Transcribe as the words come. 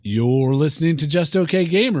You're listening to Just Okay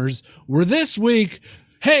Gamers, where this week,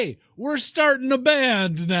 hey, we're starting a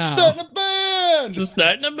band now. Starting a band! Just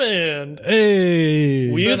starting a band.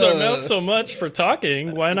 Hey. We use our mouth so much for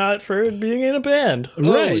talking. Why not for being in a band?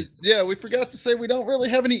 Right. Yeah, we forgot to say we don't really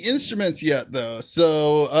have any instruments yet, though.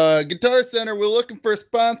 So, Guitar Center, we're looking for a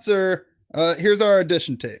sponsor. Here's our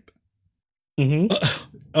audition tape. Mm-hmm.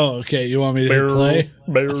 Oh, okay. You want me to hit play?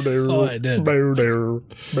 Oh, I did.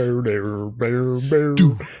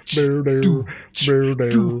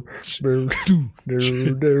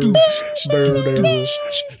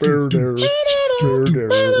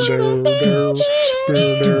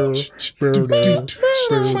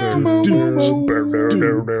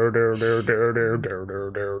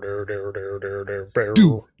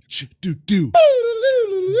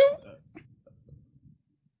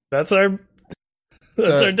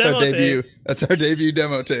 That's our debut. That's our debut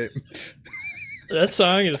demo tape. That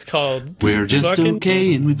song is called We're Just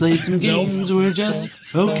Okay and we played some games. We're just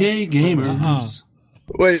okay gamers.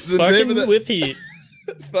 Wait, the name of Fucking that? with Heat.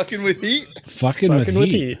 Fucking with Heat? Fucking with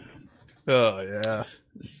heat. Oh, yeah.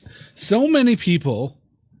 So many people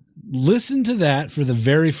listen to that for the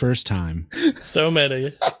very first time, So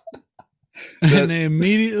many. and they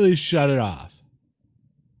immediately shut it off.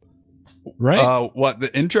 Right? What,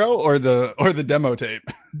 the intro or the demo tape?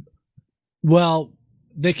 Well,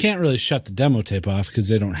 they can't really shut the demo tape off because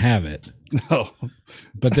they don't have it. No.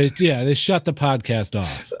 But they shut the podcast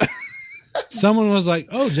off. Someone was like,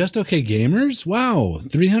 "Oh, Just Okay Gamers? Wow,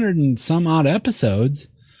 300 and some odd episodes.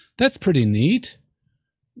 That's pretty neat.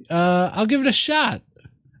 I'll give it a shot."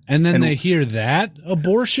 And then they hear that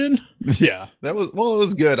abortion. Yeah, it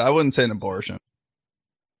was good. I wouldn't say an abortion.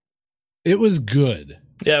 It was good.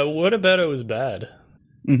 Yeah, what about it was bad?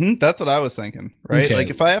 That's what I was thinking, right? Okay. Like,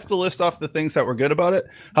 if I have to list off the things that were good about it,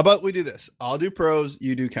 how about we do this? I'll do pros,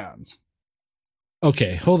 you do cons.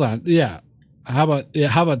 Okay, hold on. Yeah. How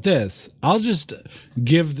about this? I'll just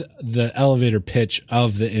give the elevator pitch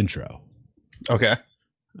of the intro. Okay.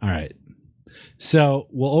 All right. So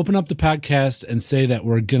we'll open up the podcast and say that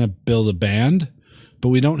we're going to build a band, but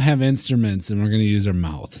we don't have instruments and we're going to use our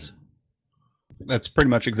mouths. That's pretty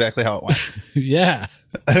much exactly how it went. Yeah.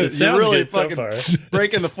 It You're sounds really good so fucking far.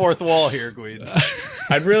 breaking the fourth wall here, Guides.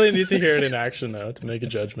 I'd really need to hear it in action, though, to make a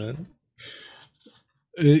judgment.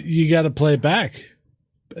 You got to play it back.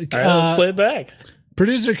 All right, let's play it back.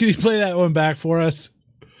 Producer, can you play that one back for us?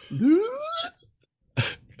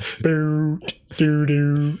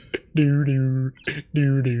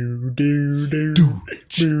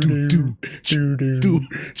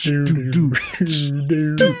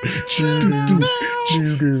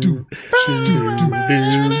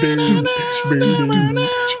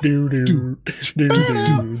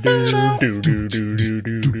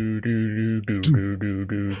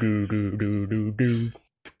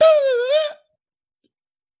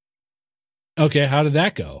 Okay, how did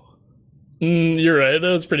that go? You're right.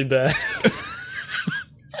 That was pretty bad.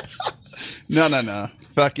 No.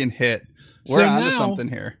 Fucking hit. We're So onto now- something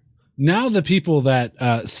here. Now the people that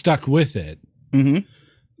stuck with it,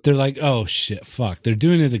 they're like, "Oh shit, fuck! They're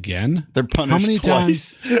doing it again." They're punished How many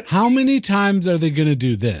twice. times? How many times are they going to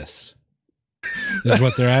do this? Is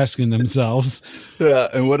what they're asking themselves. Yeah,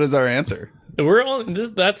 and what is our answer?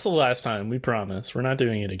 That's the last time. We promise. We're not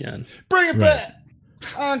doing it again. Bring it back!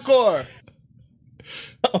 Encore!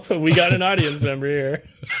 We got an audience member here.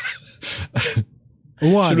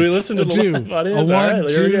 One. Should we listen to the two, live audience? a All one, right,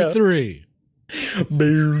 here we two, go. three.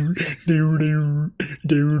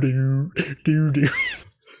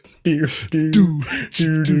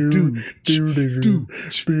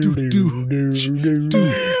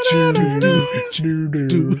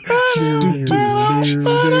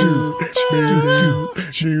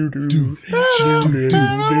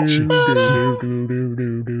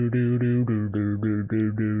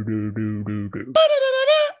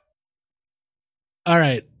 All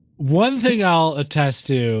right. One thing I'll attest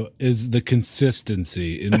to is the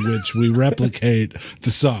consistency in which we replicate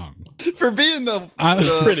the song. For being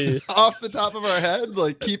It's pretty off the top of our head,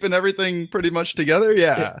 like keeping everything pretty much together.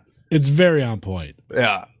 Yeah. It's very on point.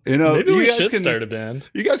 Yeah. You know, Maybe you we guys should can start a band.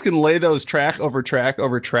 You guys can lay those track over track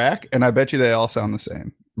over track, and I bet you they all sound the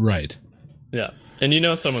same. Right. Yeah, and you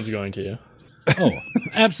know someone's going to. Oh,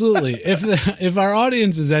 absolutely. If our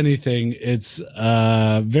audience is anything, it's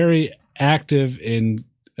very active in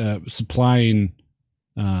supplying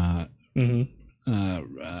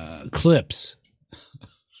clips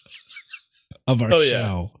of our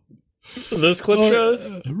show. Those clip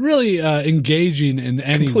shows really engaging in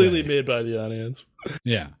any completely way. made by the audience.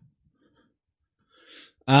 Yeah.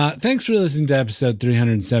 Thanks for listening to episode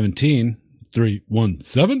 317.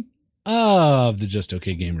 317. of the Just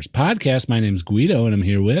Okay Gamers podcast. My name's Guido, and I'm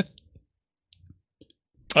here with...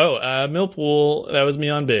 Oh, Millpool, that was me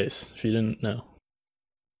on bass, if you didn't know.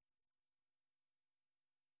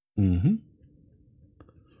 Mm-hmm.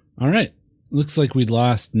 All right. Looks like we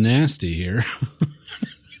lost Nasty here.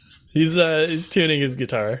 He's tuning his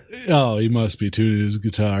guitar. Oh, he must be tuning his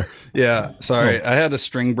guitar. Yeah, sorry. Oh. I had a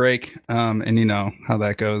string break, and you know how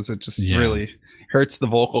that goes. It just really hurts the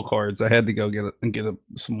vocal cords. I had to go get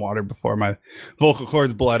some water before my vocal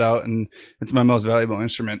cords bled out, and it's my most valuable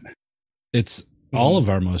instrument. It's all of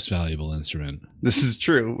our most valuable instrument. This is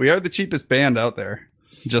true. We are the cheapest band out there.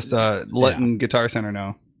 Just letting Guitar Center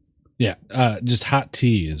know. Yeah, just hot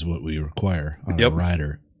tea is what we require on a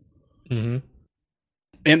rider. Mm-hmm.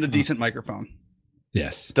 And a decent microphone.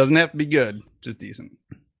 Yes. Doesn't have to be good, just decent.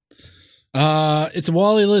 It's a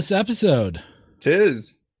Wally-less episode.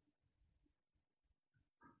 Tis.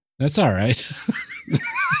 That's all right.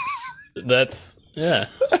 Yeah.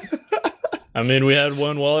 I mean, we had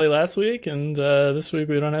one Wally last week, and this week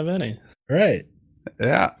we don't have any. Right.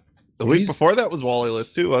 Yeah. The week before that was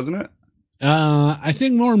Wally-less too, wasn't it? I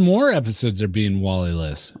think more and more episodes are being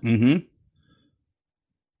Wally-less. Mm-hmm.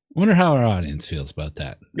 Wonder how our audience feels about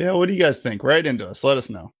that. Yeah, what do you guys think? Write into us. Let us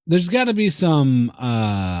know. There's got to be some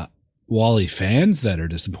Wally fans that are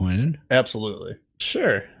disappointed. Absolutely.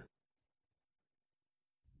 Sure.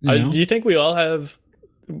 You know? Do you think we all have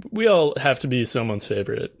to be someone's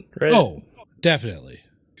favorite, right? Oh, definitely.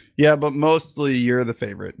 Yeah, but mostly you're the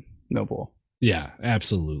favorite, Millpool. Yeah,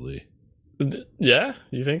 absolutely. Yeah?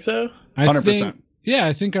 You think so? 100%.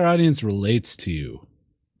 I think our audience relates to you.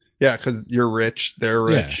 Yeah, because you're rich, they're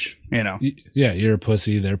rich, you know. Yeah, you're a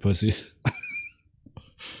pussy, they're pussies.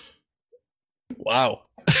 Wow.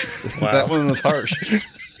 That one was harsh.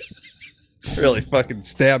 Really fucking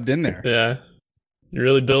stabbed in there. Yeah. You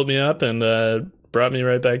really built me up and brought me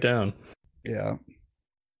right back down. Yeah.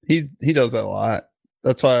 He does that a lot.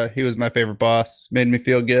 That's why he was my favorite boss. Made me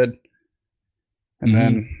feel good. And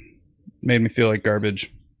then made me feel like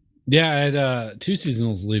garbage. Yeah, I had 2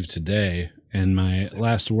 seasonals leave today, and my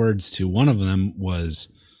last words to one of them was,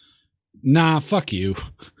 "Nah, fuck you."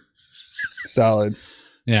 Solid.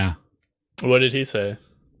 Yeah. What did he say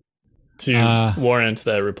to warrant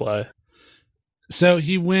that reply? So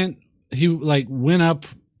he went up,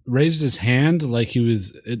 raised his hand like he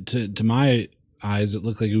was, to my eyes, it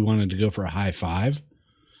looked like he wanted to go for a high five.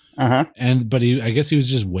 Uh-huh. But I guess he was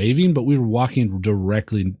just waving, but we were walking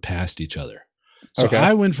directly past each other. So Okay.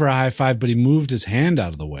 I went for a high five, but he moved his hand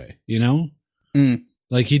out of the way, you know? Mm.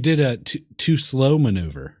 Like he did a too slow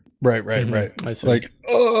maneuver. Right. I see. Like,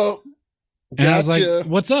 oh, And I was gotcha. like,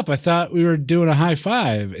 "What's up? I thought we were doing a high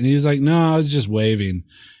five." And he was like, "No, I was just waving."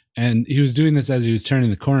 And he was doing this as he was turning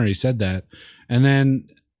the corner. He said that. And then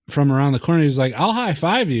from around the corner, he was like, "I'll high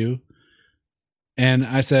five you." And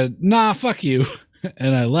I said, "Nah, fuck you."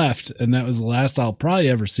 And I left. And that was the last I'll probably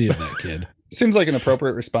ever see of that kid. Seems like an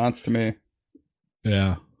appropriate response to me.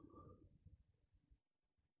 Yeah.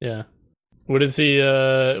 Yeah. What is he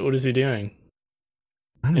doing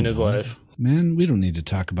I don't in his know. life? Man, we don't need to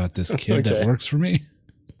talk about this kid that Okay. works for me.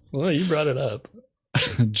 Well, you brought it up.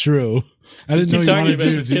 True. I didn't know Keep you talking wanted about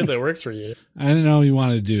to this kid that works for you. I didn't know you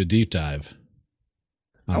wanted to do a deep dive.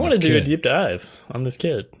 I want to do a deep dive on this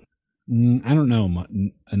kid. I don't know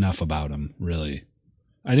enough about him, really.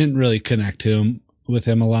 I didn't really connect with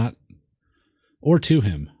him a lot, or to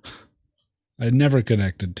him. I never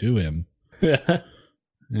connected to him. Yeah.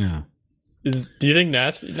 Yeah. Do you think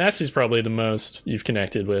Nasty's probably the most you've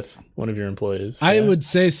connected with one of your employees? I Yeah. would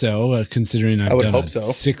say so, considering I've would done hope a so.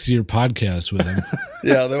 6-year podcast with him.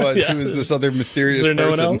 Yeah, otherwise, Yeah. who is this other mysterious Is there no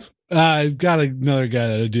one person? else? I've got another guy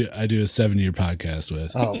that I do a 7-year podcast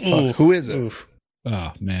with. Oh, fuck. Oof. Who is it? Oof.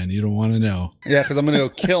 Oh, man, you don't want to know. Yeah, because I'm going to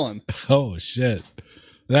go kill him. Oh, shit.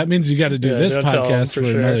 That means you got to do Yeah, this don't tell him podcast for for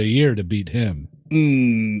sure. another year to beat him.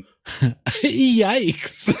 Mm.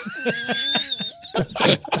 Yikes.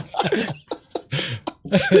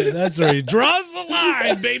 That's where he draws the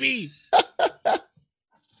line, baby.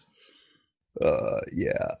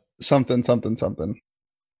 Yeah. Something.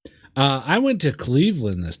 I went to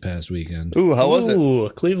Cleveland this past weekend. Ooh, how was it? Ooh,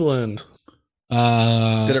 Cleveland.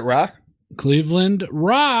 Did it rock? Cleveland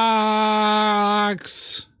rocks.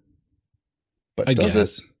 But I does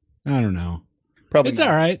guess. it? I don't know. Probably It's not.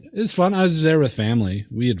 all right. It's fun. I was there with family.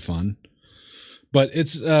 We had fun. But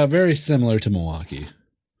it's very similar to Milwaukee.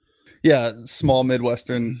 Yeah, small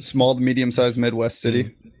to medium-sized Midwest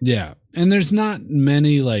city. Yeah. And there's not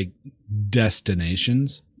many like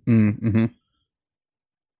destinations. Mm-hmm.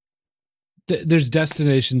 There's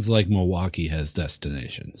destinations like Milwaukee has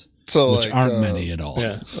destinations, So which like, aren't many at all.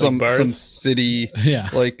 Yeah. Some Like bars? city Yeah.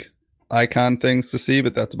 like icon things to see,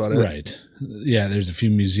 but that's about it. Right. Yeah, there's a few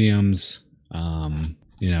museums, some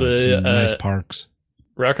nice parks.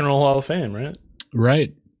 Rock and Roll Hall of Fame, right?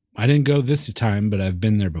 Right. I didn't go this time, but I've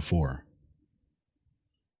been there before.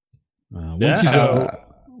 Once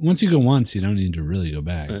you go once, you don't need to really go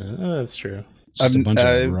back. That's true. I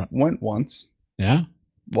went once. Yeah?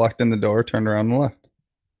 Walked in the door, turned around and left.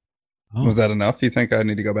 Oh. Was that enough? You think I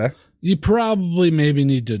need to go back? You probably maybe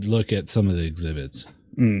need to look at some of the exhibits.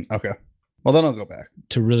 Okay. Well, then I'll go back.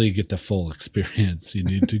 To really get the full experience, you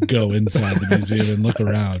need to go inside the museum and look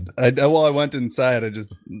around. I went inside. I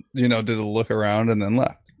just, did a look around and then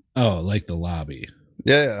left. Oh, like the lobby.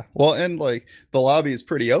 Yeah. Well, and like the lobby is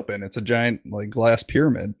pretty open. It's a giant like glass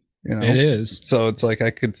pyramid, It is. So it's like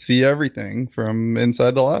I could see everything from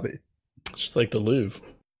inside the lobby. Just like the Louvre.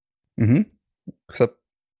 Mm-hmm. Except,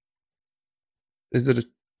 is it a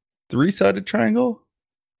 3-sided triangle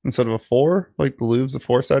instead of a 4? Like the Louvre's a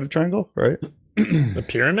 4-sided triangle, right? The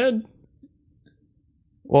pyramid?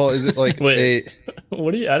 Well, is it like Wait,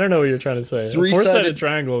 what do you? I don't know what you're trying to say. A 4-sided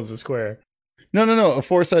triangle is a square. No. A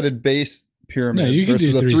 4-sided base pyramid. No, you can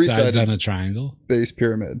do 3 sides sided on a triangle. Base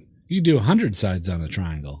pyramid. You can do 100 sides on a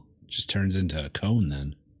triangle. It just turns into a cone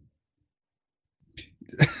then.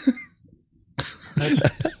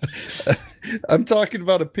 I'm talking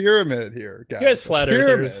about a pyramid here, guys. You guys flat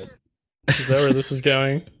earthers. Is that where this is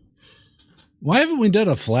going? Why haven't we done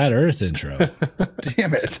a flat Earth intro?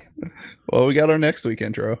 Damn it. Well, we got our next week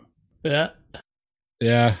intro. Yeah.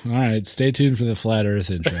 Yeah. All right. Stay tuned for the flat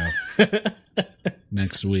Earth intro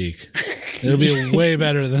next week. It'll be way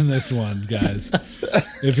better than this one, guys.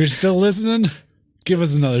 If you're still listening, give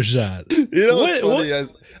us another shot. You know what's funny,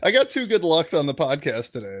 guys? I got 2 good lucks on the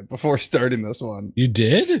podcast today before starting this one. You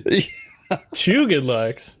did? 2 good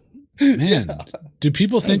lucks. Man, do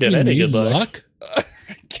people think we need luck? I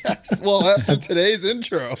guess. Well, after today's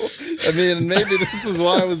intro, I mean, maybe this is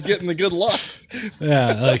why I was getting the good lucks.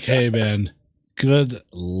 Yeah, like, hey, man, good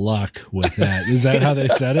luck with that. Is that how they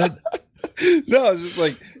said it? No, it's just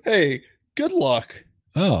like, hey, good luck.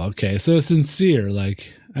 Oh, okay. So sincere.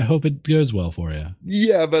 Like, I hope it goes well for you.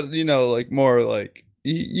 Yeah, but, like more like,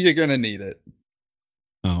 you're going to need it.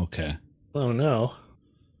 Oh, okay. Oh, no.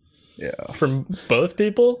 Yeah. From both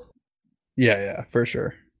people? Yeah, for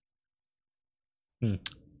sure. We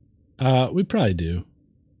probably do.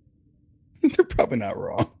 They're probably not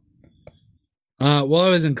wrong. While I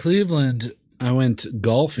was in Cleveland, I went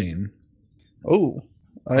golfing. Oh,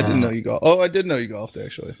 I didn't know you golfed. Oh, I did know you golfed,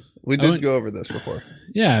 actually. We did go over this before.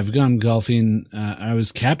 Yeah, I've gone golfing. I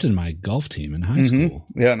was captain of my golf team in high school.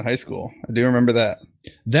 Yeah, in high school. I do remember that.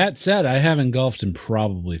 That said, I haven't golfed in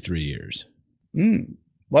probably 3 years.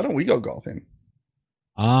 Why don't we go golfing?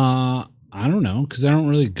 I don't know, because I don't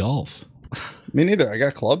really golf. Me neither. I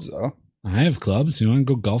got clubs, though. I have clubs. You want to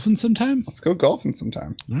go golfing sometime? Let's go golfing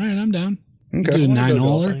sometime. All right, I'm down. Okay. Do a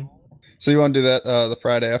 9-holer. So you want to do that the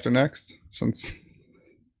Friday after next?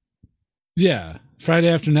 Yeah, Friday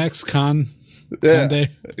after next, Con day.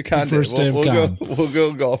 Con first day of Con. We'll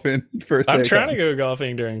go golfing first day. I'm trying to go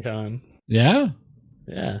golfing during Con. Yeah?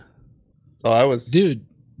 Yeah. Oh, I was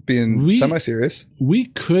being semi-serious. We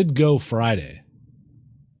could go Friday.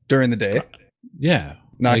 During the day? Yeah.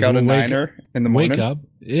 Knock out a 9er in the morning? Wake up.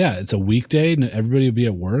 Yeah, it's a weekday and everybody will be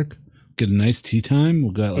at work. Get a nice tea time.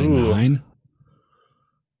 We'll go at like 9.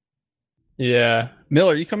 Yeah.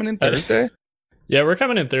 Miller, are you coming in Thursday? Yeah, we're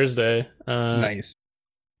coming in Thursday. Nice.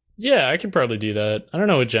 Yeah, I could probably do that. I don't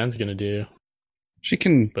know what Jen's going to do. She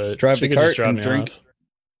can drive the cart and drink. Off.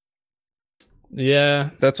 Yeah.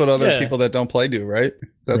 That's what other people that don't play do, right?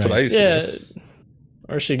 That's what I used to do.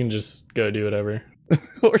 Or she can just go do whatever.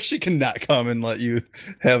 Or she can not come and let you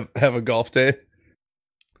have a golf day.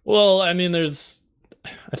 Well, I mean, I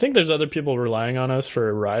think there's other people relying on us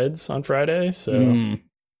for rides on Friday, so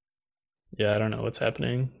yeah, I don't know what's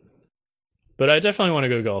happening. But I definitely want to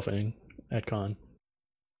go golfing at Con.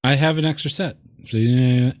 I have an extra set, so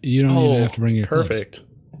you don't even have to bring your perfect.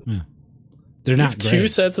 Clubs. Yeah. They're not great. 2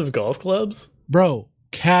 sets of golf clubs? Bro,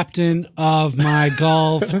 captain of my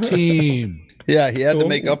golf team. Yeah, he had to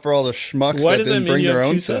make up for all the schmucks that didn't bring their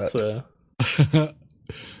own set.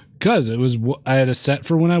 Because I had a set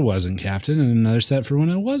for when I wasn't captain and another set for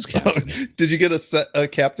when I was captain. Oh, did you get a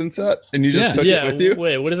captain set and you just took it with you?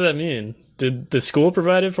 Wait, what does that mean? Did the school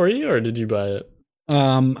provide it for you or did you buy it?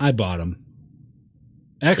 I bought them.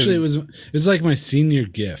 Actually, it was like my senior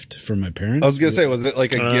gift from my parents. I was gonna say, was it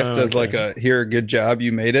like a gift as like a here, good job,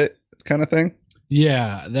 you made it kind of thing?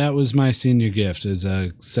 Yeah, that was my senior gift as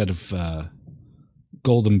a set of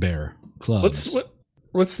Golden Bear clubs.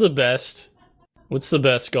 What's the best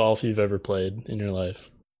golf you've ever played in your life?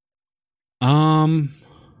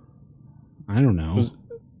 I don't know.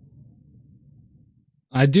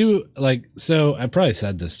 I do so I probably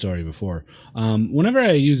said this story before. Whenever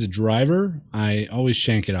I use a driver, I always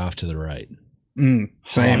shank it off to the right. Same.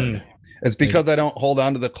 Hard. It's because I don't hold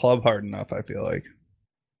on to the club hard enough, I feel like.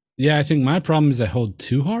 Yeah, I think my problem is I hold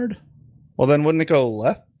too hard. Well, then wouldn't it go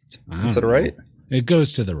left instead of right? It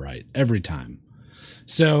goes to the right every time.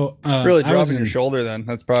 So really dropping your shoulder then.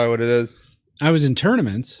 That's probably what it is. I was in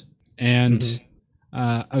tournaments and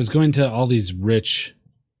I was going to all these rich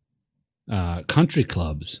country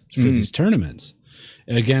clubs for these tournaments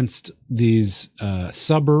against these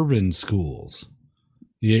suburban schools.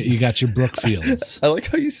 You got your Brookfields. I like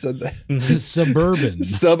how you said that. Suburban.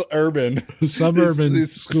 Suburban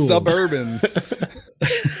schools. Suburban.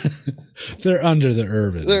 They're under the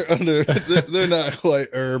urban. They're not quite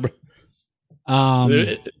herb.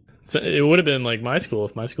 It would have been like my school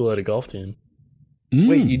if my school had a golf team.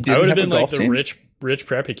 Wait, you didn't? I would have been a golf like the team? rich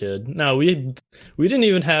preppy kid. No, we didn't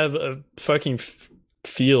even have a fucking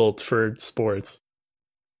field for sports.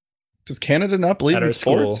 Does Canada not believe at in our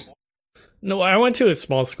sports? School. No, I went to a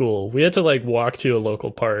small school. We had to walk to a local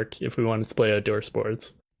park if we wanted to play outdoor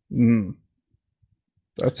sports. That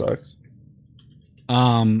sucks.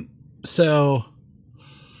 So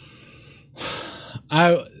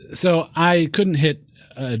I couldn't hit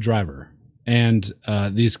a driver, and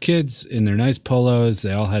these kids in their nice polos,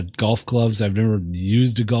 they all had golf gloves. I've never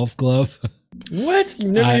used a golf glove. What?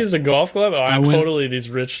 You've never used a golf glove? Oh, I'm totally these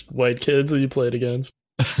rich white kids that you played against.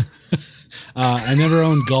 I never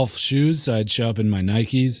owned golf shoes, so I'd show up in my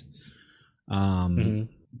Nikes. And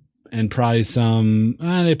probably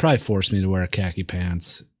they probably forced me to wear khaki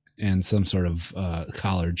pants and some sort of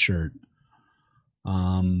collared shirt.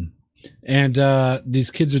 And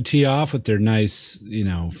these kids would tee off with their nice,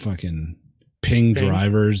 fucking Ping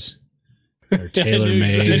drivers. They're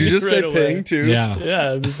tailor-made. Did you just say Ping too? Yeah.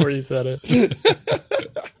 Yeah, before you said it.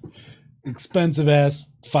 Expensive ass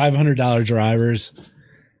 $500 drivers.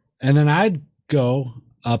 And then I'd go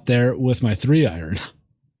up there with my 3-iron.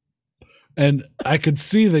 And I could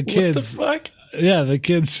see the kids. What the fuck? Yeah, the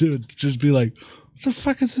kids would just be like, what the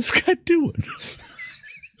fuck is this guy doing?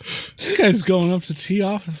 This guy's going up to tee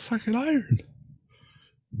off a fucking iron.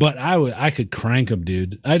 But I could crank him,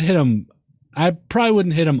 dude. I'd hit him. I probably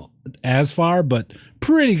wouldn't hit him as far, but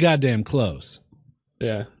pretty goddamn close.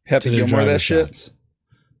 Yeah. Happy Gilmore that shit?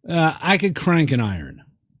 I could crank an iron.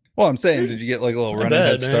 Well, I'm saying, did you get like a little running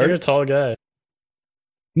head start? You're a tall guy.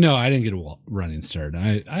 No, I didn't get a running start.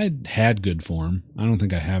 I had good form. I don't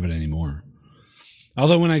think I have it anymore.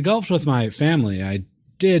 Although when I golfed with my family, I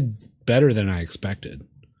did better than I expected.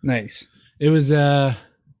 Nice. It was not.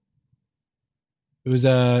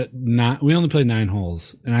 We only played 9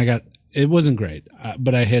 holes, and it wasn't great,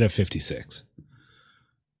 but I hit a 56,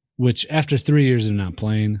 which after 3 years of not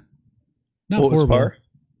playing, not what horrible. Was par?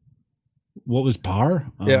 What was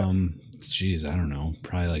par? Yeah. Geez, I don't know.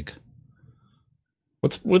 Probably like.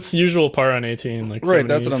 What's the usual par on 18? Like right,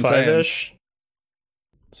 that's what I'm saying.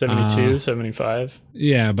 72, 75.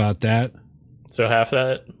 Yeah, about that. So half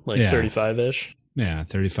that, like 35-ish. Yeah,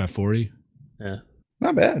 35, 40. Yeah.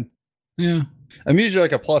 Not bad. Yeah. I'm usually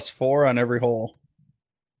like a +4 on every hole.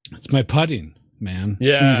 It's my putting, man.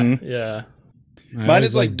 Yeah, yeah. Mine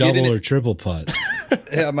is like double or triple putt.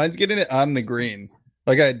 Yeah, mine's getting it on the green.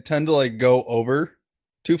 Like I tend to go over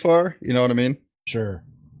too far. You know what I mean? Sure.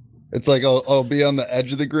 It's like I'll be on the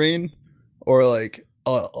edge of the green, or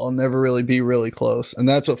I'll never really be really close, and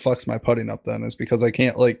that's what fucks my putting up. Then is because I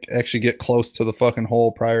can't actually get close to the fucking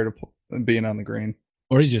hole prior to being on the green.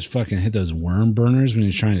 Or you just fucking hit those worm burners when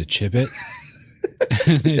you're trying to chip it.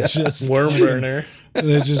 It's just worm burner.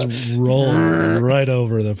 They just roll right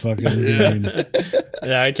over the fucking green.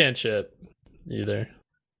 Yeah, I can't chip either.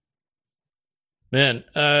 Man,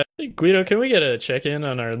 Guido, can we get a check-in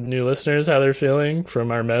on our new listeners, how they're feeling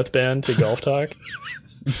from our meth ban to golf talk?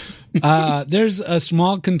 There's a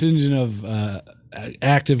small contingent of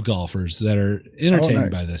active golfers that are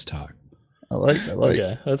entertained by this talk. I like.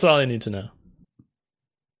 Okay, that's all I need to know.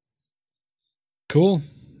 Cool.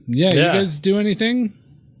 Yeah, you guys do anything?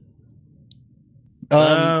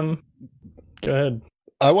 Go ahead.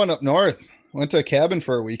 I went up north. Went to a cabin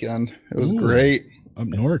for a weekend. It was great. Up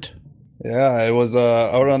north. Yeah, I was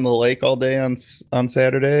out on the lake all day on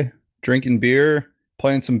Saturday, drinking beer,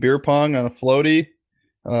 playing some beer pong on a floaty,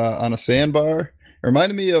 on a sandbar. It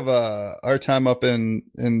reminded me of our time up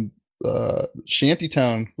in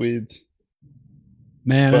Shantytown, Weeds.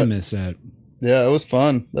 Man, I miss that. Yeah, it was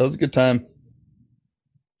fun. That was a good time.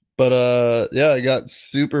 But yeah, I got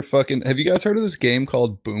super fucking. Have you guys heard of this game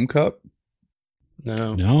called Boom Cup?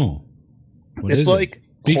 No. No. It's like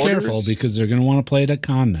Be quarters. careful because they're going to want to play it at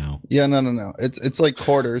con now. Yeah, no. It's like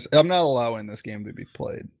quarters. I'm not allowing this game to be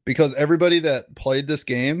played because everybody that played this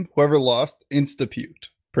game, whoever lost, insta-puked,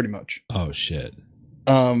 pretty much. Oh, shit.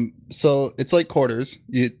 So it's like quarters,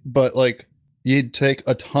 but like you'd take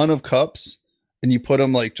a ton of cups and you put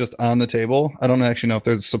them like just on the table. I don't actually know if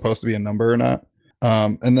there's supposed to be a number or not.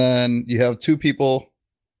 And then you have two people.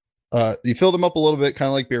 You fill them up a little bit, kind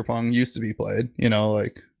of like beer pong used to be played,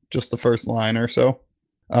 like just the first line or so.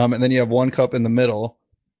 And then you have one cup in the middle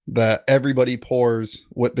that everybody pours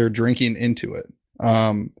what they're drinking into it.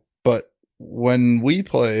 But when we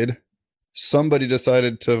played, somebody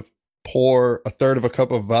decided to pour a third of a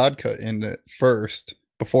cup of vodka in it first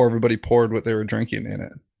before everybody poured what they were drinking in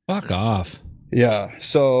it. Fuck off. Yeah.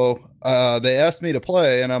 So they asked me to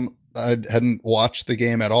play, and I hadn't watched the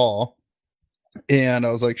game at all. And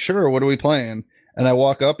I was like, sure, what are we playing? And I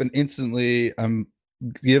walk up and instantly I'm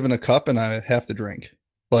given a cup and I have to drink.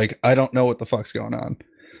 Like, I don't know what the fuck's going on.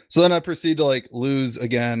 So then I proceed to like lose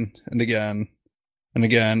again and again and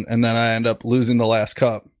again. And then I end up losing the last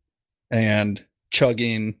cup and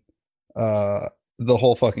chugging the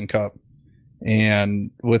whole fucking cup.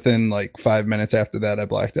 And within like 5 minutes after that, I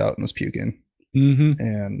blacked out and was puking. Mm-hmm.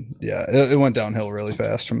 And yeah, it went downhill really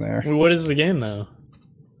fast from there. What is the game though?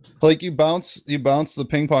 Like you bounce the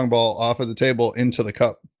ping pong ball off of the table into the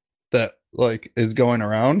cup that like is going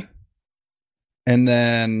around. And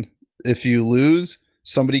then if you lose,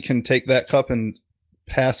 somebody can take that cup and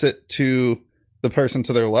pass it to the person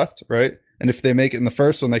to their left, right? And if they make it in the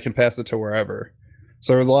first one, they can pass it to wherever.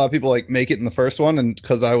 So there was a lot of people like make it in the first one, and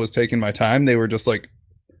because I was taking my time, they were just like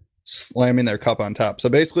slamming their cup on top. So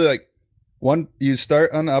basically, like you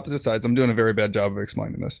start on the opposite sides. I'm doing a very bad job of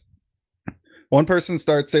explaining this. One person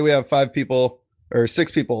starts, say we have 5 people or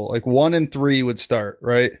 6 people, like 1 and 3 would start,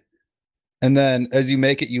 right? And then as you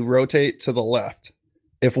make it, you rotate to the left.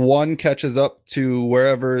 If one catches up to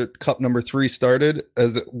wherever cup number 3 started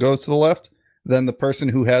as it goes to the left, then the person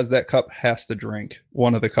who has that cup has to drink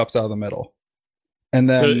one of the cups out of the middle. And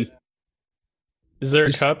then... So, is there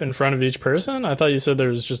a cup in front of each person? I thought you said there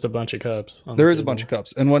was just a bunch of cups. There is a bunch of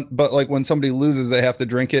cups. And when somebody loses, they have to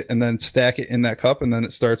drink it and then stack it in that cup, and then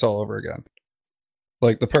it starts all over again.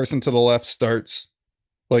 Like the person to the left starts,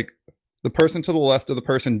 like the person to the left of the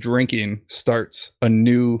person drinking starts a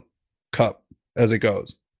new cup as it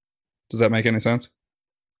goes. Does that make any sense?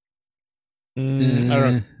 I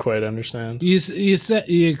don't quite understand.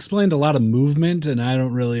 You explained a lot of movement, and I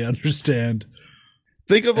don't really understand.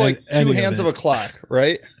 Think of like two hands of a clock,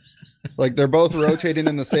 right? Like they're both rotating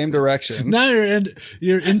in the same direction. Now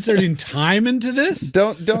you're inserting time into this?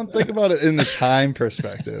 Don't think about it in the time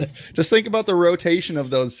perspective. Just think about the rotation of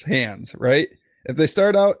those hands, right? If they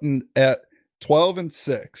start out at 12 and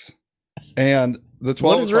 6, and the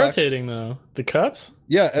 12 what is rotating though? The cups?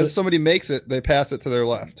 Yeah, as somebody makes it, they pass it to their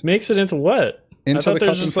left. Makes it into what? Into I thought the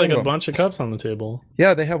there's cup just and like a bingo. bunch of cups on the table.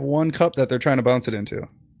 Yeah, they have one cup that they're trying to bounce it into.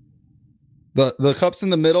 The cups in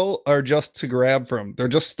the middle are just to grab from. They're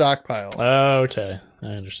just stockpile. Oh, okay. I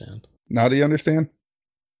understand. Now do you understand?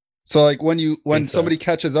 So like when somebody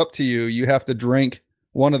catches up to you, you have to drink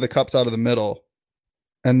one of the cups out of the middle,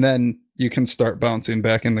 and then you can start bouncing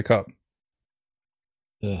back in the cup.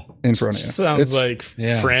 Ugh. In front of you. Sounds like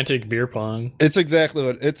frantic beer pong. It's exactly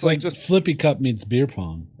what it's like. Just flippy cup meets beer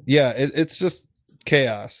pong. Yeah, it's just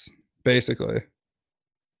chaos, basically.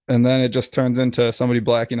 And then it just turns into somebody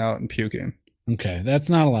blacking out and puking. Okay, that's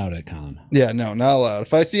not allowed at con. Yeah, no, not allowed.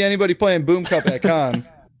 If I see anybody playing Boom Cup at con,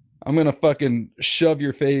 I'm going to fucking shove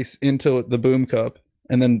your face into the Boom Cup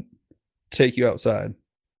and then take you outside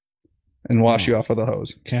and wash you off with a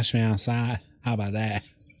hose. Catch me outside. How about that?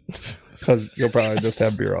 Because you'll probably just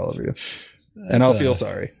have beer all over you. And I'll feel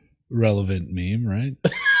sorry. Relevant meme, right?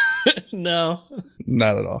 No.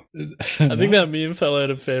 Not at all. I think that meme fell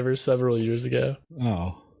out of favor several years ago.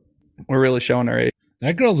 Oh. We're really showing our age.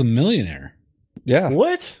 That girl's a millionaire. Yeah.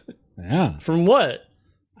 What? Yeah. From what?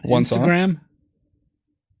 One Instagram. song?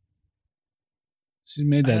 She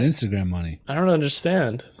made that Instagram money. I don't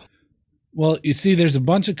understand. Well, you see, there's a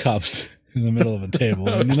bunch of cups in the middle of a table,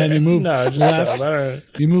 and then you move left.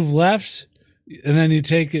 You move left, and then you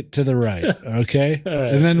take it to the right. Okay,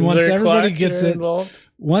 right. And then Is once there a everybody clock gets here it, involved?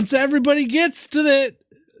 once everybody gets to it,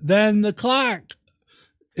 then the clock.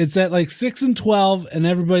 It's at like 6 and 12, and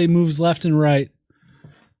everybody moves left and right.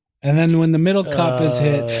 And then when the middle cup is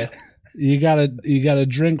hit, you gotta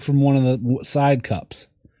drink from one of the side cups,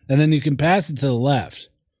 and then you can pass it to the left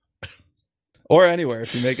or anywhere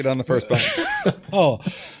if you make it on the first bite. Oh,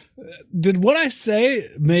 did what I say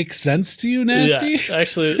make sense to you, Nasty? Yeah,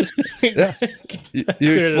 actually, yeah,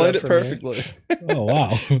 you explained it perfectly. Oh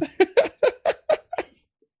wow.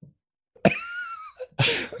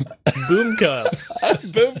 Boom Cup.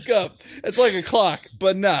 Boom Cup. It's like a clock,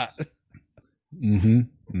 but not. Mm-hmm.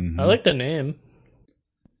 Mm-hmm. I like the name.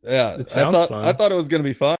 Yeah, It sounds fun. I thought it was gonna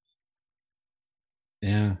be fun.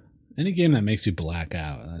 Yeah. Any game that makes you black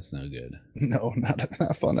out, that's no good. No,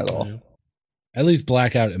 not fun at all. Yeah. At least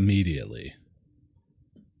black out immediately.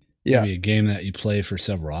 Yeah, Maybe a game that you play for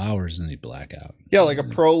several hours and then you black out. yeah, like a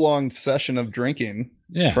prolonged session of drinking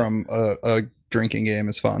Yeah. from a drinking game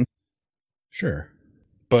is fun, Sure.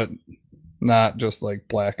 but not just like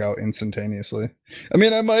blackout instantaneously. I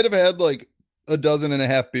mean, I might have had like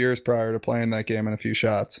 12.5 beers prior to playing that game and a few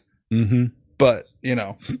shots, Mm-hmm. but you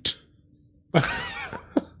know,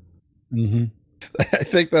 Mm-hmm. I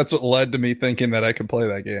think that's what led to me thinking that I could play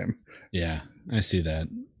that game. Yeah, I see that.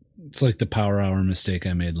 It's like the power hour mistake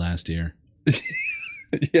I made last year.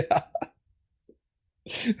 Yeah.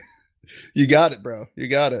 You got it, bro. You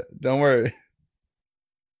got it. Don't worry.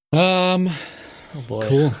 Oh boy.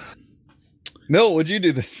 Cool. Mill, what'd you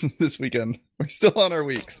do this weekend? We're still on our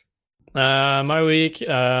weeks. My week.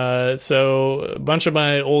 So a bunch of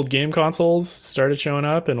my old game consoles started showing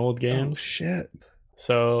up in old Oh games. shit.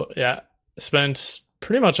 So yeah, spent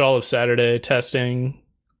pretty much all of Saturday testing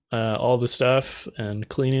all the stuff and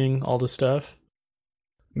cleaning all the stuff.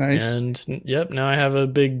 Nice. And yep, now I have a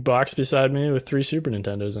big box beside me with 3 Super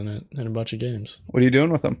Nintendos in it and a bunch of games. What are you doing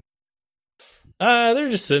with them? They're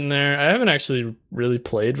just sitting there. I haven't actually really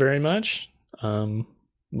played very much.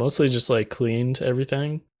 Mostly just like cleaned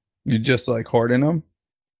everything. You just like hoarding them?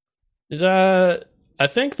 I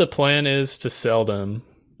think the plan is to sell them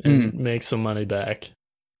and make some money back.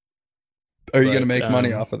 Are you going to But, make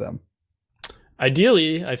money off of them?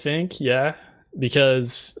 Ideally, I think, yeah,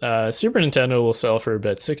 because Super Nintendo will sell for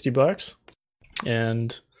about $60,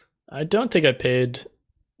 and I don't think I paid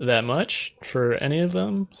that much for any of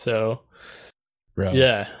them. So, Bro.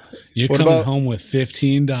 yeah, You're What coming about- home with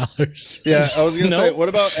 $15. Yeah, I was going to say, Nope. what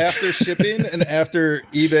about after shipping and after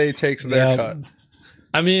eBay takes their Yeah. cut?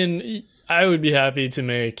 I mean, I would be happy to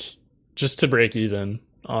make just to break even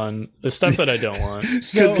on the stuff that I don't want.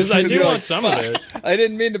 So, Because I do you're want like, some "Fuck, of it. I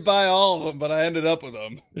didn't mean to buy all of them, but I ended up with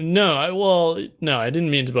them. No, I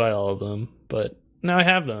didn't mean to buy all of them, but now I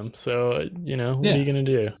have them. So, you know, what are Yeah. you going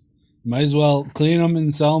to do? might as well clean them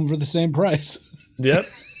and sell them for the same price. Yep.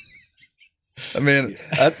 I mean,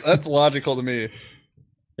 that's logical to me.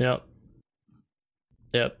 Yep.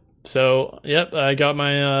 So, yep, I got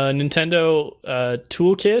my Nintendo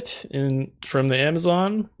toolkit from the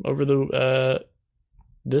Amazon over the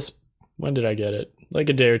when did I get it? Like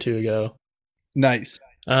a day or two ago. Nice.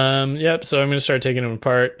 Yep, so I'm going to start taking them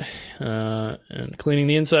apart and cleaning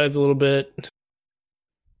the insides a little bit.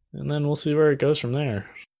 And then we'll see where it goes from there.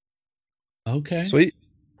 Okay. Sweet.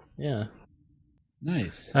 Yeah.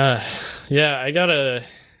 Nice. Yeah, I gotta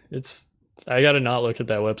not look at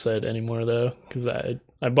that website anymore though, because I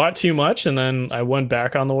bought too much and then I went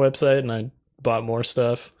back on the website and I bought more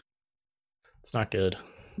stuff. It's not good.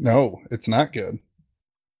 No, it's not good.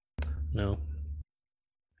 No.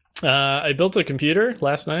 I built a computer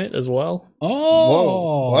last night as well. Oh.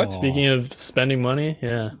 Whoa, what? Speaking of spending money,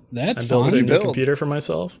 yeah, That's I built fun. a you new build? computer for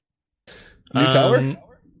myself. New tower?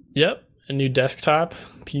 Yep, a new desktop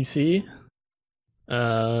PC.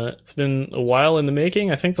 It's been a while in the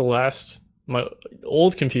making. I think my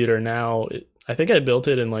old computer now, I think I built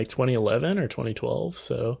it in like 2011 or 2012.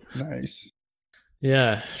 So Nice.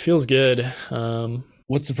 yeah, feels good.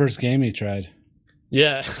 What's the first game you tried?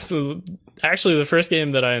 Yeah, so actually the first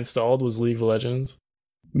game that I installed was League of Legends.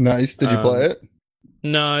 Nice. Did you play it?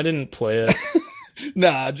 No, I didn't play it,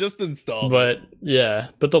 Nah, just install. but yeah,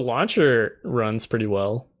 but the launcher runs pretty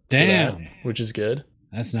well. for that, Damn. which is good.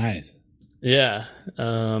 That's nice. Yeah.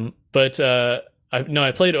 But I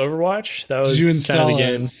played Overwatch. That was Did you kind install of the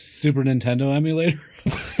a game. Super Nintendo emulator?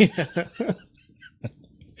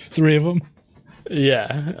 3 of them?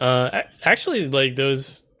 Yeah. Actually, like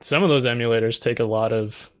some of those emulators take a lot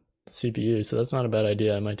of CPU, so that's not a bad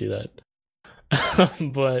idea. I might do that.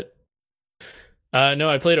 But no,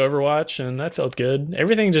 I played Overwatch and that felt good.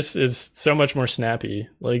 Everything just is so much more snappy.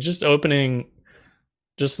 Like just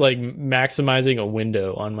maximizing a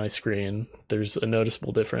window on my screen, there's a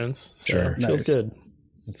noticeable difference. So Sure. it feels Nice. good.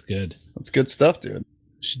 That's good. That's good stuff, dude.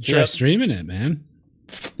 Should try Yep. streaming it, man.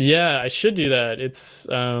 Yeah, I should do that. It's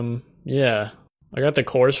yeah. I got the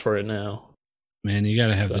cores for it now. Man, you got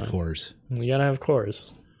to have the So. cores. You gotta have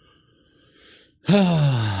cores.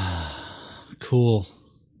 Cool.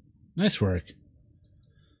 Nice work.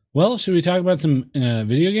 Well, should we talk about some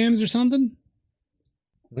video games or something?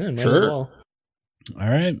 Yeah, might Sure. as well. All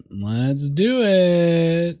right, let's do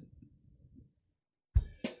it.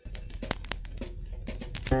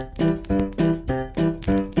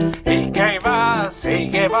 He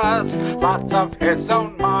gave us lots of his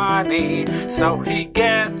own money, so he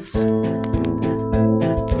gets a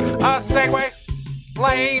Segway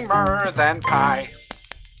lamer than pie.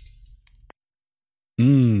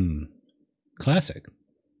 Classic.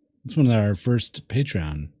 It's one of our first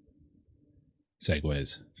Patreon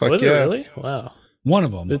segues. Fuck Was yeah. it really? Wow. One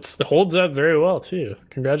of them. It holds up very well, too.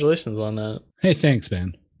 Congratulations on that. Hey, thanks,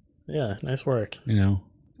 man. Yeah, nice work. You know,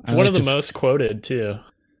 It's one of the most quoted, too.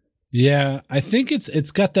 Yeah, I think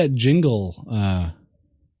it's got that jingle. That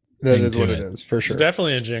thing is to what it. it is, for sure. It's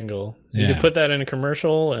definitely a jingle. You Yeah. could put that in a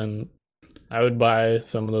commercial, and I would buy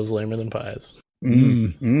some of those lamer than pies.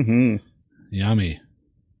 Mm-hmm. Yummy.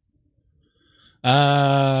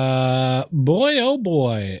 Boy, oh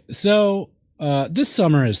boy. So, this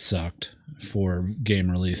summer has sucked for game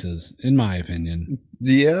releases, in my opinion.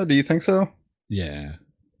 Yeah, do you think so? Yeah.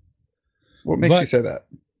 What makes But- you say that?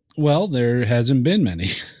 Well, there hasn't been many.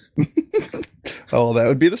 Oh, that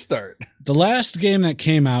would be the start. The last game that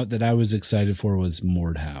came out that I was excited for was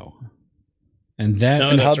Mordhau. And that No,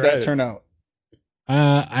 And that's how'd that right. turn out?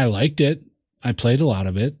 I liked it. I played a lot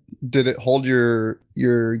of it. Did it hold your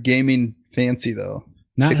gaming fancy though?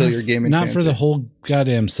 Not Tickle your gaming not for fancy. the whole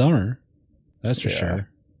goddamn summer. That's for Yeah. sure.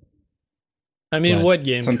 I mean, But what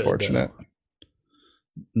game It's could, unfortunate.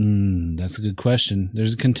 though? That's a good question.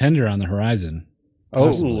 There's a contender on the horizon. Oh,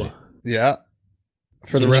 Possibly. yeah.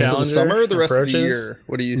 For the Some rest of the challenger summer or the rest of the approaches? year?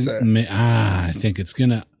 What do you say? I think it's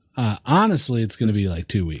gonna. Honestly, it's gonna be like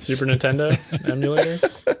 2 weeks. Super Nintendo emulator?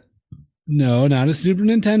 No, not a Super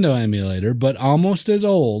Nintendo emulator, but almost as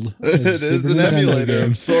old. As It is Super an Nintendo emulator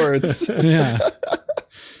game. of sorts. Yeah.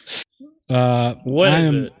 What I is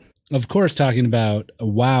am, it? of course, talking about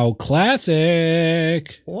WoW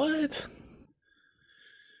Classic. What?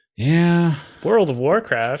 Yeah. World of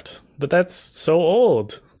Warcraft? But that's so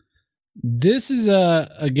old. This is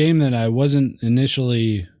a game that I wasn't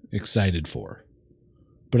initially excited for.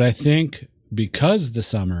 But I think because the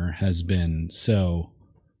summer has been so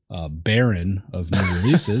barren of new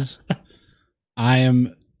releases, I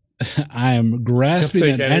am grasping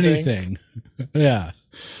You'll at take anything. Yeah.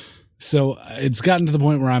 So it's gotten to the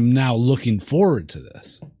point where I'm now looking forward to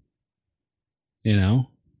this. You know,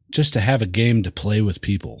 just to have a game to play with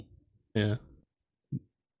people. Yeah.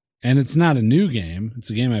 And it's not a new game.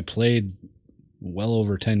 It's a game I played well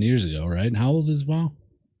over 10 years ago, right? How old is WoW?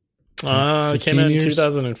 It 15 came out in years?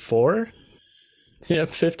 2004. Yeah,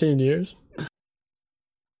 15 years.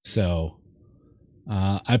 So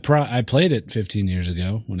I played it 15 years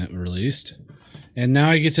ago when it released. And now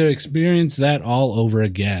I get to experience that all over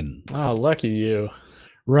again. Oh, lucky you.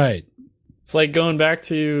 Right. It's like going back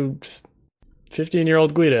to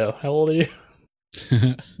 15-year-old Guido. How old are you?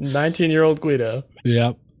 19-year-old Guido.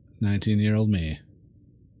 Yep. 19-year-old me.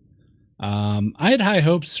 I had high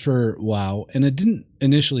hopes for WoW, and it didn't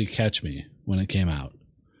initially catch me when it came out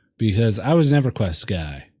because I was an EverQuest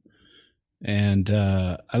guy. And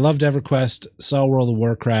I loved EverQuest, saw World of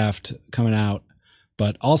Warcraft coming out,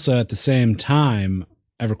 but also at the same time,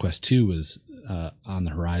 EverQuest 2 was on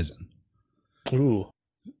the horizon. Ooh.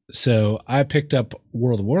 So I picked up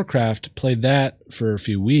World of Warcraft, played that for a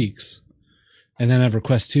few weeks, and then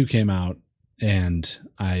EverQuest 2 came out, and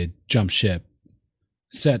I jumped ship,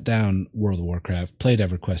 sat down World of Warcraft, played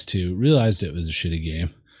EverQuest 2, realized it was a shitty game,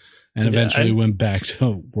 and eventually went back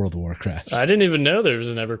to World of Warcraft. I didn't even know there was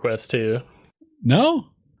an EverQuest 2. No?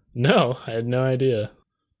 No, I had no idea.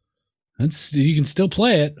 You can still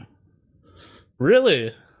play it.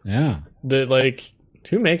 Really? Yeah.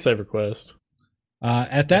 Who makes EverQuest?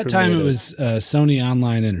 At that Who time, made it was Sony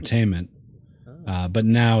Online Entertainment, but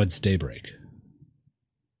now it's Daybreak.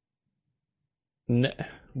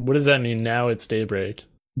 What does that mean? Now it's Daybreak.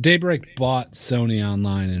 Daybreak bought Sony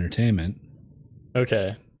Online Entertainment,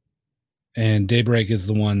 Okay. and Daybreak is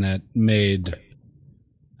the one that made.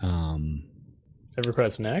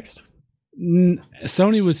 EverQuest Next?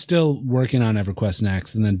 Sony was still working on EverQuest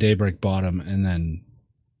Next, and then Daybreak bought them and then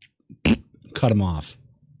cut them off.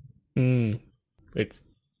 It's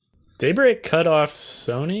Daybreak cut off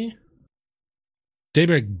Sony?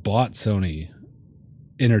 Daybreak bought Sony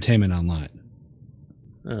Entertainment Online.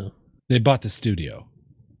 Oh, They bought the studio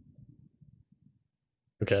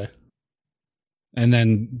okay. and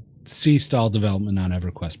then ceased all development on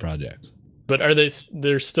EverQuest projects. But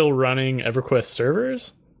they're still running EverQuest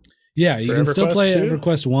servers? Yeah, you For can still EverQuest play 2?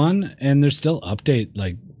 EverQuest 1, and there's still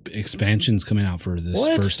expansions coming out for this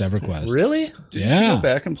What? first EverQuest. Really? Did Yeah. you go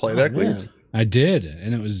back and play Oh, that, man. Gleeds? I did,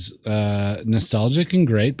 and it was nostalgic and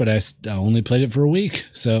great, but I only played it for a week.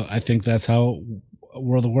 So I think that's how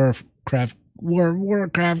World of Warcraft Are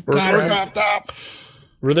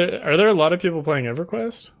there a lot of people playing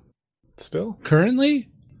EverQuest? still? Currently?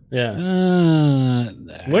 Yeah.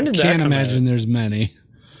 When did that Can't come imagine out? there's many.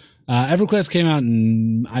 EverQuest came out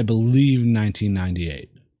in, I believe, 1998.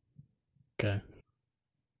 Okay.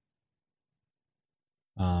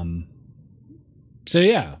 So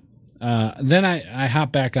yeah. Then I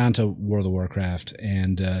hopped back onto World of Warcraft,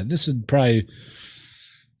 and this is probably a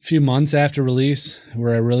few months after release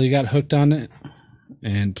where I really got hooked on it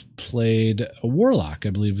and played a Warlock. I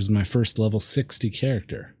believe was my first level 60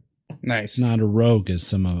 character. Nice. It's not a rogue, as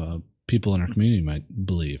some people in our community might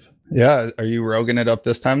believe. Yeah. Are you roguing it up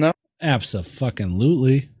this time though?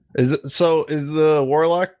 Abso-fucking-lutely. Is the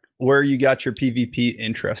Warlock where you got your PvP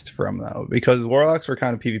interest from though? Because Warlocks were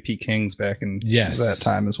kind of PvP kings back in Yes. that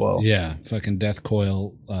time as well. Yeah, fucking Death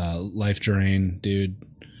Coil, Life Drain, dude.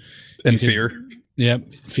 And You could- Fear.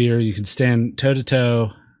 Yep, Fear. You can stand toe to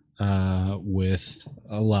toe with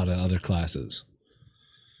a lot of other classes.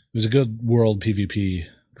 It was a good world PvP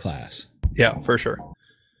class. Yeah, for sure.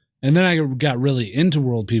 And then I got really into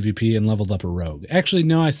world PvP and leveled up a rogue. Actually,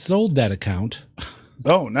 no, I sold that account.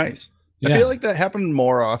 Oh, nice. Yeah, I feel like that happened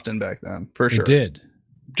more often back then, for sure. it did.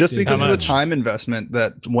 Just Did. because How of the much? time investment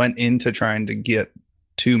that went into trying to get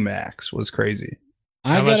to max was crazy.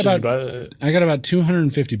 I How much got did you about buy? I got about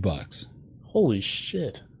 $250. Holy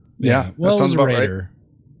shit. Yeah, well, that it was sounds a about right. raider.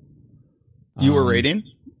 You were raiding?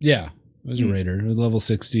 Yeah, it was a Hmm. raider, a level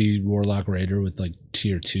 60 Warlock raider with like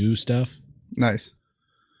tier 2 stuff. Nice.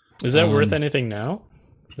 Is that worth Um, anything now?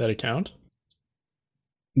 That account?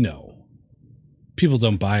 No, people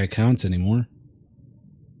don't buy accounts anymore,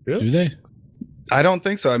 Really? do they? I don't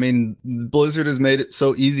think so. I mean, Blizzard has made it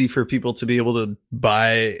so easy for people to be able to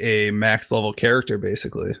buy a max level character,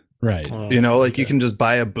 basically. Right. Oh, You know, like okay. you can just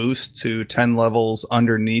buy a boost to 10 levels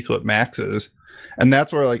underneath what max is. And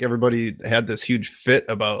that's where like everybody had this huge fit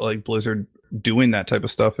about like Blizzard doing that type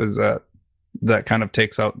of stuff, is that kind of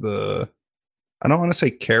takes out the, I don't want to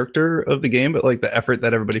say character of the game, but like the effort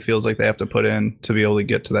that everybody feels like they have to put in to be able to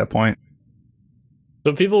get to that point.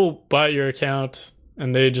 So people buy your account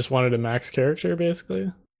and they just wanted a max character,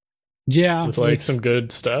 basically, Yeah, with like some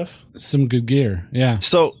good stuff. some good gear. Yeah.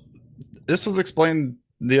 So this was explained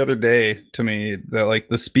the other day to me that like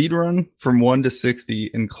the speed run from 1 to 60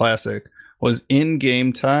 in classic was in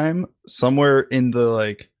game time somewhere in the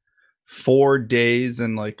like 4 days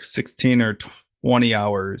and like 16 or 20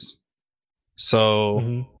 hours. So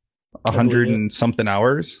Mhm. 100 believe it. and something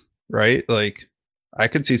hours, right? Like I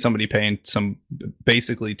could see somebody paying some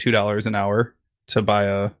basically $2 an hour to buy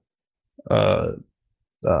a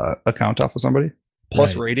account off of somebody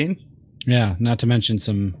plus Right. rating. Yeah. Not to mention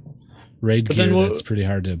some raid But gear then what- that's pretty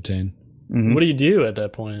hard to obtain. Mhm. What do you do at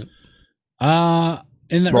that point?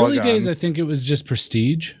 In the Log early days, on. I think it was just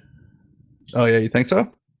prestige. Oh yeah, you think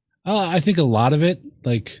so? I think a lot of it,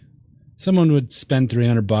 like someone would spend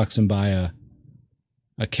 $300 and buy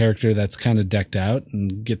a character that's kind of decked out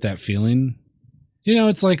and get that feeling. You know,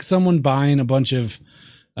 it's like someone buying a bunch of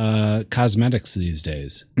cosmetics these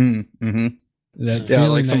days. Mm-hmm. That Yeah,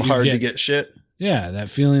 feeling like some that you hard to get shit. Yeah, that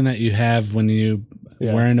feeling that you have when you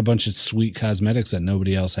Yeah. wearing a bunch of sweet cosmetics that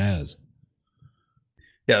nobody else has.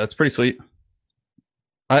 Yeah, that's pretty sweet.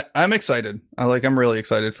 I'm excited. I'm really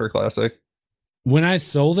excited for Classic. When I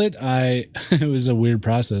sold it, it was a weird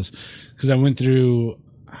process because I went through,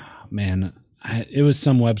 it was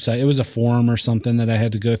some website. It was a forum or something that I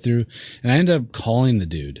had to go through, and I ended up calling the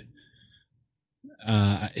dude.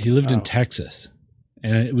 He lived in Wow. Texas,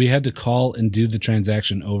 and we had to call and do the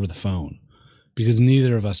transaction over the phone because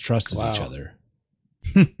neither of us trusted each Wow. other.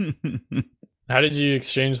 How did you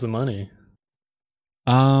exchange the money?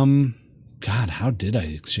 God, how did I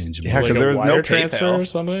exchange them? Yeah, Like 'cause a there was no wire transfer PayPal. or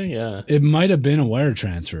something? Yeah. It might have been a wire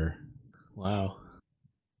transfer. Wow.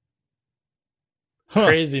 Huh.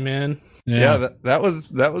 Crazy, man. Yeah, that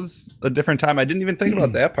was a different time. I didn't even think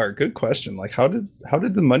about that part. Good question. Like how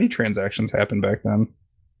did the money transactions happen back then?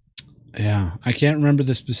 Yeah, I can't remember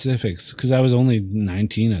the specifics because I was only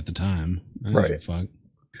 19 at the time. I didn't Right. give a fuck.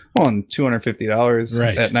 Well, and $250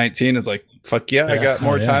 Right. at 19 is like, fuck yeah, I Yeah. got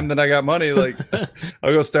more Oh, yeah. time than I got money. Like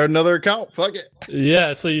I'll go start another account. Fuck it.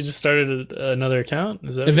 Yeah, so you just started another account?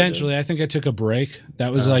 Is that what you did? Eventually, I think I took a break.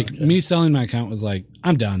 That was like okay. me selling my account was like,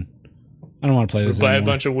 I'm done. I don't want to play this Buy a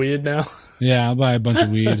anymore. bunch of weed now? Yeah, I'll buy a bunch of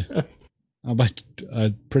weed. I'll buy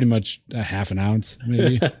pretty much a half an ounce,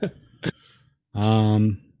 maybe.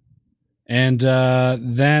 Then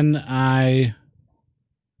I,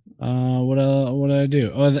 what did I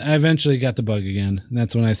do? Oh, I eventually got the bug again. And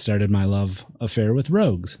that's when I started my love affair with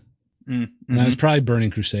rogues. And that was probably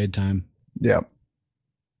Burning Crusade time. Yeah.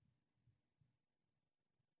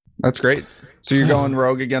 That's great. So you're going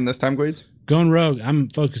rogue again this time, Guides? Going rogue, I'm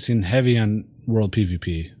focusing heavy on world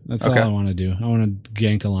PvP. That's Okay. all I want to do. I want to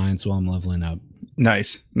gank Alliance while I'm leveling up.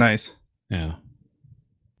 Nice. Yeah.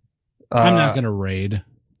 I'm not Uh, going to raid.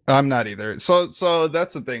 I'm not either. So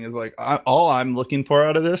that's the thing is like all I'm looking for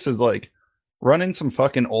out of this is like running some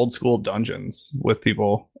fucking old school dungeons with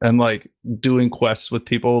people and like doing quests with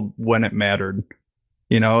people when it mattered.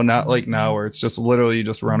 You know, not like now where it's just literally you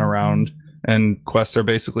just run around and quests are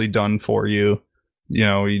basically done for you. You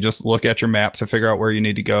know, you just look at your map to figure out where you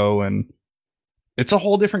need to go, and it's a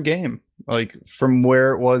whole different game. Like from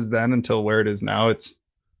where it was then until where it is now, it's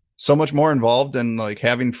so much more involved, and like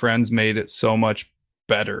having friends made it so much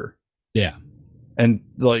better. Yeah. And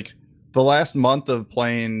like the last month of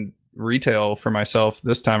playing retail for myself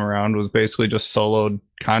this time around was basically just soloed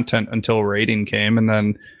content until raiding came, and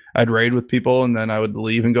then I'd raid with people and then I would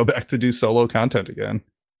leave and go back to do solo content again.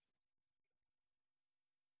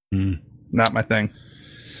 Not my thing.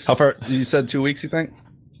 How far you said 2 weeks, you think?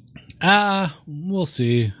 We'll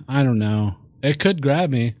see. I don't know. It could grab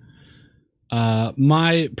me.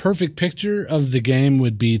 My perfect picture of the game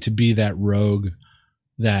would be to be that rogue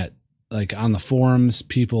that like on the forums,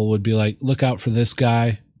 people would be like, look out for this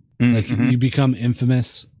guy. Like you become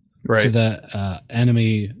infamous to the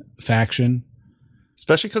enemy faction.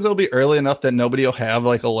 Especially because it'll be early enough that nobody will have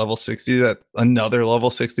like a level 60 another level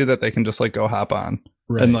 60 that they can just like go hop on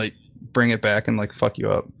and like bring it back and like fuck you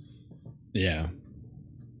up. Yeah.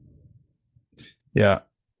 Yeah.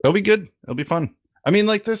 It'll be good. It'll be fun. I mean,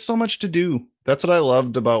 like there's so much to do. That's what I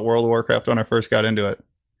loved about World of Warcraft when I first got into it.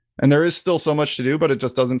 And there is still so much to do, but it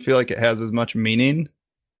just doesn't feel like it has as much meaning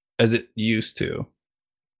as it used to.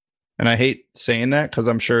 And I hate saying that because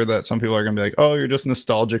I'm sure that some people are going to be like, oh, you're just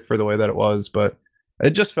nostalgic for the way that it was. But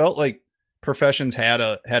it just felt like professions had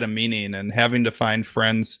a meaning, and having to find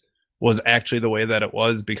friends was actually the way that it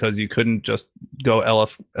was, because you couldn't just go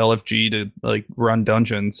LFG to like run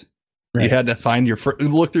dungeons. Right. You had to find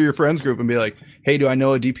look through your friends group and be like, hey, do I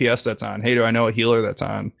know a DPS that's on? Hey, do I know a healer that's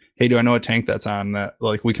on? Hey, do I know a tank that's on that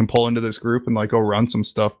like we can pull into this group and like go run some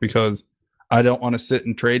stuff, because I don't want to sit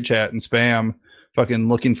and trade chat and spam fucking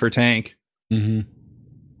looking for tank. And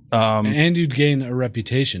you'd gain a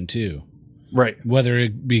reputation too. Right. Whether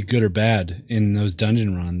it be good or bad in those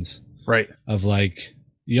dungeon runs. Right. Of like,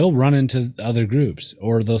 you'll run into other groups,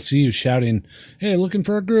 or they'll see you shouting, hey, looking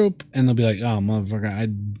for a group. And they'll be like, oh, motherfucker, I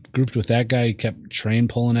grouped with that guy. He kept train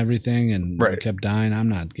pulling everything and kept dying. I'm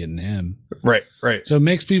not getting him. Right. So it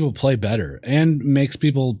makes people play better and makes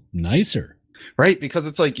people nicer. Right. Because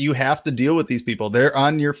it's like you have to deal with these people. They're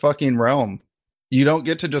on your fucking realm. You don't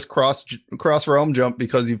get to just cross realm jump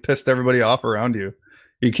because you've pissed everybody off around you.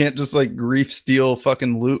 You can't just like grief steal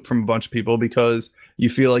fucking loot from a bunch of people because you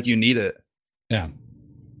feel like you need it. Yeah.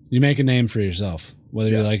 You make a name for yourself,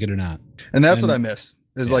 whether you like it or not. And that's what I miss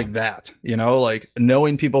is like that, you know, like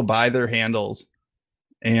knowing people by their handles,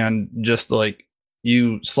 and just like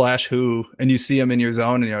you /who and you see them in your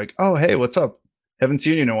zone and you're like, oh, hey, what's up? Haven't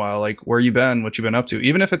seen you in a while. Like, where you been? What you been up to?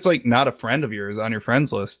 Even if it's like not a friend of yours on your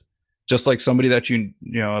friends list, just like somebody that you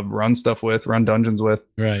know have run stuff with, run dungeons with,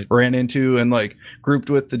 ran into and like grouped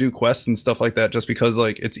with to do quests and stuff like that, just because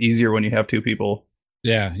like it's easier when you have two people.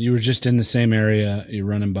 Yeah, you were just in the same area, you're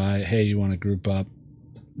running by, hey, you want to group up?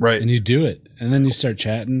 Right. And you do it. And then you start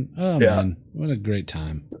chatting. Oh, man, what a great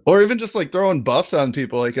time. Or even just like throwing buffs on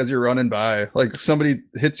people, like as you're running by. Like somebody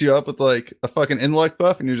hits you up with like a fucking intellect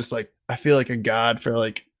buff and you're just like, I feel like a god for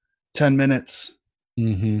like 10 minutes.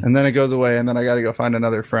 And then it goes away, and then I got to go find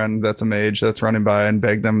another friend that's a mage that's running by and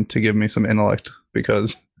beg them to give me some intellect,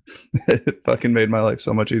 because it fucking made my life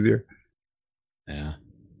so much easier. Yeah.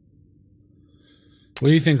 What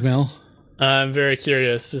do you think, Mel? I'm very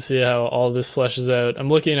curious to see how all this fleshes out. I'm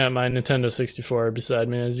looking at my Nintendo 64 beside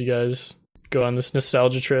me as you guys go on this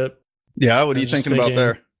nostalgia trip. Yeah, what are you thinking about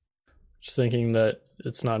there? Just thinking that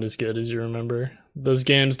it's not as good as you remember. Those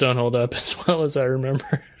games don't hold up as well as I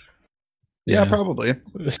remember. Yeah, probably.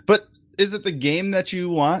 But is it the game that you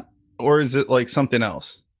want, or is it like something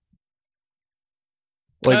else?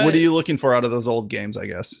 Like, what are you looking for out of those old games, I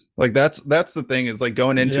guess? Like, that's the thing, is like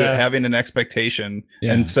going into it, having an expectation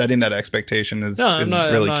and setting that expectation is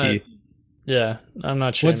really key. Yeah, I'm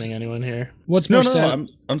not shaming anyone here. What's more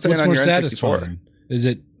I'm saying on your N64.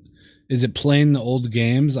 Is it playing the old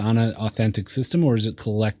games on an authentic system, or is it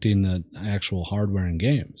collecting the actual hardware and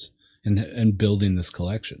games and building this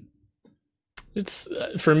collection? It's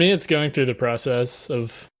for me, it's going through the process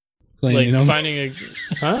of cleaning them. Finding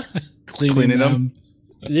a cleaning them.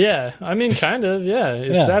 Yeah, I mean, kind of. Yeah,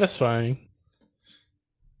 it's satisfying.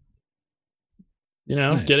 You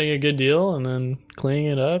know, getting a good deal and then cleaning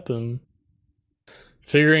it up and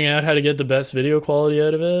figuring out how to get the best video quality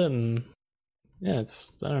out of it, and I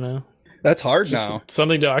don't know. That's hard Just now.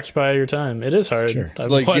 something to occupy your time. It is hard. Sure.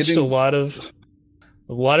 I've Like watched getting- a lot of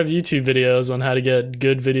YouTube videos on how to get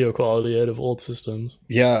good video quality out of old systems.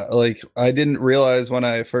 Yeah, like I didn't realize when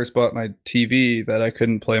I first bought my TV that I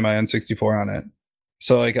couldn't play my N64 on it.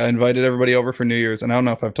 So like I invited everybody over for New Year's, and I don't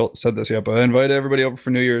know if I've said this yet, but I invited everybody over for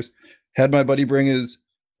New Year's. Had my buddy bring his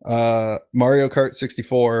Mario Kart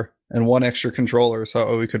 64 and one extra controller,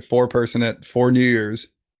 so we could 4-person it for New Year's.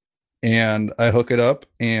 And I hook it up,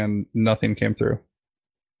 and nothing came through.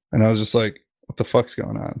 And I was just like, "What the fuck's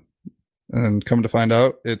going on?" And come to find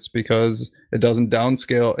out, it's because it doesn't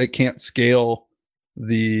downscale. It can't scale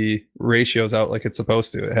the ratios out like it's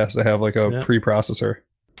supposed to. It has to have like a Yeah. preprocessor.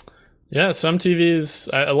 Yeah, some TVs,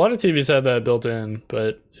 a lot of TVs had that built in,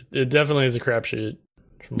 but it definitely is a crapshoot.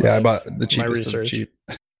 from Yeah, I my- bought the my cheapest of the research. cheap.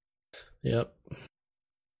 Yep.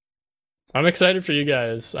 I'm excited for you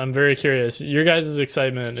guys. I'm very curious. Your guys'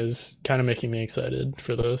 excitement is kind of making me excited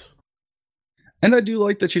for this. And I do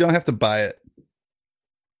like that you don't have to buy it.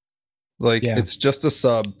 Like Yeah. it's just a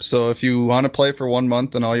sub. So if you want to play for 1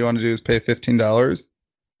 month and all you want to do is pay $15,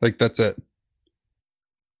 like that's it.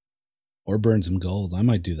 Or burn some gold. I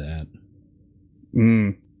might do that.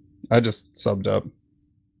 I just subbed up.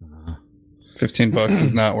 Uh, $15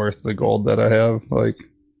 is not worth the gold that I have. Like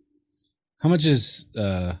how much is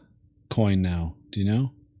coin now? Do you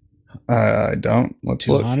know? I don't. Let's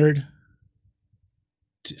look. 200?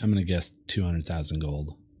 I'm going to guess 200,000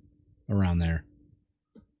 gold. Around there.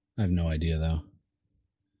 I have no idea, though.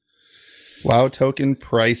 WoW token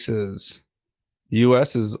prices.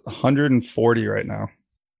 US is 140 right now.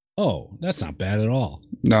 Oh, that's not bad at all.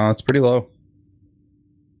 No, it's pretty low.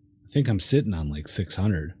 I think I'm sitting on like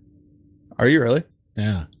 600. Are you really?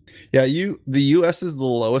 Yeah. Yeah, the US is the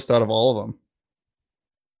lowest out of all of them.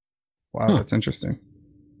 Wow, Huh. that's interesting.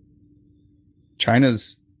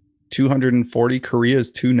 China's 240,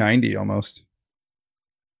 Korea's 290 almost.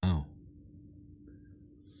 Oh.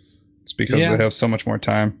 It's because Yeah. they have so much more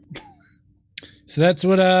time. So that's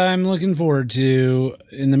what I'm looking forward to.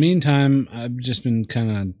 In the meantime, I've just been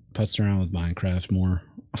kind of putzing around with Minecraft more.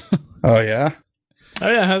 Oh yeah? Oh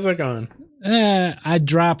yeah, how's that going? I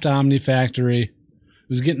dropped Omnifactory. It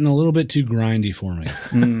was getting a little bit too grindy for me.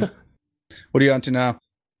 Mm. What are you on to now?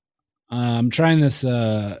 I'm trying this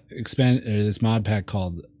this mod pack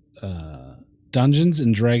called Dungeons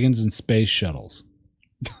and Dragons and Space Shuttles.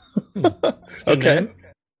 Good Okay.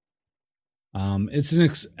 name. It's an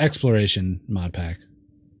exploration mod pack.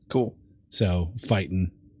 Cool. So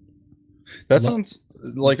fighting. That Lo- sounds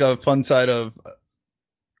like a fun side of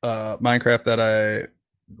Minecraft that I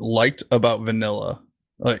liked about vanilla.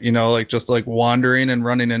 Like just like wandering and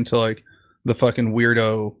running into like the fucking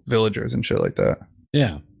weirdo villagers and shit like that.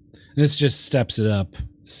 Yeah. This just steps it up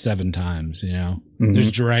 7 times, you know? Mhm.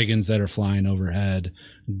 There's dragons that are flying overhead,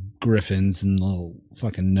 griffins and little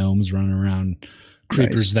fucking gnomes running around,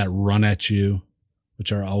 creepers Nice. that run at you,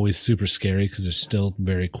 which are always super scary because they're still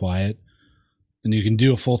very quiet. And you can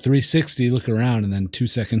do a full 360, look around, and then 2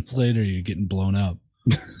 seconds later, you're getting blown up.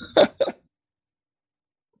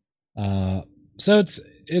 So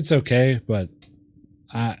it's okay, but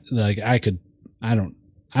I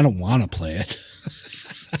don't want to play it.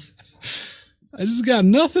 I just got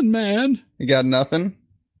nothing, man. You got nothing?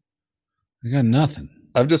 I got nothing.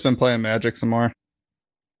 I've just been playing Magic some more.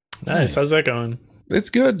 Nice. How's that going? It's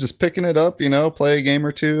good. Just picking it up, play a game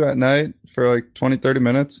or two at night for like 20, 30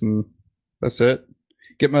 minutes, and that's it.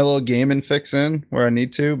 Get my little gaming fix in where I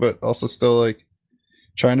need to, but also still like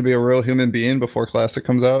trying to be a real human being before Classic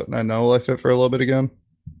comes out, and I know Life Fit for a little bit again.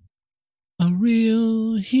 A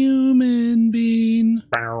real human being.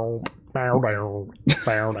 Bow, bow, bow,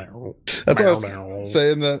 bow, bow. That's why I Bow, was bow.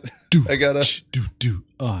 saying that Do, I gotta. do.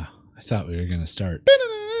 Oh, I thought we were going to start.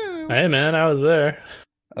 Hey man, I was there.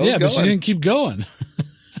 I was Yeah, but you going. didn't keep going.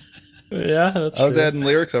 Yeah, that's I was true. adding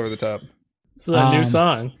lyrics over the top. This is a new Um,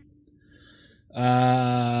 song.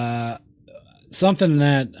 Something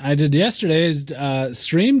that I did yesterday is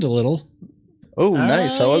streamed a little. Oh,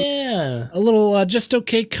 nice. How was yeah. A little Just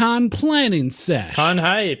Okay Con planning sesh. Con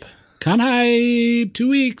hype. Con hype, 2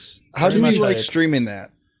 weeks. How Very did much you like hype. streaming that?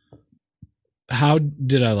 How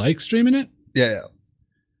did I like streaming it? Yeah.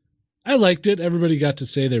 I liked it. Everybody got to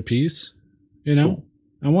say their piece. You know,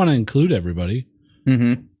 I want to include everybody.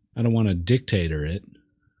 Mm-hmm. I don't want to dictator it.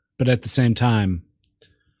 But at the same time,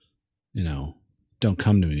 don't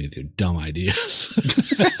come to me with your dumb ideas.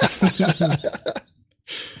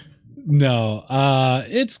 No,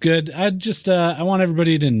 it's good. I want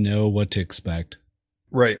everybody to know what to expect.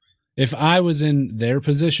 Right. If I was in their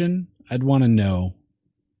position, I'd want to know,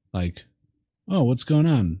 like, oh, what's going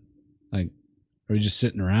on? Like, are we just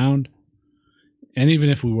sitting around? And even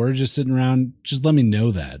if we were just sitting around, just let me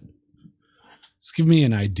know that. Just give me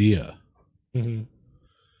an idea. Mm-hmm.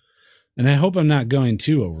 And I hope I'm not going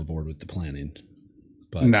too overboard with the planning.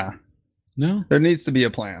 But Nah, no? there needs to be a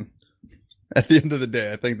plan. At the end of the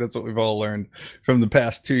day, I think that's what we've all learned from the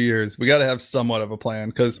past 2 years. We got to have somewhat of a plan,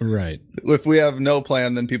 because Right. if we have no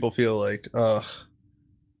plan, then people feel like, ugh.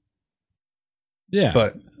 Yeah.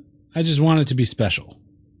 But I just want it to be special.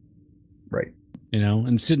 right, You know,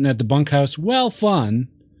 and sitting at the bunkhouse, well, fun.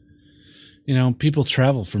 You know, people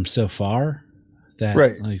travel from so far that,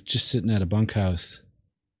 Right. like, just sitting at a bunkhouse,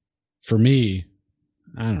 for me,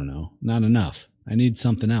 I don't know, not enough. I need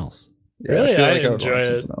something else. yeah, Really, I would enjoy want it.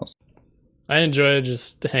 something else. I enjoy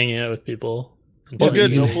just hanging out with people. and Well, playing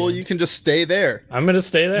good, video Millpool. You games. can just stay there. I'm gonna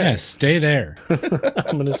stay there. Yeah, stay there.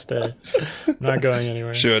 I'm gonna stay. I'm not going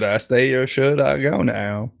anywhere. Should I stay or should I go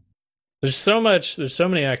now? There's so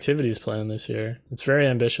many activities planned this year. It's very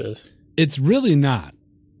ambitious. It's really not.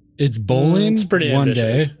 It's bowling It's pretty one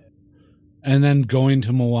ambitious. day and then going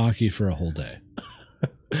to Milwaukee for a whole day.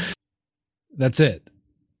 That's it.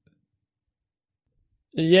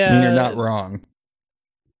 Yeah. And you're not wrong.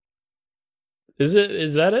 Is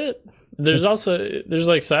that it? There's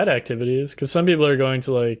like side activities, because some people are going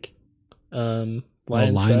to like Lions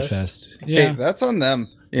Lion Fest. Fest. Hey, Yeah. that's on them.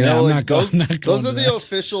 You Yeah, know, I'm like not going- those, I'm not going those to are the that.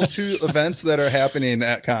 official 2 events that are happening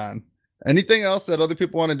at con. Anything else that other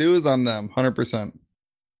people want to do is on them, 100%.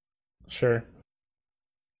 Sure.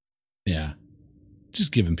 Yeah.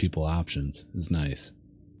 Just giving people options is nice.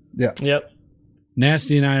 Yep.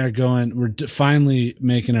 Nasty and I are going, finally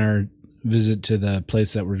making our visit to the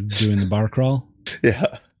place that we're doing the bar crawl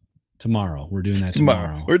Yeah, tomorrow. We're doing that tomorrow.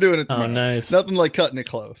 tomorrow. We're doing it Oh, tomorrow. nice. Nothing like cutting it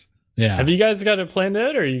close. Yeah. Have you guys got it planned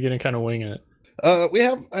out, or are you gonna kind of wing it? We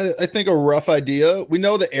have, I think, a rough idea. We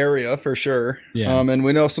know the area for sure. Yeah. And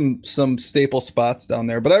we know some staple spots down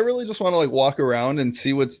there. But I really just want to like walk around and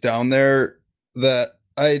see what's down there that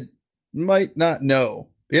I might not know.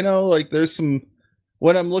 You know, like there's some,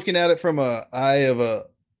 when I'm looking at it from a eye of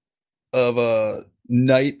a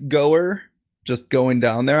night goer, just going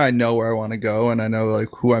down there, I know where I want to go, and I know like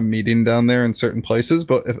who I'm meeting down there in certain places.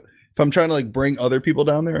 But if I'm trying to like bring other people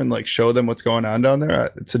down there and like show them what's going on down there,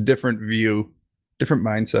 it's a different view, different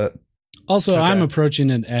mindset. Also, Okay. I'm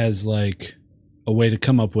approaching it as like a way to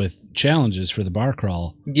come up with challenges for the bar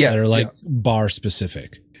crawl Yeah, that are like yeah. bar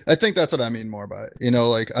specific. I think that's what I mean more by it. You know,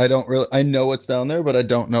 like I know what's down there, but I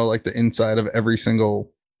don't know like the inside of every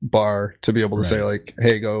single bar to be able to say Right. like,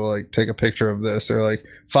 hey, go like take a picture of this, or like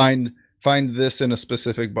find this in a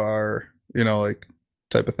specific bar, you know, like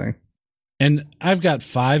type of thing. And I've got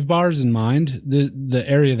 5 bars in mind. The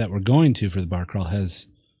area that we're going to for the bar crawl has,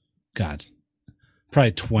 God,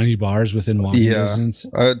 probably 20 bars within walking Yeah. distance.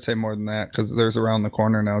 I would say more than that, because there's around the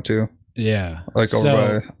corner now too, Yeah. like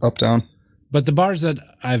over by Uptown. But the bars that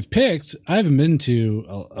I've picked, I haven't been to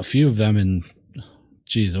a few of them in,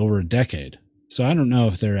 over a decade. So I don't know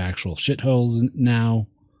if they're actual shitholes now.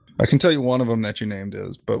 I can tell you one of them that you named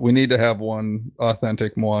is, but we need to have one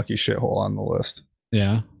authentic Milwaukee shithole on the list.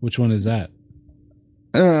 Yeah. Which one is that?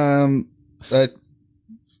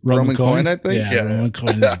 Roman coin, I think? Yeah, Yeah. Roman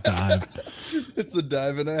coin is a dive. It's a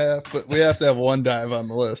dive and a half, but we have to have one dive on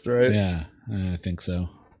the list, right? Yeah, I think so.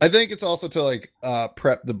 I think it's also to like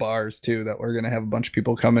prep the bars too, that we're gonna have a bunch of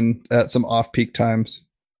people coming at some off-peak times.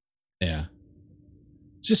 Yeah.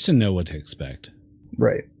 Just to know what to expect.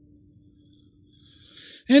 Right.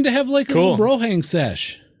 And to have like a Cool. little bro hang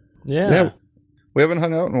sesh. Yeah. We haven't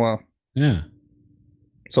hung out in a while. Yeah.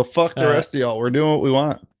 So fuck the rest of y'all. We're doing what we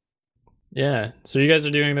want. Yeah. So you guys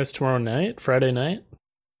are doing this tomorrow night, Friday night?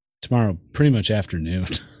 Tomorrow, pretty much afternoon.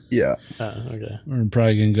 Yeah. Oh, okay. We're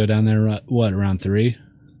probably going to go down there, around 3?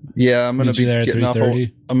 Yeah, I'm gonna Meet you be there at getting off.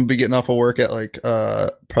 3:30? I'm gonna be getting off of work at like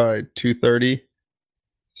probably 2:30.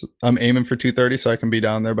 So I'm aiming for 2:30, so I can be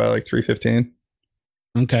down there by like 3:15.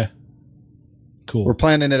 Okay. Cool. We're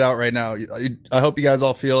planning it out right now. I hope you guys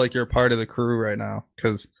all feel like you're a part of the crew right now,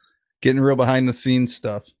 because getting real behind the scenes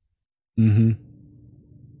stuff. Mm-hmm.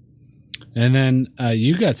 And then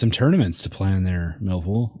you got some tournaments to plan there,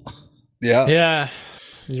 Millpool. Yeah. Yeah.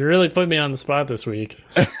 You really put me on the spot this week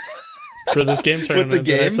for this game tournament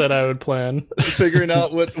that I games? said I would plan. Figuring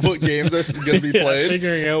out what games are going to be Yeah, played.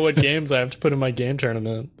 figuring out what games I have to put in my game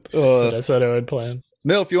tournament that I said I would plan.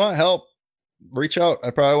 Mill, if you want help, reach out.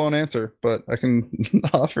 I probably won't answer, but I can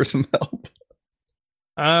offer some help.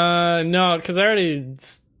 No, because I already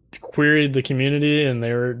queried the community and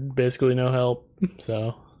they were basically no help.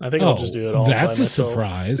 So I think I'll just do it all. That's by a myself.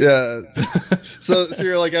 surprise. Yeah. So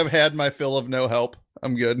you're like, I've had my fill of no help.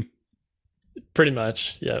 I'm good. Pretty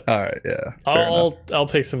much. Yeah. All right. Yeah. Fair enough. I'll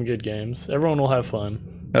pick some good games. Everyone will have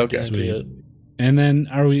fun. Okay. Guarantee Sweet. it. And then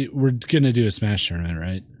we're gonna do a Smash tournament,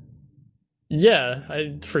 right? Yeah,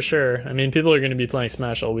 for sure. I mean, people are going to be playing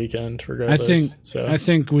Smash all weekend, regardless. I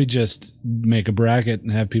think we just make a bracket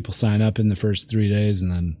and have people sign up in the first 3 days,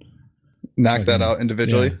 and then knock that out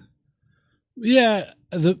individually. Yeah,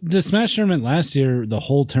 the Smash tournament last year, the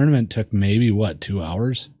whole tournament took maybe 2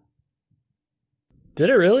 hours. Did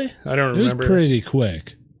it really? I don't remember. It was pretty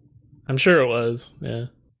quick. I'm sure it was. Yeah.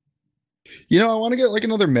 You know, I want to get like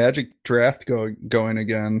another Magic draft going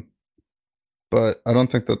again, but I don't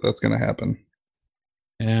think that's going to happen.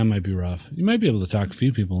 Yeah, it might be rough. You might be able to talk a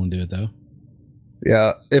few people and do it though.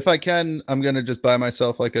 Yeah, if I can, I'm going to just buy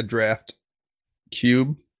myself like a draft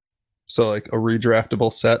cube. So like a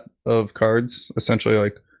redraftable set of cards, essentially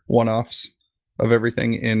like one-offs of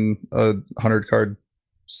everything in a 100 card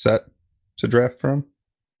set to draft from.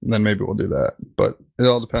 And then maybe we'll do that. But it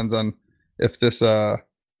all depends on if this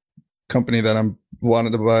company that I'm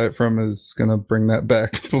wanted to buy it from is going to bring that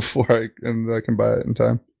back before I can buy it in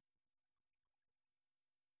time.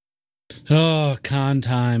 Oh, con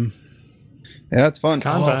time. Yeah, it's fun. It's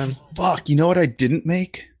con time. Fuck, you know what I didn't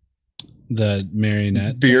make? The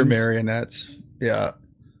marionette. Beer things? marionettes. Yeah.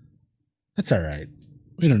 That's all right.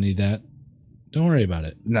 We don't need that. Don't worry about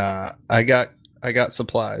it. Nah, I got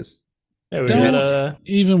supplies. Yeah, we Don't got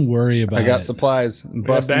even worry about it. I got supplies. I'm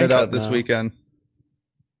busting Bank it out Cup this now. weekend.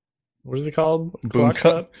 what is it called? Boom Clock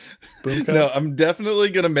Cup. Boom Cup? No, I'm definitely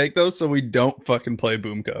gonna make those so we don't fucking play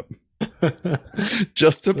Boom Cup.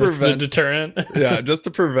 Just to That's the prevent deterrent. yeah, just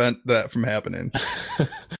to prevent that from happening.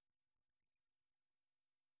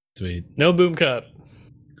 Sweet. No Boom Cup.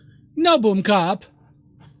 No boom cop.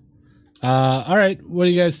 All right. What do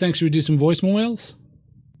you guys think? Should we do some voicemails?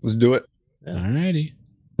 Let's do it. Yeah. All righty.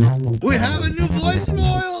 We have a new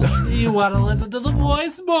voicemail. You want to listen to the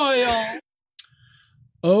voicemail?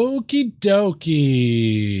 Okie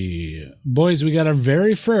dokie. Boys, we got our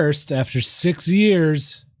very first, after 6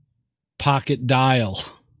 years, pocket dial.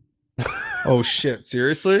 Oh shit,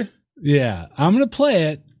 seriously? Yeah, I'm going to play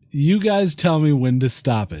it. You guys tell me when to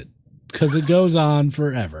stop it, because it goes on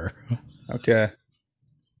forever. Okay.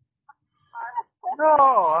 No,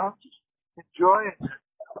 I'm just enjoying it.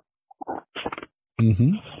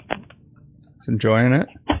 Mm-hmm. It's enjoying it.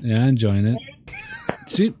 Yeah, enjoying it.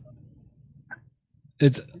 See,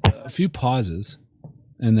 it's a few pauses,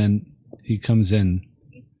 and then he comes in.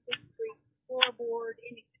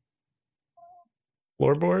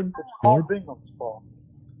 Floorboard? It's all Bingham's fault.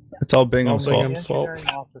 It's all Bingham's All fault. Bingham's The fault.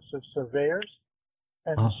 engineering office of surveyors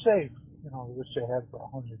and the safe, which they had for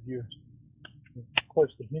 100 years. And of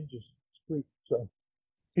course, the hinges squeak, so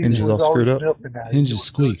he Hinges was all screwed always up? milking that. Hinges He was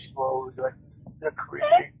squeak. really slow, like the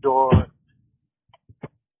creaking door.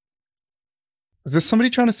 Is this somebody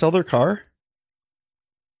trying to sell their car?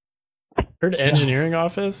 Heard engineering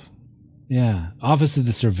office? Yeah, Office of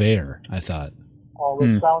the Surveyor, I thought. All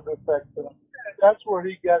the sound effects. And that's where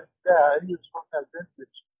he got that. He was from that vintage.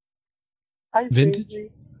 Hi, Vintage? Daisy.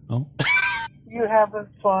 Oh, You having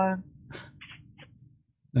fun?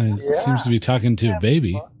 it Yeah. seems to be talking to a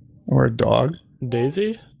baby. Or a dog?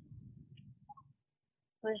 Daisy?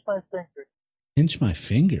 Squeeze my finger. Pinch my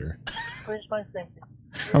finger. Squeeze my finger.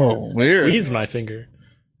 Oh, weird. Squeeze my finger.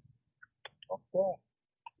 Okay.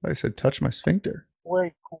 I said touch my sphincter.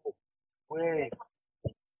 Way cool. Way.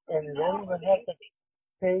 And you don't even have to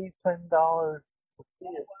pay $10 to see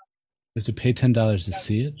it. You have to pay $10 to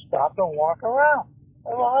see it? Stop and walk around.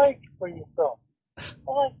 Have a hike for yourself.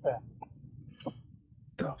 I like that.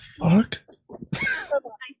 The fuck?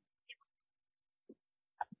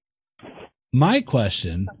 My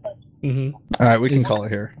question, Mm-hmm. All right, we can Is- call it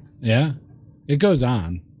here. yeah, it goes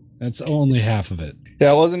on. That's only half of it.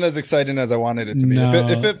 Yeah, it wasn't as exciting as I wanted it to be. No.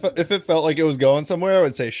 If it felt like it was going somewhere, I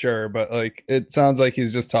would say sure. But like, it sounds like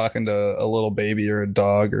he's just talking to a little baby or a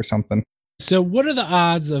dog or something. So, what are the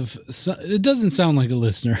odds of? It doesn't sound like a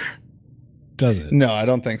listener, does it? No, I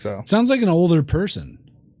don't think so. It sounds like an older person.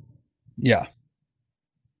 Yeah,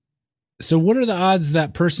 So, what are the odds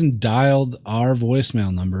that person dialed our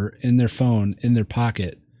voicemail number in their phone in their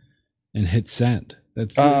pocket and hit send?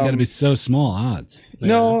 That's got to be so small odds.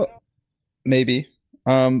 no, maybe.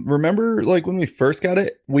 Remember, like when we first got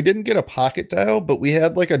it, we didn't get a pocket dial, but we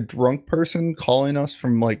had like a drunk person calling us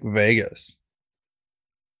from like Vegas.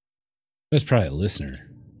 That's probably a listener.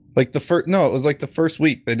 Like it was like the first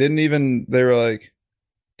week. They were like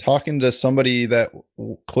talking to somebody that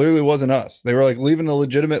clearly wasn't us. They were like leaving a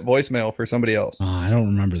legitimate voicemail for somebody else. Oh, I don't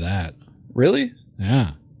remember that. Really?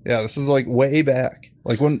 Yeah. Yeah, this was like way back.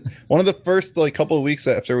 Like one of the first like couple of weeks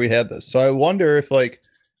after we had this. So I wonder if like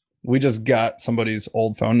we just got somebody's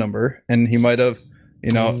old phone number and he might have,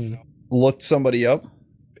 Mm. looked somebody up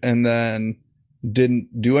and then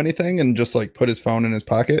didn't do anything and just like put his phone in his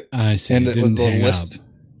pocket. I see. And it was the hang list. up.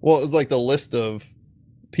 Well, it was like the list of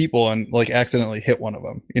people and like accidentally hit one of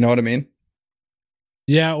them. You know what I mean?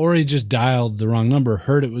 Yeah, or he just dialed the wrong number,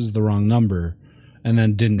 heard it was the wrong number, and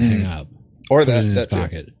then didn't hang up. Or Put that it in his too.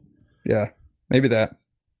 pocket. Yeah, maybe that.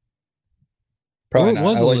 Probably Or it not.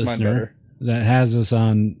 was I a like mine listener better. that has us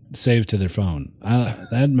on saved to their phone.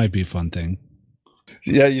 That might be a fun thing.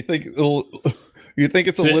 Yeah, you think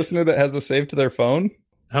it's a Did- listener that has a save to their phone?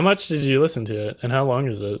 How much did you listen to it, and how long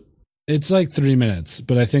is it? It's like 3 minutes,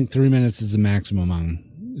 but I think 3 minutes is the maximum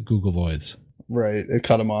on Google Voice. Right, it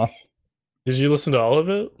cut him off. Did you listen to all of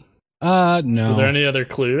it? No. Were there any other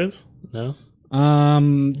clues? No.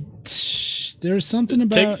 There's something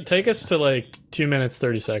about Take us to like 2 minutes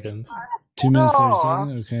 30 seconds. 2 minutes 30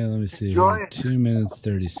 seconds. Okay, let me see. Enjoy Here. it. 2 minutes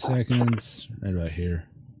 30 seconds. Right about here.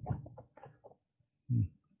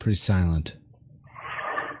 Pretty silent.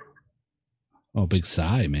 Oh, big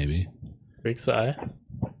sigh, maybe. Big sigh.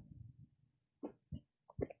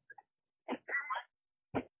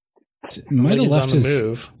 Might have He's left on the his.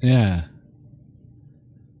 move. Yeah.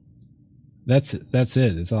 That's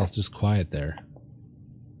it. It's all just quiet there.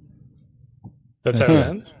 That's how That's it it.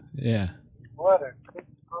 ends. Yeah. What a good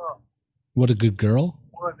girl. What a good girl.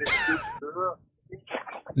 What a good girl.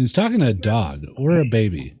 He's talking to a dog or a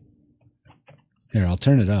baby. Here, I'll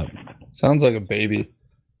turn it up. Sounds like a baby.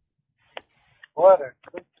 What a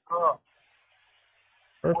good girl.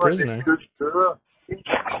 Or a What prisoner. a good girl.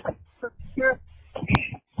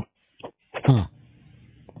 Huh.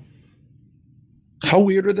 How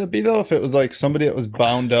weird would that be though if it was like somebody that was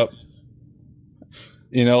bound up,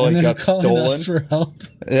 you know, And like they're got calling stolen? us for help.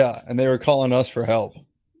 Yeah, and they were calling us for help.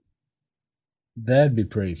 That'd be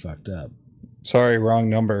pretty fucked up. Sorry, wrong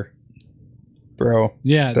number, bro.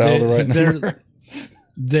 Yeah, Dial the right number.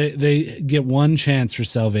 they get one chance for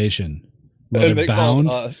salvation. Well, And they're they called bound,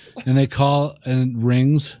 us. and they call, and it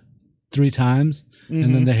rings 3 times, and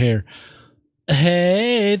Mm-hmm. then they hear,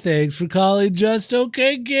 "Hey, thanks for calling Just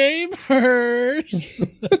Okay Gamers."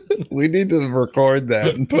 We need to record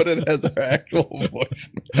that and put it as our actual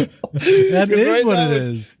voicemail. That 'Cause is right what now it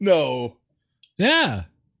it's- is. No. Yeah.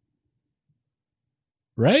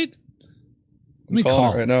 Right? Let me Calling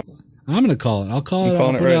call it right now. I'm gonna call it. I'll call I'm it. I'll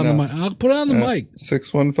calling it put it right on the now. mic. I'll put it on the mic.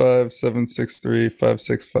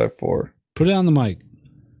 615-763-5654. Put it on the mic.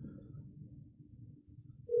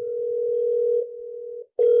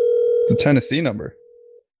 It's a Tennessee number.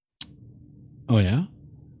 Oh yeah,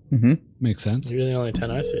 Mm-hmm. makes sense. You're the only 10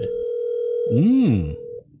 I see. Mm.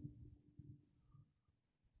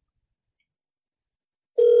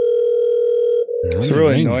 It's How many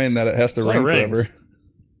really rings? annoying that it has to It's a lot ring of rings. forever.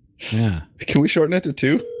 Yeah, Can we shorten it to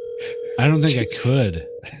 2? I don't think I could.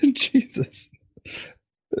 Jesus. Is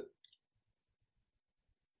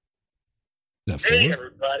that Hey, 4?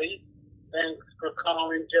 everybody. Thanks for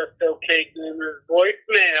calling Just Okay Gamers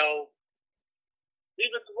voicemail.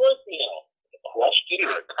 Leave us a voicemail, a question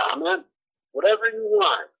or a comment, whatever you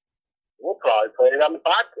want. We'll probably play it on the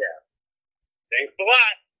podcast. Thanks a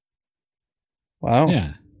lot. Wow.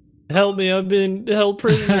 Yeah. Help me, I've been held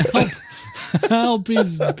prisoner. Help!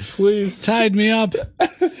 He's Please. tied me up.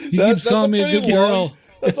 He keeps calling me a pretty good girl.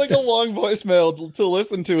 That's like a long voicemail to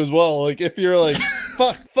listen to as well. Like if you're like,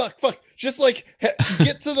 fuck, just like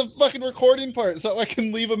get to the fucking recording part so I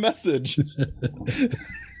can leave a message.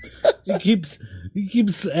 He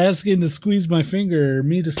keeps asking to squeeze my finger, or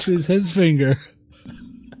me to squeeze his finger.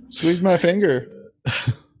 Squeeze my finger.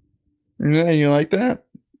 Yeah, you like that?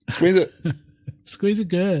 Squeeze it. Squeeze it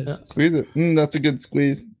good. Squeeze it. That's a good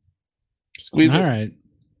squeeze. Squeeze All it. right.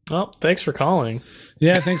 Well, thanks for calling.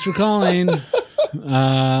 Yeah, thanks for calling.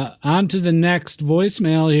 On to the next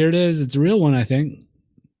voicemail. Here it is. It's a real one, I think.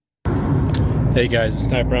 Hey guys, it's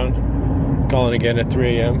Snipe Round. Calling again at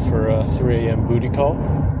 3 a.m. for a 3 a.m. booty call.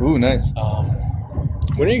 Ooh, nice.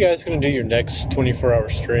 When are you guys going to do your next 24-hour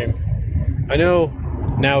stream? I know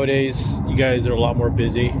nowadays you guys are a lot more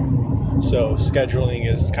busy, so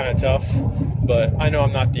scheduling is kind of tough, but I know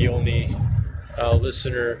I'm not the only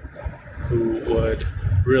listener who would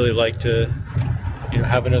really like to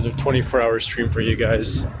have another 24-hour stream for you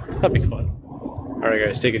guys. That'd be fun. All right,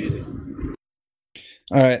 guys, take it easy.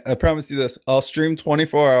 All right, I promise you this. I'll stream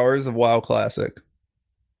 24 hours of WoW Classic.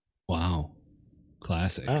 Wow.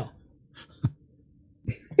 Classic. Wow.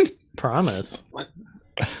 Promise.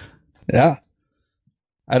 Yeah.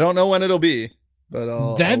 I don't know when it'll be,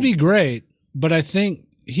 but That'd be great, but I think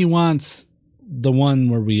he wants the one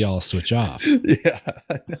where we all switch off. Yeah.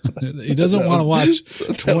 He doesn't want to watch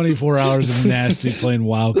 24 hours of Nasty playing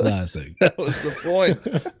WoW Classic. That was the point.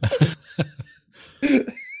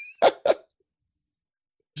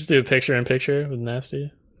 Just do a picture in picture with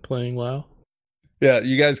Nasty playing WoW. Yeah,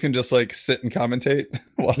 you guys can just like sit and commentate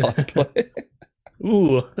while I play.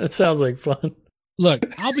 Ooh, that sounds like fun. Look,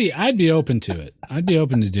 I'd be open to it. I'd be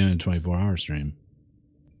open to doing a 24-hour stream.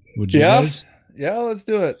 Would you Yeah. guys? Yeah, let's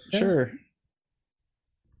do it. Yeah. Sure.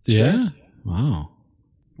 Yeah. Wow.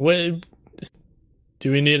 Wait,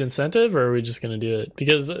 do we need incentive, or are we just going to do it?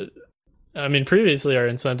 Because, I mean, previously our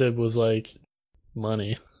incentive was like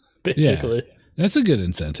money, basically. That's a good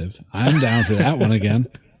incentive. I'm down for that one again.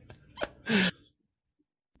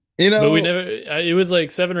 You know, But we never. It was like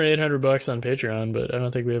 $700 or $800 on Patreon, but I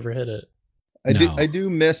don't think we ever hit it. No. I do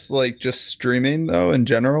miss like just streaming though in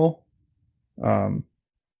general.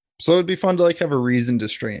 So it'd be fun to like have a reason to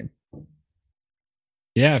stream.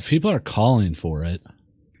 Yeah, if people are calling for it.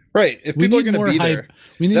 Right. If We people are need going to more be hype. there.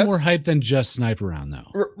 We need That's- more hype than just snipe around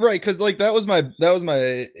though. Right, because like that was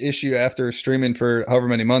my issue after streaming for however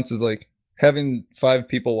many months, is like having 5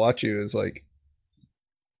 people watch you is like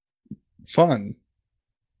fun,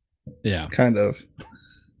 Yeah. kind of.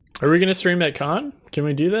 Are we going to stream at Con? Can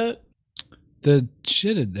we do that? The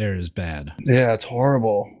shit there is bad. Yeah, it's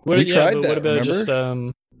horrible. What, We yeah, tried but that. what about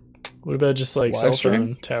remember? what about just like Live cell stream?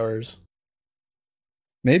 phone towers?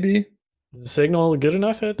 Maybe Is the signal good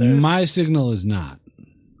enough out there? My signal is not.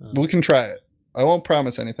 we can try it. I won't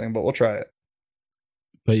promise anything, but we'll try it.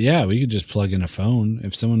 But yeah, we could just plug in a phone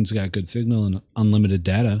if someone's got good signal and unlimited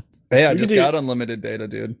data. Hey, I We just could do- got unlimited data,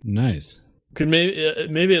 dude. Nice. Could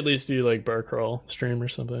maybe at least do like bar crawl stream or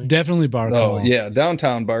something. Definitely bar call. Oh yeah,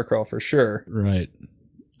 downtown bar crawl for sure. Right.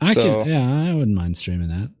 So- I wouldn't mind streaming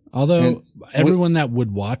that. Although And everyone that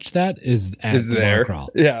would watch that is at Is the there? bar crawl.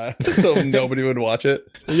 Yeah, so nobody would watch it.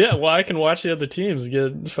 Yeah, well, I can watch the other teams,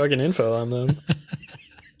 get fucking info on them.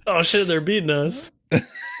 Oh shit, they're beating us.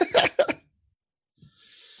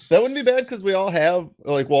 That wouldn't be bad because we all have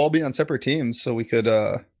like we'll all be on separate teams, so we could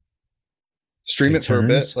stream Take it for a bit,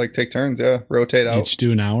 turns? like take turns. Yeah, rotate out. Each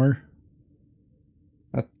do an hour.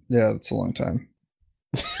 Yeah, that's a long time.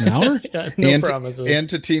 An hour? Yeah, no and promises. and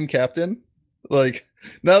to team captain, like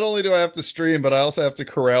not only do I have to stream, but I also have to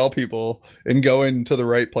corral people and go into the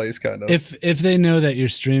right place, kind of. If they know that you're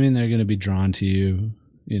streaming, they're going to be drawn to you.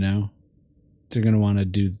 You know, they're going to want to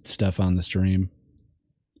do stuff on the stream,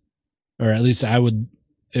 or at least I would.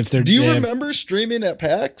 If they're, Do you they have- remember streaming at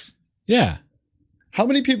PAX? Yeah, How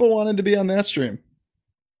many people wanted to be on that stream?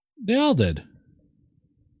 they all did.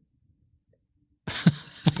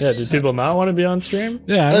 Yeah, did people not want to be on stream?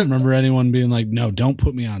 Yeah, I don't remember anyone being like, "No, don't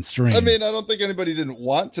put me on stream." I mean, I don't think anybody didn't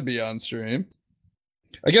want to be on stream.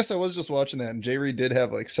 I guess I was just watching that, and Jay Reed did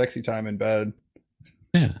have like sexy time in bed.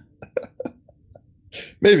 yeah,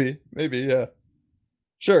 Maybe, yeah.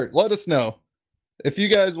 Sure, let us know. If you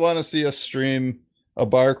guys want to see us stream a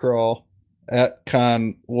bar crawl at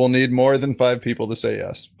Con, we'll need more than 5 people to say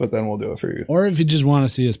yes, but then we'll do it for you. or if you just want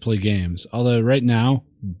to see us play games. Although right now,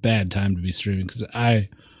 bad time to be streaming because I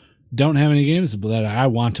don't have any games that I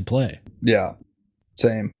want to play. Yeah,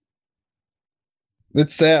 same.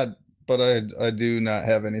 It's sad, but I do not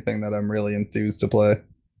have anything that I'm really enthused to play.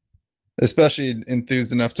 Especially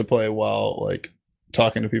enthused enough to play while like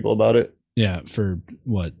talking to people about it. Yeah, for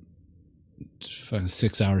what,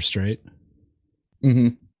 6 hours straight. Mm-hmm.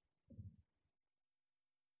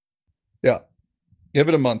 Yeah. Give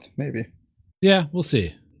it a month, maybe. Yeah, we'll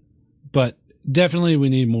see. But definitely we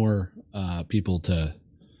need more people to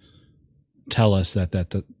tell us that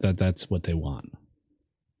that's what they want.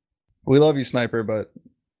 We love you, Sniper, but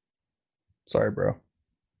sorry, bro.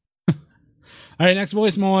 All right, next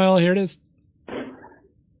voicemail. Here it is.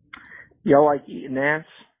 Y'all like eating ass?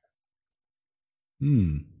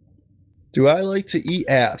 Do I like to eat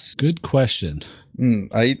ass? Good question.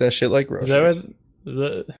 I eat that shit like Is that groceries.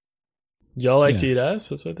 what? Y'all like to Yeah. eat ass?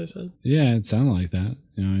 That's what they said. Yeah, it sounded like that.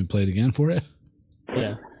 You know, you play it again for it.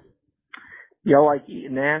 Yeah. Y'all like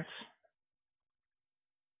eating ass?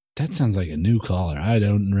 That sounds like a new caller. I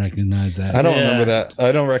don't recognize that. I don't Yeah. remember that.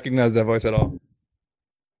 I don't recognize that voice at all.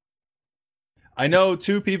 I know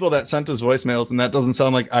 2 people that sent us voicemails, and that doesn't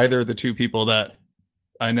sound like either of the 2 people that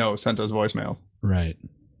I know sent us voicemails. Right.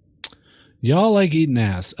 Y'all like eating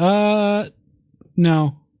ass? No.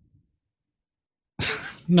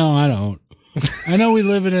 No, I don't. I know we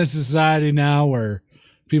live in a society now where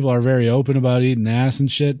people are very open about eating ass and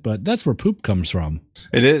shit, but that's where poop comes from.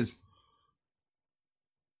 It is.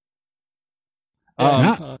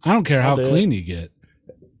 I don't care how I'll do clean you get.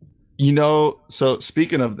 You know, so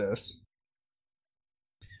speaking of this,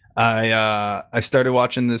 I started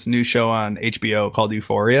watching this new show on HBO called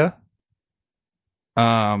Euphoria.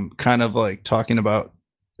 Kind of like talking about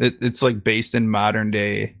it's like based in modern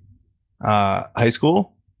day high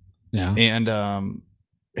school. Yeah. And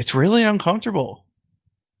it's really uncomfortable.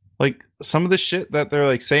 Like some of the shit that they're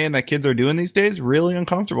like saying that kids are doing these days, really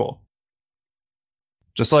uncomfortable.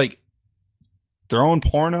 Just like throwing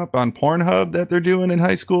porn up on Pornhub that they're doing in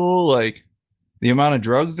high school, like the amount of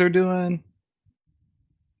drugs they're doing.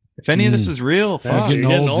 If any of this is real, fuck. You're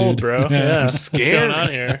getting old, dude. bro. Yeah. Yeah, I'm what's scared. going on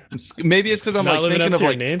here? Maybe it's because I'm Not like living thinking up of to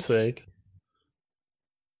your like, namesake.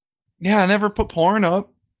 yeah, I never put porn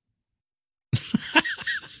up.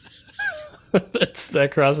 That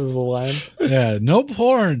crosses the line. Yeah, no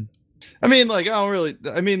porn. I mean, like,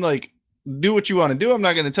 do what you want to do. I'm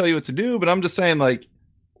not going to tell you what to do, but I'm just saying, like,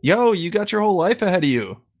 yo, you got your whole life ahead of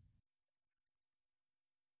you.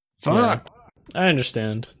 Fuck. Yeah, I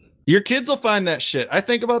understand. Your kids will find that shit. I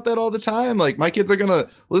think about that all the time. Like, my kids are going to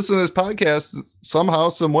listen to this podcast somehow,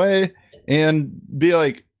 some way, and be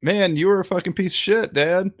like, man, you were a fucking piece of shit,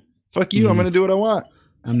 Dad. Fuck you. I'm going to do what I want.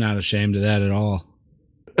 I'm not ashamed of that at all.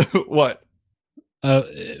 What?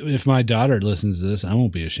 If my daughter listens to this, I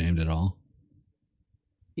won't be ashamed at all.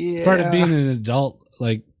 Yeah. It's part of being an adult,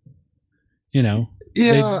 like, you know.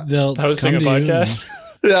 Yeah. They'll Hosting come a to you podcast.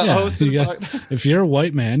 Yeah, you got- if you're a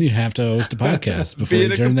white man, you have to host a podcast before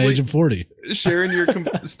you turn the age of 40. Sharing your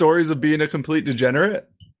stories of being a complete degenerate.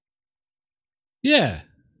 Yeah.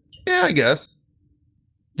 Yeah, I guess.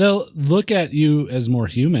 They'll look at you as more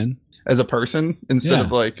human. As a person, instead Yeah.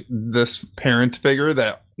 of like this parent figure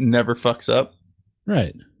that never fucks up.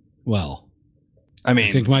 Right. Well, I mean,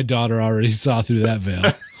 I think my daughter already saw through that veil.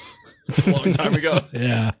 a long time ago.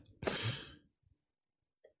 Yeah.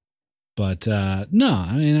 But no,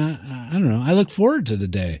 I mean, I don't know. I look forward to the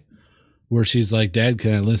day where she's like, Dad,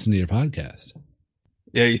 can I listen to your podcast?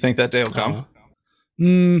 Yeah, you think that day will come?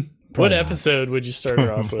 What Probably not. episode would you start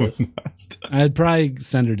her off with? I'd probably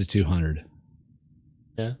send her to 200.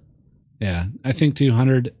 Yeah. Yeah. I think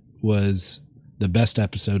 200 was the best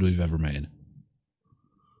episode we've ever made.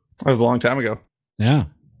 That was a long time ago. Yeah.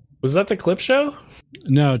 Was that the clip show?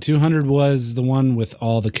 No, 200 was the one with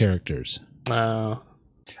all the characters. Oh.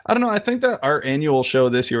 I don't know. I think that our annual show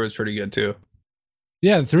this year was pretty good too.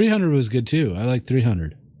 Yeah, 300 was good too. I like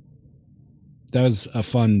 300. That was a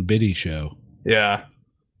fun biddy show. Yeah.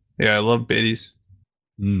 Yeah, I love biddies.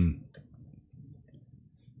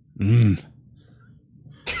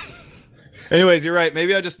 Anyways, you're right.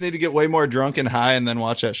 Maybe I just need to get way more drunk and high and then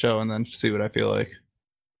watch that show and then see what I feel like.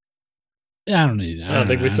 Yeah, I don't need. I don't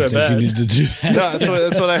think we said you that. need to do that. No,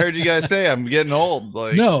 that's what I heard you guys say. I'm getting old.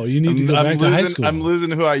 Like, No, you need to go back to high school. I'm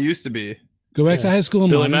losing who I used to be. Go back to high school in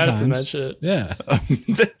Billy modern Madison, times. that shit. Yeah.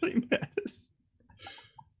 Billy Madison.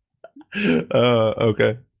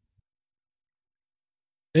 Okay.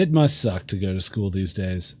 It must suck to go to school these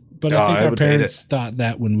days. But Oh, I think I our would hate parents thought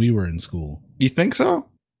that when we were in school. You think so?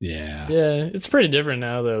 Yeah. Yeah, it's pretty different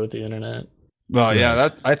now though with the internet. Well, yeah,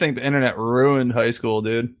 Right. I think the internet ruined high school,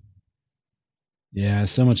 dude. Yeah,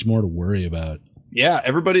 so much more to worry about. Yeah,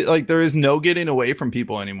 everybody, like, there is no getting away from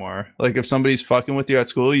people anymore. Like, if somebody's fucking with you at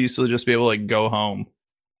school, you used to just be able to, like, go home.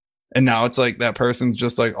 And now it's like that person's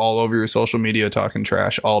just, like, all over your social media talking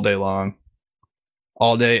trash all day long.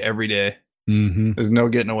 All day, every day. Mm-hmm. There's no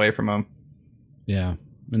getting away from them. Yeah.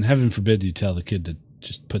 And heaven forbid you tell the kid to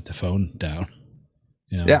just put the phone down.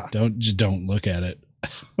 You know, Yeah. Don't look at it.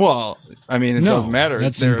 Well, I mean, it No, doesn't matter.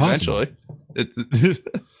 It's that's there impossible. eventually. It's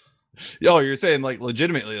oh, you're saying, like,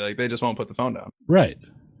 legitimately, like, they just won't put the phone down. Right.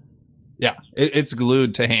 Yeah, it's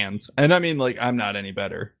glued to hands. And I mean, like, I'm not any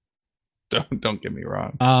better. Don't get me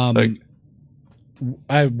wrong. Like,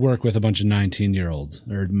 I work with a bunch of 19-year-olds,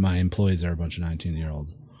 or my employees are a bunch of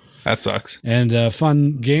 19-year-olds. that sucks. And a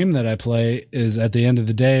fun game that I play is at the end of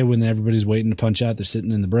the day when everybody's waiting to punch out, they're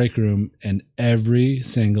sitting in the break room and every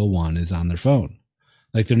single one is on their phone.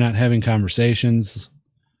 Like they're not having conversations.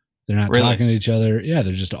 They're not Really? talking to each other. Yeah,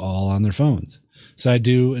 they're just all on their phones. So I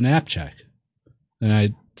do an app check and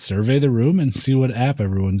I survey the room and see what app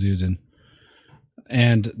everyone's using.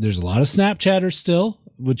 And there's a lot of Snapchatters still,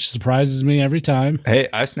 which surprises me every time. Hey,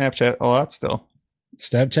 I Snapchat a lot still.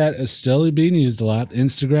 Snapchat is still being used a lot.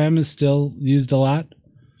 Instagram is still used a lot.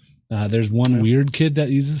 There's one weird kid that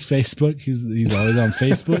uses Facebook. He's always on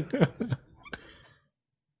Facebook.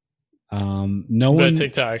 No What one. about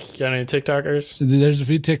TikTok? You got any TikTokers? There's a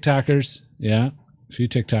few TikTokers. Yeah, a few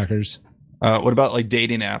TikTokers. What about like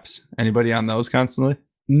dating apps? Anybody on those constantly?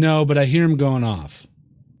 No, but I hear them going off.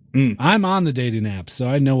 Mm. I'm on the dating app, so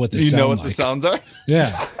I know what they You sound know what like. the sounds are?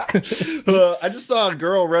 Yeah. I just saw a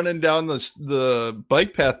girl running down the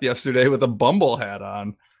bike path yesterday with a Bumble hat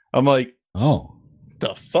on. I'm like, Oh,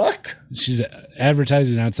 the fuck? she's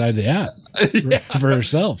advertising outside the app Yeah. for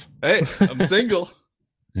herself. Hey, I'm single.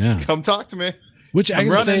 Yeah. Come talk to me. Which I I'm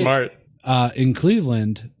can running. say, Smart. in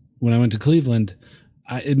Cleveland, when I went to Cleveland,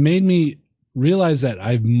 it made me realize that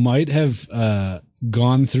I might have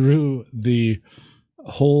gone through the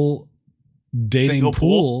whole dating Single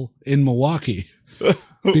pool in Milwaukee.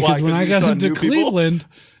 Because when I got into Cleveland,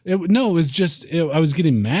 it was I was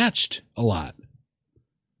getting matched a lot.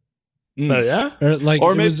 Oh yeah, or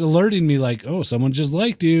it was alerting me like, oh, someone just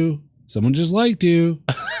liked you. Someone just liked you.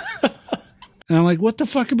 And I'm like, what the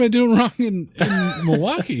fuck am I doing wrong in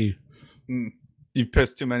Milwaukee? You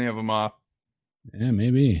pissed too many of them off. Yeah,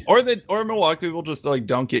 maybe. Or Milwaukee people just like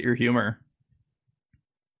don't get your humor.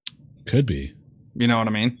 Could be. You know what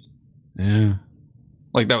I mean? Yeah.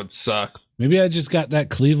 Like that would suck. Maybe I just got that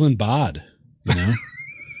Cleveland bod, you know?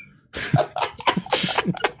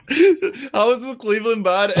 How is the Cleveland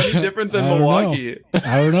bod any different than Milwaukee?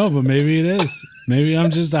 I don't know, but maybe it is. Maybe I'm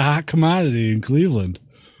just a hot commodity in Cleveland.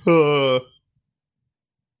 Yeah,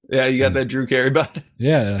 you got that Drew Carey bod.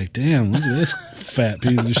 Yeah, they're like, damn, look at this fat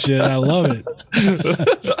piece of shit. I love it.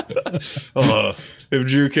 If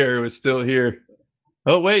Drew Carey was still here.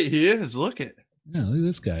 Oh, wait, he is. Look at. Yeah, look at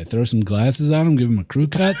this guy. Throw some glasses on him, give him a crew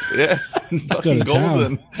cut. Yeah. Let's go to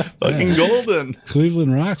golden. town. Fucking golden.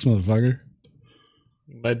 Cleveland rocks, motherfucker.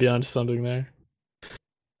 Might be onto something there.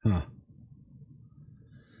 Huh.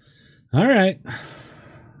 All right.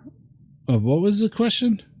 What was the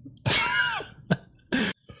question?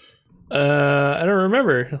 I don't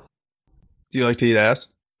remember. Do you like to eat ass?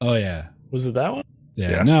 Oh, yeah. Was it that one?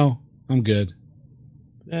 Yeah. No, I'm good.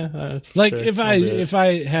 Yeah. Like sure. if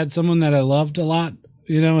I had someone that I loved a lot,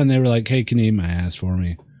 you know, and they were like, hey, can you eat my ass for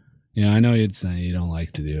me? You know, I know it's not, you don't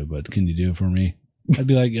like to do it, but can you do it for me? I'd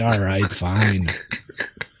be like, all right, fine.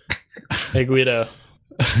 Hey, Guido.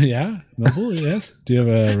 Yeah? No, yes. Do you have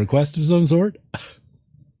a request of some sort?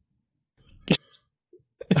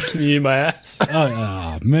 Can you eat my ass?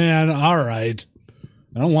 Oh, man. All right.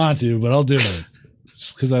 I don't want to, but I'll do it.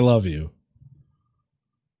 Just because I love you.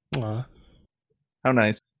 Aw. How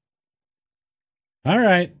nice. All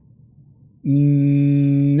right.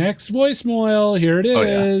 Next voicemail. Here it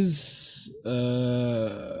is.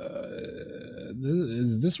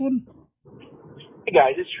 Is it this one? Hey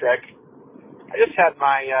guys, it's Shrek. I just had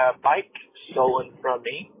my bike stolen from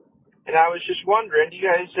me, and I was just wondering, do you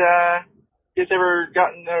guys ever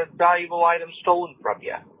gotten a valuable item stolen from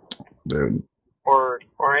you? Dude. Or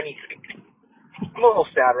anything? I'm a little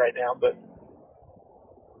sad right now, but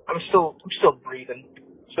I'm still breathing,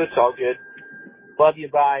 so it's all good. Love you,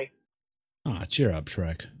 bye. Oh, cheer up,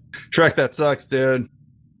 Shrek. Shrek, that sucks, dude.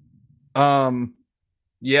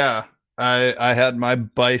 Yeah, I had my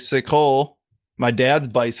bicycle, my dad's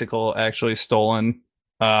bicycle actually stolen.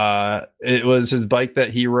 It was his bike that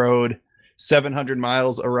he rode 700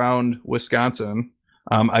 miles around Wisconsin.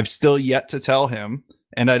 I've still yet to tell him,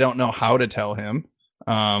 and I don't know how to tell him.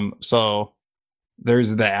 So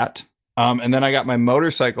there's that. And then I got my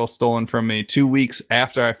motorcycle stolen from me 2 weeks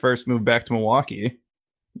after I first moved back to Milwaukee.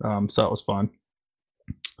 So it was fun.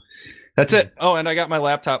 That's it. Oh, and I got my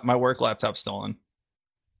laptop, my work laptop stolen.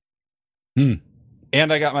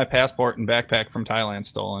 And I got my passport and backpack from Thailand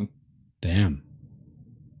stolen. Damn.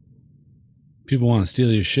 People want to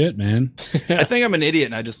steal your shit, man. I think I'm an idiot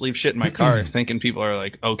and I just leave shit in my car thinking people are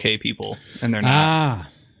like okay people, and they're not. Ah.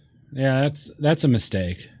 Yeah, that's a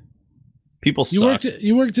mistake. People suck.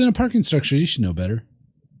 You worked in a parking structure. You should know better.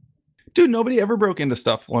 Dude, nobody ever broke into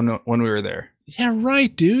stuff when we were there. Yeah,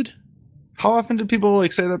 right, dude. How often did people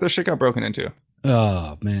like say that their shit got broken into?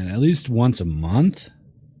 Oh, man, at least once a month.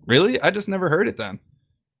 Really? I just never heard it then.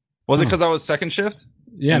 Was it because I was second shift?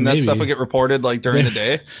 Yeah, and maybe. that stuff would get reported like during the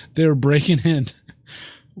day? They were breaking in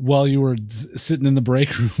while you were sitting in the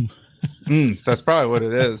break room. That's probably what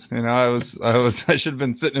it is. You know, I should have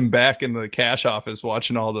been sitting back in the cash office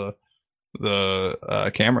watching all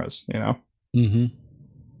the cameras, you know? Mm-hmm.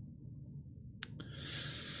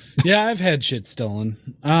 Yeah, I've had shit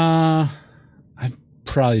stolen. I've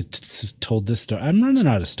probably told this story. I'm running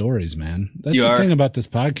out of stories, man. That's the thing about this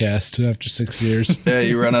podcast after 6 years. Yeah,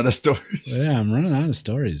 you run out of stories. Yeah, I'm running out of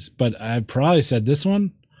stories. But I probably said this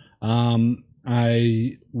one.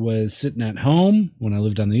 I was sitting at home when I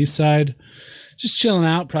lived on the east side, just chilling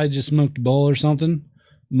out, probably just smoked a bowl or something.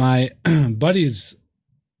 My buddy's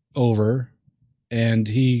over, and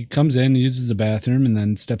he comes in, uses the bathroom, and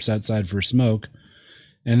then steps outside for a smoke.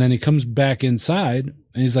 And then he comes back inside,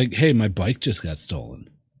 and he's like, hey, my bike just got stolen.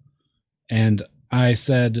 And I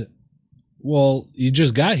said, well, you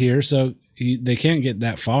just got here, so they can't get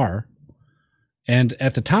that far. And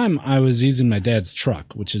at the time, I was using my dad's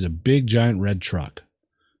truck, which is a big, giant red truck.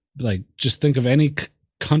 Like, just think of any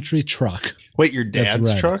country truck. Wait, your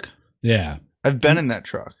dad's truck? Yeah. I've been in that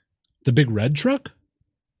truck. The big red truck?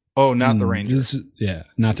 Oh, not the Ranger.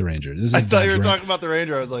 Not the Ranger. This is I thought you were Dodge Ram. talking about the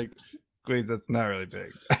Ranger. I was like, wait, that's not really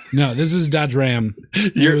big. No, this is Dodge Ram.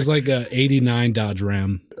 It was like a 89 Dodge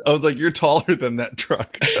Ram. I was like, you're taller than that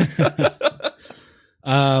truck.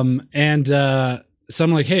 So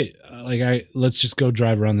I'm like, hey, let's just go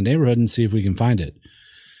drive around the neighborhood and see if we can find it.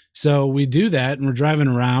 So we do that, and we're driving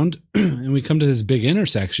around, and we come to this big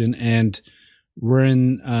intersection, and we're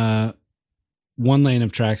in one lane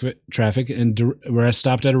of traffic, and we're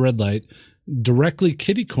stopped at a red light. Directly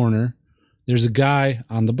kitty corner, there's a guy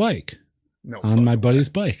on the bike, on my buddy's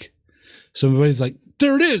bike. So my buddy's like,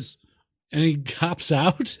 there it is. And he hops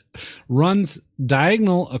out, runs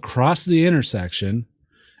diagonal across the intersection,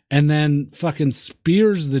 and then fucking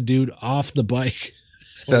spears the dude off the bike.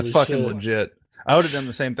 That's fucking legit. I would have done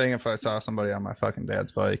the same thing if I saw somebody on my fucking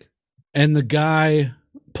dad's bike. And the guy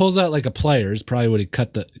pulls out like a pliers, probably would have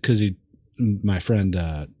cut my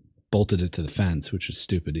friend bolted it to the fence, which was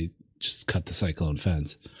stupid. He just cut the cyclone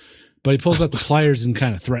fence. But he pulls out the pliers and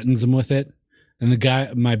kind of threatens him with it. And the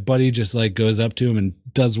guy, my buddy, just like goes up to him and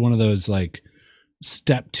does one of those like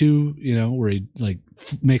step two, where he like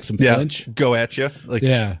makes him flinch. Go at you. Like,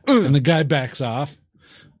 And the guy backs off.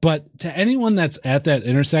 But to anyone that's at that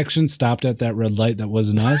intersection, stopped at that red light that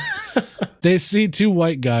wasn't us, they see two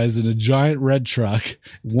white guys in a giant red truck.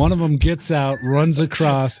 One of them gets out, runs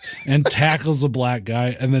across, and tackles a black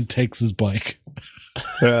guy, and then takes his bike.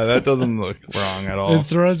 Yeah, that doesn't look wrong at all. And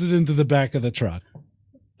throws it into the back of the truck.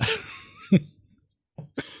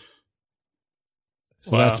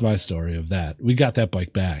 So that's my story of that. We got that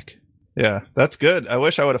bike back. Yeah, that's good. I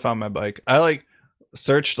wish I would have found my bike. I like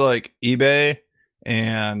searched like eBay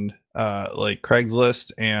and like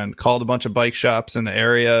Craigslist and called a bunch of bike shops in the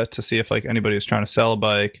area to see if like anybody was trying to sell a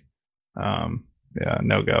bike.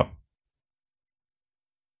 No go.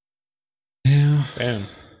 Yeah. Man.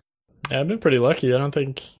 Yeah, I've been pretty lucky.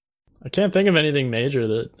 I can't think of anything major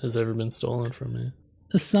that has ever been stolen from me.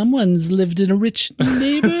 Someone's lived in a rich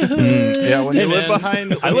neighborhood. Yeah, when you live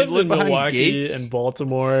behind, I lived in Milwaukee gates and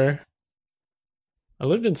Baltimore. I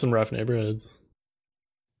lived in some rough neighborhoods.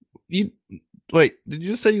 Wait, did you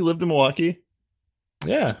just say you lived in Milwaukee?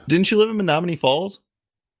 Yeah. Didn't you live in Menominee Falls?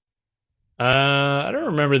 I don't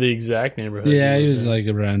remember the exact neighborhood. Yeah, he was like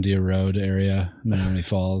around Deer Road area, Menominee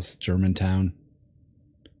Falls, Germantown.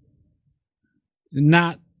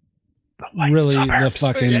 Not really suburbs. The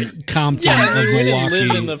fucking Compton of we Milwaukee. didn't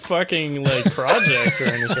live in the fucking like projects or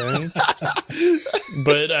anything.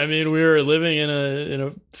 But I mean, we were living in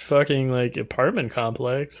a fucking like apartment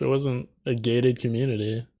complex. It wasn't a gated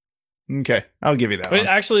community. Okay, I'll give you that. But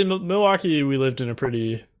actually, Milwaukee, we lived in a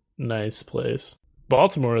pretty nice place.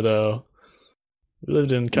 Baltimore, though, we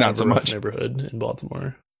lived in kind of a rough neighborhood in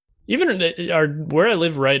Baltimore. Even where I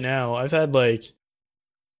live right now, I've had like.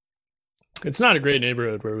 It's not a great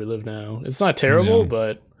neighborhood where we live now. It's not terrible,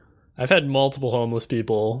 but I've had multiple homeless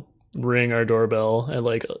people ring our doorbell at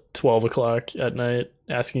like 12 o'clock at night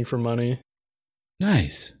asking for money.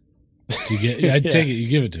 Nice. Do you get? I take it you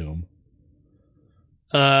give it to them.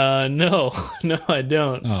 No, I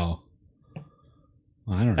don't. Oh,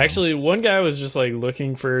 well, I don't know. Actually, one guy was just like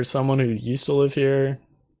looking for someone who used to live here.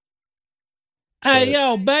 Hey,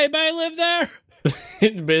 yo, baby, live there?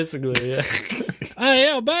 Basically, yeah. Hey,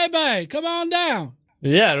 yo, baby, come on down.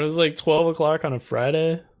 Yeah, it was like 12 o'clock on a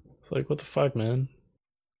Friday. It's like, what the fuck, man?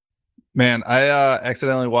 Man, I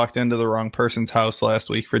accidentally walked into the wrong person's house last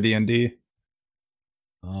week for D&D.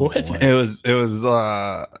 Oh, what? Boy. It was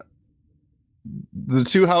the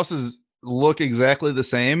two houses look exactly the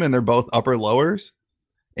same, and they're both upper lowers.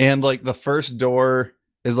 And like the first door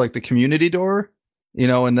is like the community door,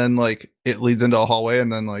 and then like it leads into a hallway,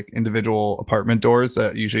 and then like individual apartment doors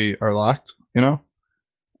that usually are locked,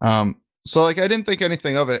 So like I didn't think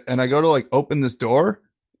anything of it, and I go to like open this door,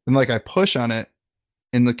 and like I push on it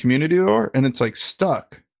in the community door, and it's like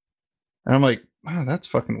stuck. And I'm like, wow, that's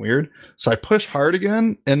fucking weird. So I push hard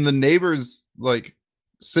again, and the neighbor's like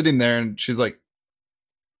sitting there, and she's like,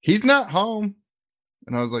 he's not home.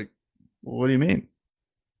 And I was like, well, what do you mean?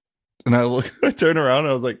 And I turn around, and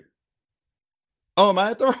I was like, oh, am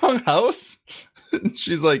I at the wrong house? And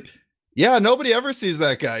she's like, yeah, nobody ever sees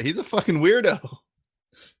that guy. He's a fucking weirdo.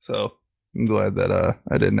 So I'm glad that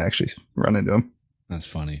I didn't actually run into him. That's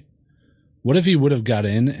funny. What if he would have got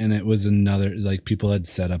in and it was another, like people had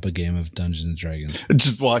set up a game of Dungeons and Dragons?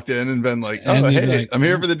 Just walked in and been like, oh, hey, like, I'm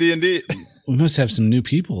here for the D&D. We must have some new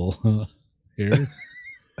people here.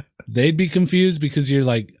 They'd be confused because you're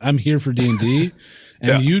like, I'm here for D&D.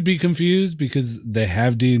 And you'd be confused because they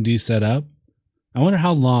have D&D set up. I wonder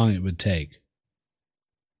how long it would take.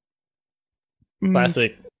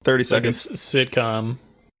 Classic 30 seconds. seconds. Sitcom.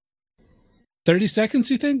 30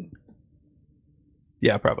 seconds, you think?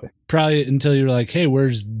 Yeah, probably. Probably until you're like, hey,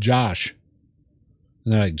 where's Josh?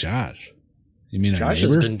 And they're like, Josh? You mean Josh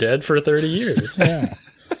has been dead for 30 years. Yeah.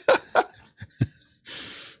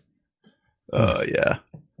 Yeah.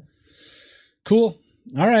 Cool.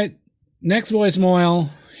 All right. Next voicemail.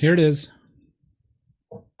 Here it is.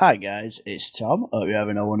 Hi guys, it's Tom. Hope you're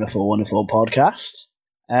having a wonderful, wonderful podcast.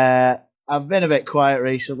 I've been a bit quiet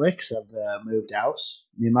recently because I've moved house.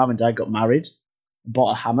 My mum and dad got married,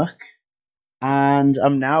 bought a hammock, and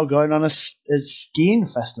I'm now going on a skiing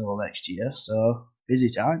festival next year, so busy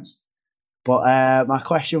times. But my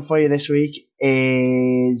question for you this week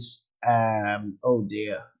is, oh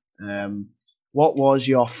dear, what was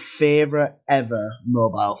your favourite ever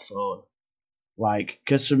mobile phone? Like,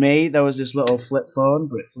 because for me, there was this little flip phone,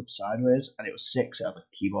 but it flipped sideways, and it was sick, so I had a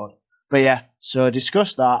keyboard. But yeah, so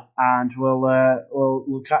discuss that, and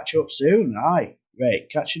we'll catch up soon. Aye, right,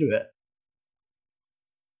 catch you in a bit.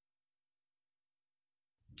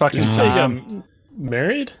 Fucking Did you say you got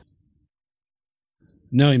married?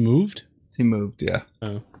 No, he moved? He moved, yeah.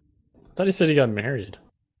 Oh. I thought he said he got married.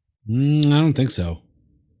 I don't think so.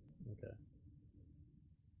 Okay.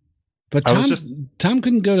 But Tom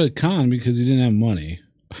couldn't go to con because he didn't have money.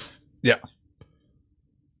 Yeah.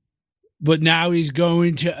 But now he's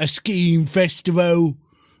going to a skiing festival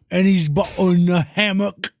and he's bought on a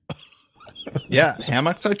hammock. Yeah,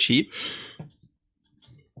 hammocks are cheap.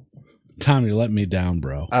 Tom, you let me down,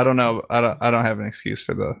 bro. I don't know. I don't have an excuse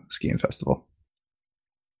for the skiing festival.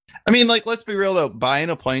 I mean, like, let's be real though.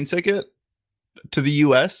 Buying a plane ticket to the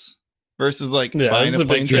U.S. versus like buying a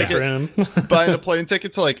plane ticket, buying a plane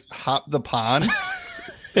ticket to like hop the pond,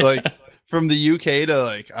 like from the UK to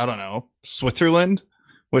like I don't know Switzerland,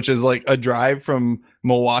 which is like a drive from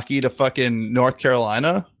Milwaukee to fucking North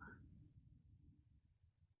Carolina.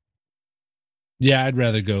 Yeah, I'd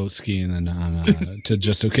rather go skiing than on to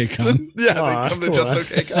Just Okay Con. Yeah, they come to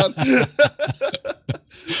Just Okay Con.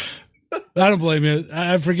 I don't blame you.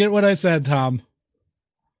 I forget what I said, Tom.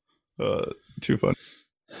 Too fun.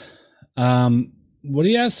 What do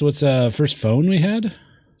you ask? What's first phone we had?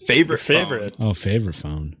 Favorite. Oh, favorite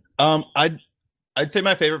phone. I'd say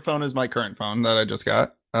my favorite phone is my current phone that I just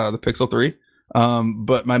got, the Pixel 3.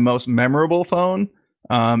 But my most memorable phone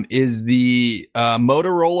is the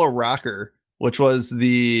Motorola Rocker, which was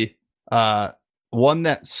the one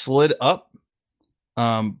that slid up,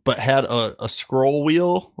 but had a scroll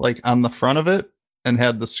wheel like on the front of it and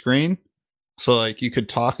had the screen. So like you could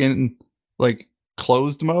talk in like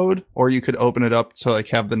closed mode, or you could open it up to like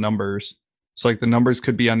have the numbers. So like the numbers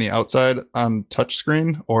could be on the outside on touch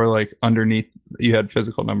screen, or like underneath you had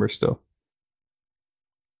physical numbers still.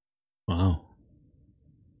 Wow.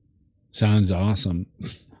 Sounds awesome.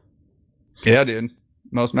 Yeah, dude.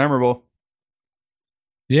 Most memorable.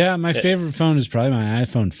 Yeah, my favorite phone is probably my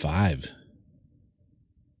iPhone 5.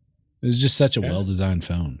 It was just such a well-designed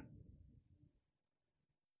phone.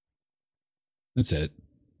 That's it.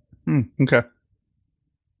 Okay.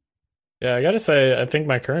 Yeah, I gotta say, I think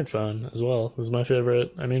my current phone as well is my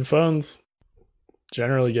favorite. I mean, phones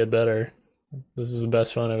generally get better. This is the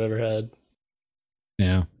best phone I've ever had.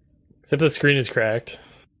 Yeah. Except the screen is cracked.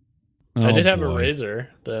 Oh, I did have boy. a Razor,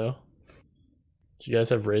 though. Did you guys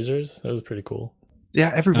have Razors? That was pretty cool.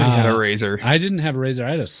 Yeah, everybody had a Razor. I didn't have a Razor.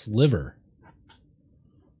 I had a Sliver,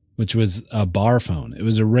 which was a bar phone. It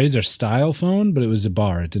was a Razor style phone, but it was a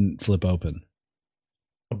bar. It didn't flip open.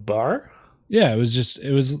 A bar? Yeah, it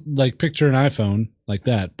was like picture an iPhone like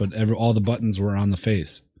that, but all the buttons were on the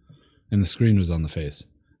face and the screen was on the face.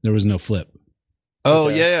 There was no flip. Oh,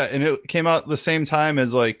 okay. Yeah. And it came out the same time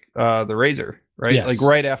as like the Razor, right? Yes. Like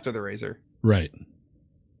right after the Razor. Right.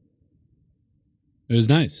 It was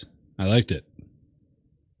nice. I liked it.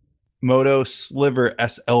 Moto Sliver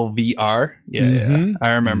SLVR. Yeah.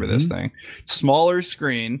 I remember this thing. Smaller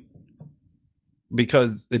screen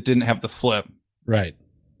because it didn't have the flip. Right.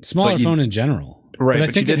 Smaller phone in general. Right. But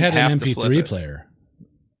I think it had an MP3 player.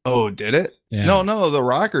 Oh, did it? Yeah. No, the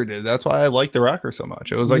Rocker did. That's why I like the Rocker so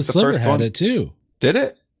much. It was like the Sliver first had one. it too. Did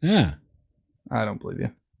it? Yeah. I don't believe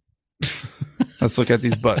you. Let's look at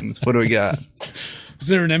these buttons. What do we got? Is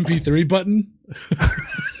there an MP3 button?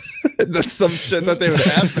 That's some shit that they would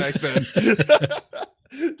have back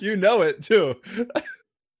then. You know it too.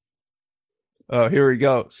 Oh, here we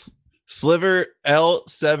go. Sliver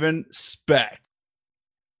L7 Spec.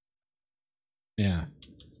 Yeah.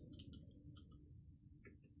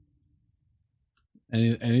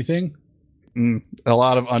 Anything? A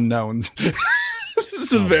lot of unknowns. This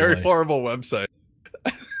is a very horrible website.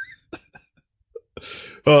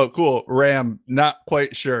 Oh, cool. RAM, not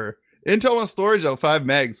quite sure. Internal storage though, 5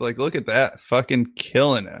 megs. Like, look at that. Fucking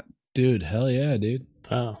killing it. Dude, hell yeah, dude.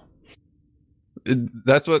 Oh.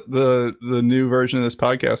 That's what the new version of this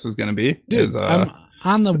podcast is going to be. Dude, I'm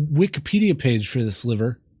on the Wikipedia page for this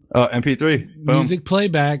liver. Oh, MP3. Boom. Music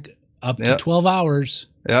playback up to 12 hours.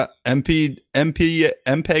 Yeah,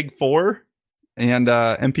 MPEG 4 and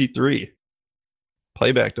MP3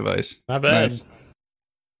 playback device. Not bad. Nice.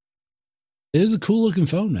 It is a cool looking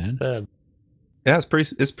phone, man. Bad. Yeah,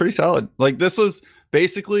 it's pretty solid. Like, this was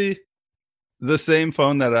basically the same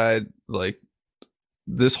phone that I like.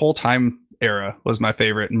 This whole time era was my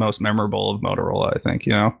favorite and most memorable of Motorola, I think.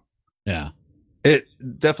 Yeah. It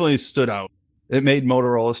definitely stood out. It made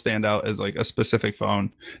Motorola stand out as like a specific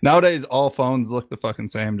phone. Nowadays, all phones look the fucking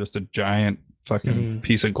same, just a giant fucking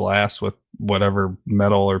piece of glass with whatever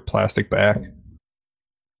metal or plastic back.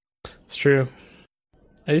 It's true.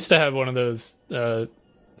 I used to have one of those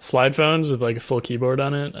slide phones with like a full keyboard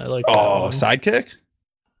on it. I like that one. Sidekick?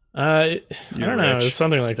 I don't know. It was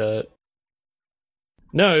something like that.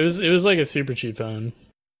 No, it was like a super cheap phone.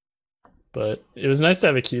 But it was nice to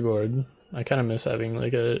have a keyboard. I kind of miss having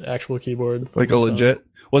like a actual keyboard. Like a legit.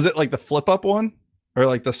 Was it like the flip up one or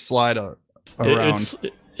like the slide around?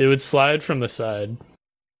 It would slide from the side.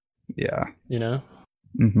 Yeah.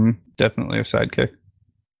 Mm-hmm. Definitely a sidekick.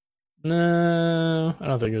 No, I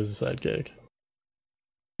don't think it was a sidekick.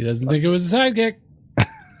 He doesn't think it was a sidekick.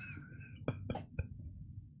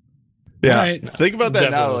 Yeah. Right. No, think about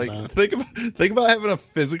that now. definitely Like, think about having a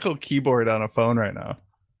physical keyboard on a phone right now.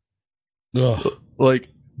 Ugh. Like,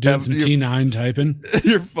 Doing some T9 typing.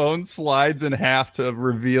 Your phone slides in half to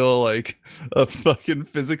reveal like a fucking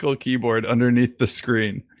physical keyboard underneath the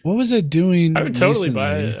screen. What was it doing? I would totally recently?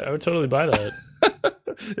 buy it. I would totally buy that.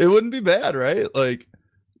 It wouldn't be bad, right? Like,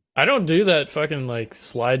 I don't do that fucking like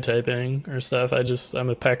slide typing or stuff. I'm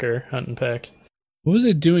a pecker, hunt and peck. What was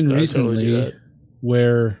it doing So I recently totally do that.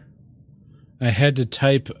 where I had to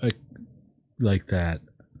type like that,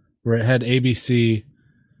 where it had ABC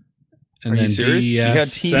and Are then you serious? DEF. You had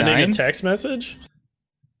T9? Sending a text message?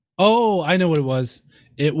 Oh, I know what it was.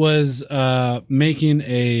 It was making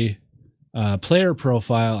a player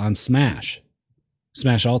profile on Smash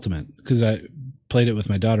Ultimate, because I played it with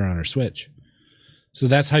my daughter on her Switch. So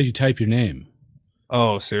that's how you type your name.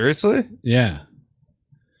 Oh, seriously? Yeah.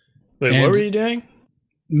 Wait, And what were you doing?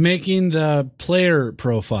 making the player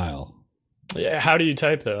profile. Yeah, how do you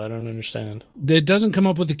type though? I don't understand. It doesn't come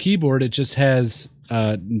up with a keyboard. It just has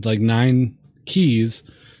like 9 keys.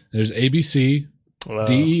 There's ABC, Wow.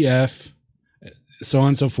 DEF, so on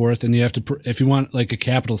and so forth. And you have to, if you want like a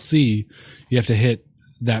capital C, you have to hit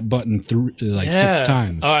that button like 6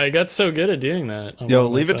 times. Oh, I got so good at doing that. on Yo, one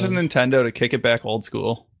of my leave it to phones. Nintendo to kick it back old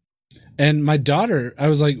school. And my daughter, I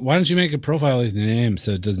was like, why don't you make a profile with your name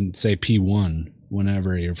so it doesn't say P1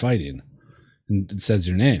 whenever you're fighting? And it says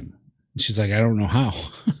your name. And she's like, I don't know how.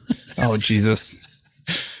 Oh, Jesus.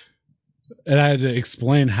 And I had to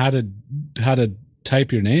explain how to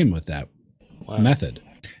type your name with that method.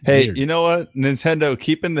 It's Hey, weird. you know what? Nintendo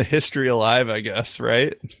keeping the history alive, I guess,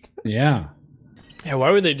 right? Yeah. Yeah,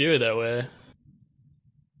 why would they do it that way?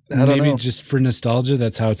 I don't Maybe know. just for nostalgia,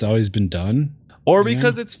 that's how it's always been done. Or Yeah.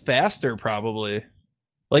 because it's faster, probably.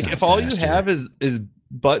 Like, not if all faster. you have is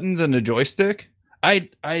buttons and a joystick, I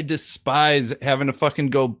despise having to fucking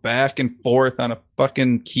go back and forth on a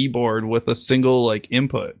fucking keyboard with a single like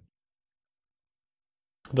input.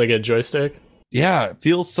 Like a joystick? Yeah, it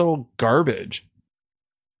feels so garbage.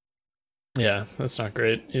 Yeah, that's not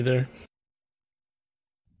great either.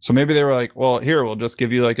 So maybe they were like, well, here, we'll just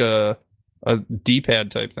give you like a D-pad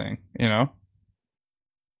type thing,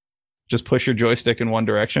 Just push your joystick in one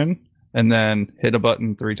direction and then hit a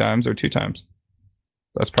button 3 times or 2 times.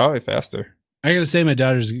 That's probably faster. I gotta say, my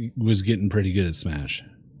daughter was getting pretty good at Smash.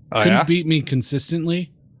 Oh, Couldn't yeah? beat me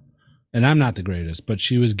consistently, and I'm not the greatest, but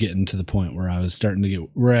she was getting to the point where I was starting to get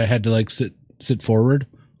where I had to like sit forward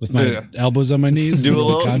with my elbows on my knees, Do and a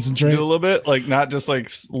really little, concentrate. do a little bit, like not just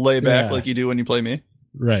like lay back Yeah. like you do when you play me.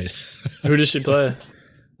 Right. Who does she play?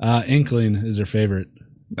 Inkling is her favorite.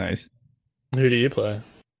 Nice. Who do you play?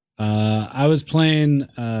 I was playing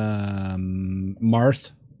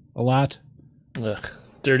Marth a lot. Ugh.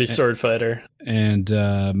 Dirty sword fighter. And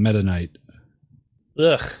Meta Knight.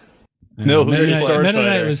 Ugh. No, Meta dirty Knight, sword Meta Knight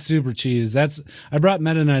fighter. was super cheese. I brought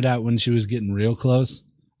Meta Knight out when she was getting real close.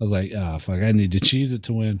 I was like, oh fuck, I need to cheese it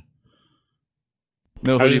to win.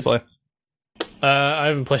 No, who do you play? I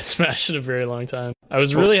haven't played Smash in a very long time. I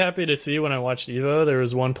was really happy to see when I watched Evo, there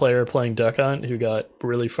was one player playing Duck Hunt who got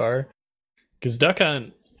really far. Because Duck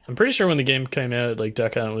Hunt, I'm pretty sure when the game came out, like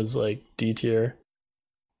Duck Hunt was like D tier.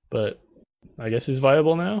 But I guess he's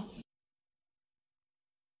viable now.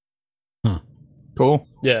 Cool.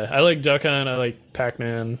 Yeah, I like Duck Hunt. I like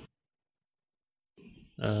Pac-Man.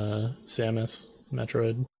 Samus,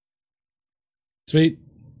 Metroid. Sweet.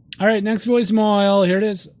 All right, next voicemail. Here it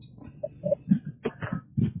is.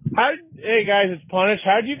 Hey guys, it's Punish.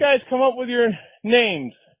 How'd you guys come up with your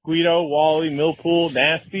names? Guido, Wally, Millpool,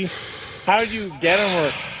 Nasty. How did you get them, or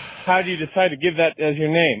how did you decide to give that as your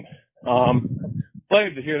name?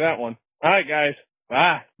 Glad to hear that one. All right, guys.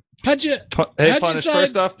 Bye. How'd you? Hey, Punish.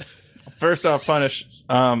 First off, Punish.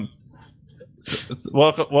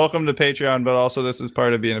 Welcome to Patreon, but also this is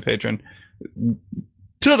part of being a patron.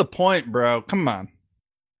 To the point, bro. Come on.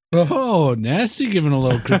 Oh, Nasty giving a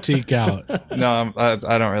little critique out. No, I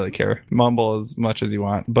don't really care. Mumble as much as you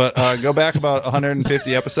want, but go back about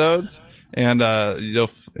 150 episodes, and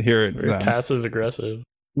you'll hear it. Very passive aggressive.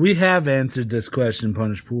 We have answered this question,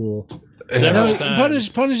 Punish Pool. Several times.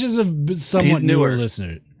 Punish is a somewhat newer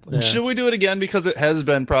listener. Yeah. Should we do it again, because it has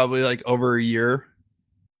been probably like over a year?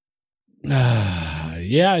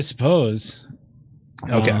 Yeah, I suppose.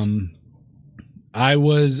 Okay. I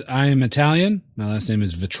am Italian. My last name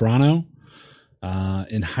is Vetrano.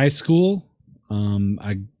 In high school,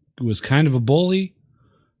 I was kind of a bully,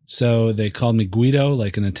 so they called me Guido,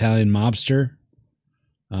 like an Italian mobster.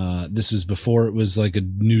 This was before it was like a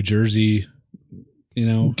New Jersey,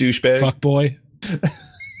 douchebag fuckboy.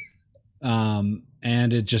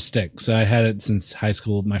 And it just sticks. So I had it since high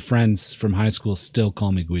school. My friends from high school still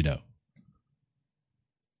call me Guido.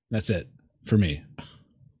 That's it for me.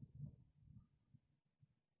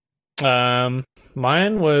 Mine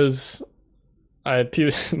was like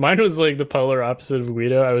the polar opposite of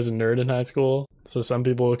Guido. I was a nerd in high school, so some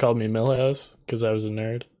people called me Millhouse because I was a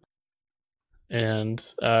nerd. And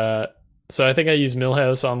so I think I used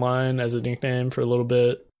Millhouse online as a nickname for a little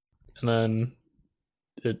bit, and then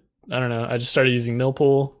I don't know, I just started using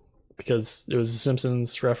Millpool because it was a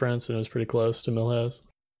Simpsons reference and it was pretty close to Millhouse.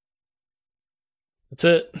 That's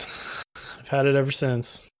it. I've had it ever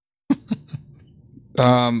since.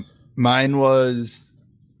 Mine was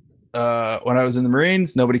when I was in the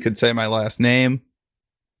Marines, nobody could say my last name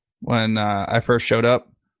when I first showed up.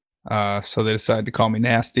 So they decided to call me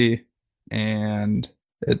Nasty, and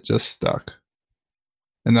it just stuck.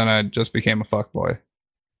 And then I just became a fuckboy.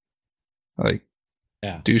 Like,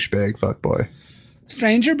 douchebag fuckboy.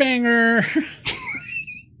 Stranger banger.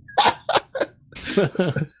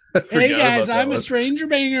 Hey guys, I'm a stranger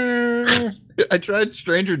banger. I tried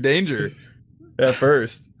stranger danger at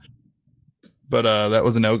first, but that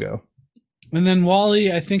was a no-go. And then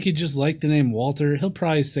Wally, I think he just liked the name Walter. He'll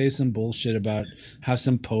probably say some bullshit about how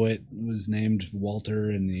some poet was named Walter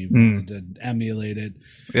and he wanted to emulate it.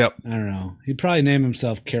 Yep. I don't know. He'd probably name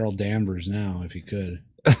himself Carol Danvers now if he could.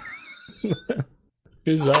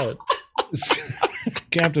 Who's that?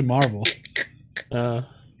 Captain Marvel.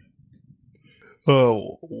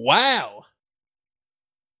 Oh, wow.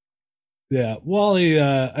 Yeah, Wally,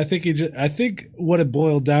 I think what it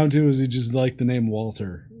boiled down to is he just liked the name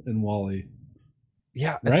Walter and Wally.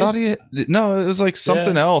 Yeah, right? I thought it was like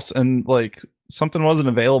something else, and like something wasn't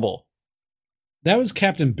available. That was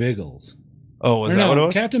Captain Biggles. Oh, was that what it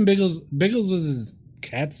was? Captain Biggles. Biggles was his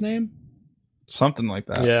cat's name? Something like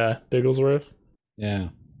that. Yeah, Bigglesworth. Yeah.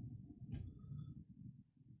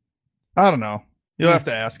 I don't know. You'll have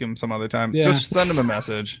to ask him some other time. Yeah. Just send him a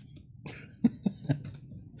message.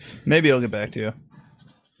 Maybe he'll get back to you.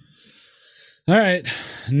 All right.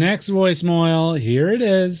 Next voicemail. Here it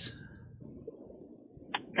is.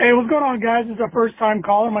 Hey, what's going on, guys? This is our first time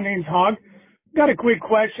caller. My name's Hog. Got a quick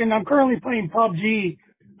question. I'm currently playing PUBG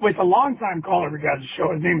with a longtime caller of your guys'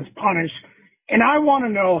 show. His name is Punish. And I want to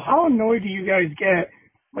know, how annoyed do you guys get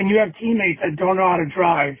when you have teammates that don't know how to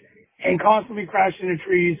drive and constantly crash into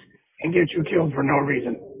trees and get you killed for no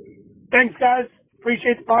reason? Thanks, guys.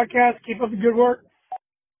 Appreciate the podcast. Keep up the good work.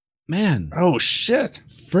 Man. Oh, shit.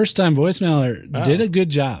 First time voicemailer did a good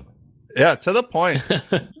job. Yeah, to the point.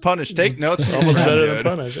 Punish, take notes. Almost better than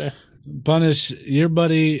Punish. Yeah. Punish, your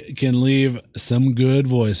buddy can leave some good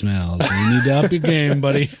voicemails. You need to up your game,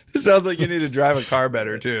 buddy. It sounds like you need to drive a car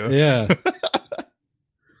better, too. Yeah.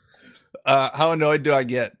 How annoyed do I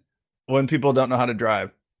get when people don't know how to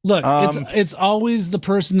drive? Look, it's always the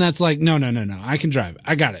person that's like, no, I can drive.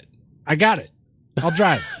 I got it. I'll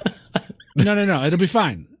drive. No, it'll be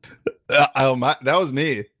fine. That was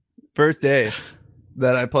me. First day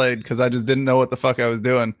that I played, because I just didn't know what the fuck I was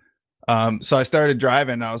doing. So I started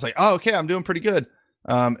driving, and I was like, oh, okay, I'm doing pretty good.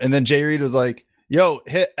 And then Jay Reed was like, yo,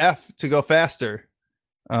 hit F to go faster.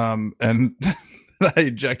 And I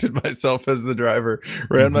ejected myself as the driver,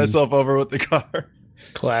 ran myself over with the car.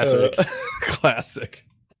 Classic. Classic.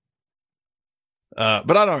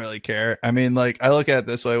 But I don't really care. I mean, like, I look at it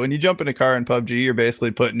this way. When you jump in a car in PUBG, you're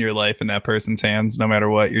basically putting your life in that person's hands, no matter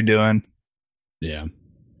what you're doing. Yeah.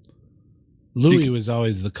 Louis was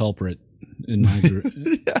always the culprit in my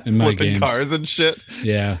in my flipping games. cars and shit.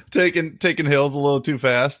 Yeah, taking hills a little too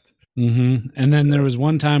fast. Mm-hmm. And then there was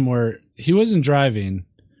one time where he wasn't driving,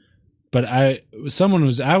 but I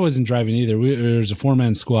wasn't driving either. There was a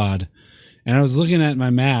 4-man squad, and I was looking at my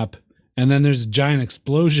map, and then there's a giant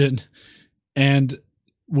explosion, and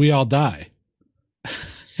we all die.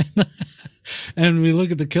 And we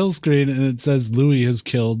look at the kill screen, and it says Louis has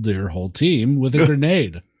killed their whole team with a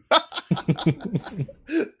grenade.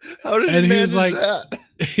 How did and he he was like, that?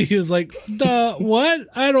 he was like, "The what?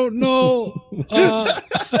 I don't know."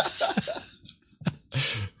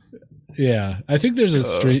 Yeah, I think there's a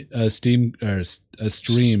stream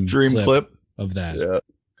clip of that. Yeah.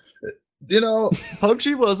 You know,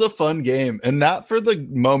 PUBG was a fun game, and not for the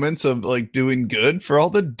moments of like doing good, for all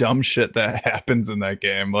the dumb shit that happens in that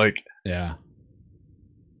game. Like, yeah,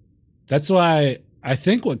 that's why I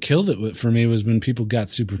think what killed it for me was when people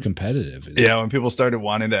got super competitive. Yeah, when people started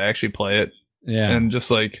wanting to actually play it. Yeah, and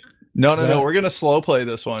just like, no, we're gonna slow play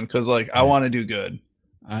this one because like I want to do good.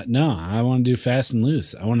 No, I want to do fast and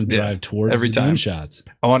loose. I want to drive towards every the time. gunshots.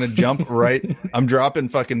 I want to jump right. I'm dropping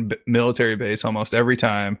fucking military base almost every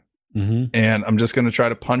time. Mm-hmm. And I'm just going to try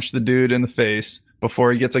to punch the dude in the face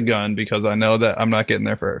before he gets a gun because I know that I'm not getting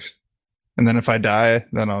there first. And then if I die,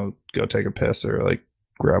 then I'll go take a piss or like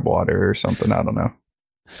grab water or something. I don't know.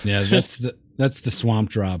 Yeah, that's the swamp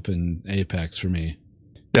drop in Apex for me.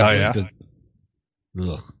 Oh, yeah.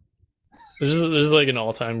 Ugh. There's like an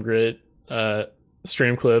all-time great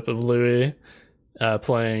stream clip of Louis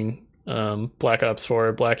playing Black Ops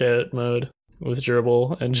 4 Blackout mode with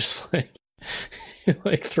Gerbil and just like he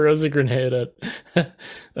like throws a grenade at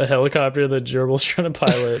a helicopter that Gerbil's trying to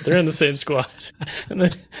pilot. They're in the same squad. And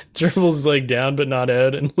then Gerbil's like down but not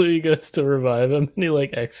out, and Louis goes to revive him and he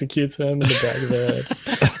like executes him in the back of the head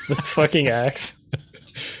with a fucking axe.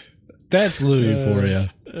 That's Louis for you.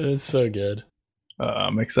 It's so good.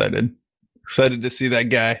 I'm excited. Excited to see that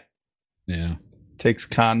guy. Yeah. Takes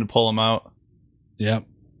Con to pull him out. Yep.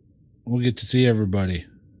 We'll get to see everybody.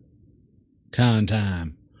 Con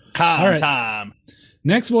time. Con time.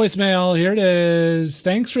 Next voicemail. Here it is.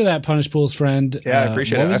 Thanks for that, Punish Pools friend. Yeah, I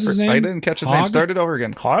appreciate what it. Was his name? I didn't catch his name. Start it over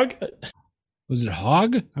again. Hog? Was it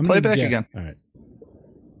Hog? Play it back again. All right.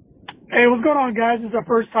 Hey, what's going on, guys? This is a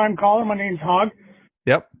first-time caller. My name's Hog.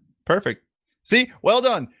 Yep. Perfect. See? Well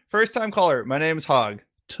done. First-time caller. My name's Hog.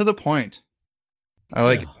 To the point. I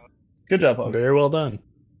like it. Good job, Hog. Very well done.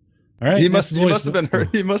 All right. He must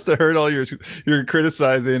have heard all your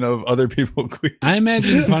criticizing of other people. I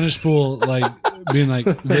imagine Punish Pool like being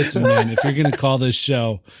like, "Listen, man, if you're gonna call this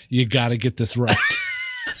show, you got to get this right.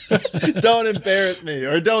 Don't embarrass me,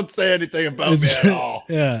 or don't say anything about me at all."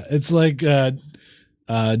 Yeah, it's like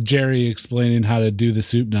Jerry explaining how to do the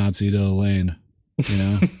soup Nazi to Elaine. You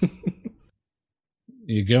know,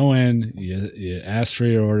 you go in, you ask for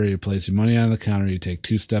your order, you place your money on the counter, you take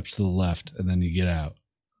 2 steps to the left, and then you get out.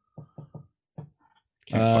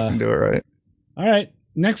 Can't fucking do it right. All right.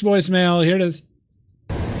 Next voicemail. Here it is.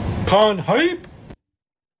 Con hype?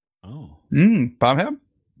 Oh. Bomb him?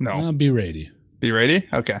 No. Be ready. Be ready?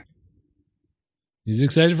 Okay. He's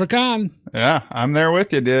excited for Con. Yeah, I'm there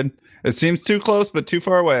with you, dude. It seems too close, but too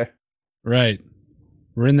far away. Right.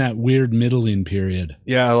 We're in that weird middling period.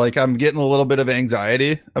 Yeah, like I'm getting a little bit of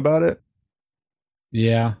anxiety about it.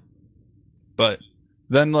 Yeah. But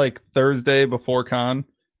then like Thursday before Con,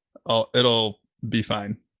 it'll be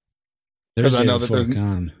fine. Because I know that there's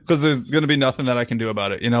going to be nothing that I can do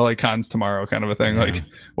about it. You know, like Con's tomorrow kind of a thing. Yeah. Like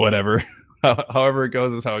whatever. However it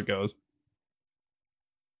goes is how it goes.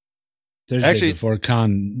 Thursday actually, before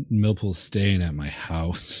Con, Millpool's staying at my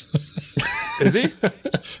house. Is he?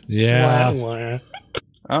 Yeah.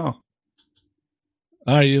 Oh.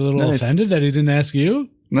 Are you a little offended that he didn't ask you?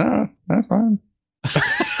 No, that's fine.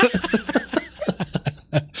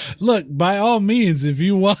 Look, by all means, if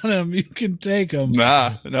you want them, you can take them.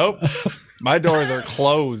 Nah, nope. My doors are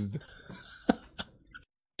closed.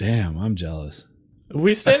 Damn, I'm jealous.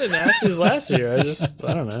 We stayed at Nasty's last year. I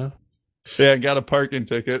don't know. Yeah, I got a parking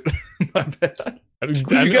ticket. My bad. Did you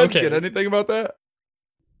guys get anything about that?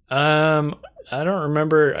 I don't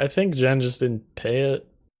remember. I think Jen just didn't pay it.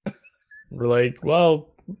 We're like,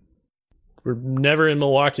 well, we're never in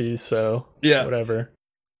Milwaukee, so yeah, whatever.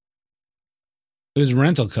 It was a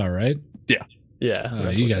rental car, right? Yeah. Yeah.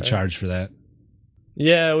 You got charged for that.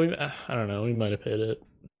 Yeah, I don't know. We might have paid it.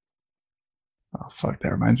 Oh, fuck.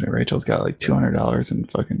 That reminds me. Rachel's got like $200 in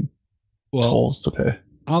fucking tolls to pay.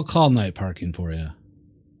 I'll call night parking for you.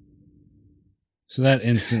 So that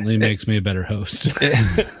instantly makes me a better host.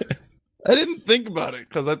 I didn't think about it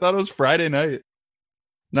because I thought it was Friday night,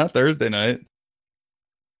 not Thursday night.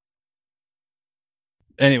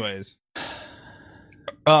 Anyways,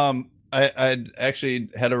 I actually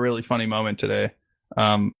had a really funny moment today.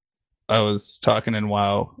 I was talking in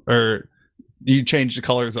WoW, or you changed the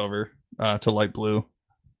colors over to light blue,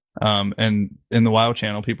 and in the WoW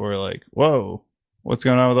channel, people were like, "Whoa, what's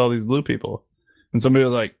going on with all these blue people?" And somebody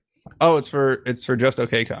was like, "Oh, it's for Just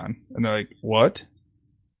Okay Con," and they're like, "What?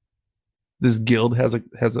 This guild has a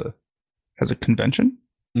convention?"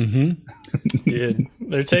 Mm-hmm. Dude,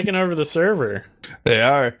 they're taking over the server. They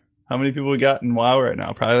are. How many people we got in WoW right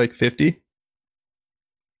now? Probably like 50.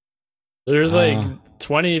 There's like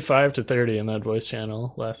 25 to 30 in that voice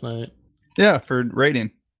channel last night. Yeah, for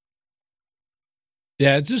raiding.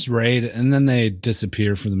 Yeah, it's just raid, and then they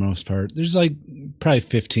disappear for the most part. There's like probably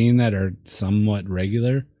 15 that are somewhat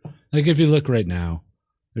regular. Like if you look right now,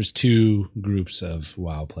 there's 2 groups of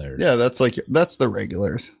WoW players. Yeah, that's the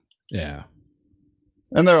regulars. Yeah.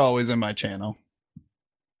 And they're always in my channel. I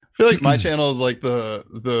feel like my channel is like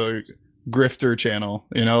the grifter channel,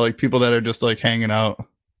 you know, like people that are just like hanging out.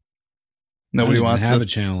 Nobody wants to have a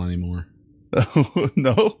channel anymore.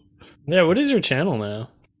 No. Yeah, what is your channel now?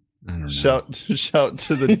 I don't know. Shout to the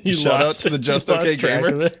shout out to the Just Okay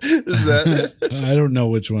Gamers. Is that it? I don't know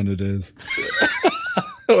which one it is.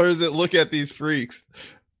 Or is it Look at These Freaks?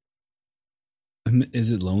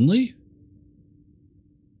 Is it Lonely?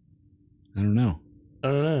 I don't know. I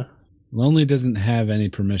don't know. Lonely doesn't have any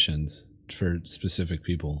permissions for specific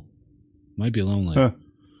people. Might be Lonely. Huh.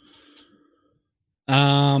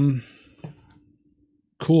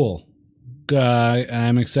 Cool.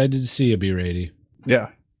 I'm excited to see you, B-Rady. Yeah.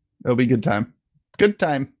 It'll be a good time. Good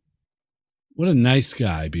time. What a nice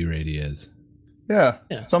guy B-Rady is. Yeah.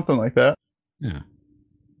 Something like that. Yeah.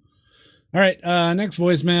 All right. Next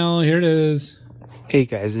voicemail. Here it is. Hey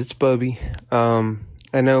guys, it's Bubby.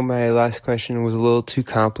 I know my last question was a little too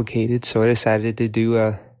complicated, so I decided to do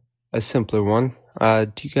a simpler one.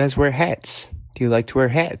 Do you guys wear hats? Do you like to wear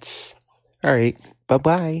hats? All right.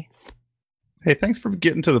 Bye-bye. Hey, thanks for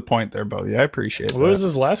getting to the point there, Bubby. I appreciate it. What was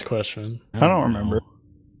his last question? I don't remember.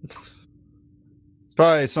 It's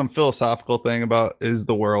probably some philosophical thing about is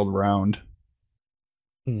the world round?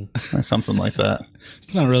 Or something like that.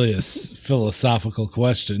 It's not really a philosophical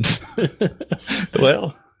question.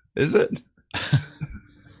 Well, is it?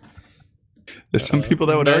 There's some people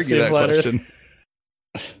that would argue that question.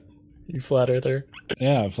 You flat earther.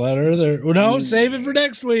 Yeah, flat earther. Well, no, save it for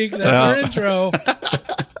next week. That's our intro.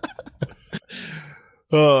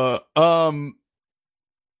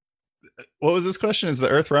 What was this question? Is the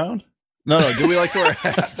earth round? No. Do we like to wear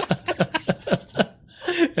hats?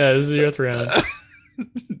 Yeah, this is the earth round.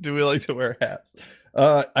 Do we like to wear hats?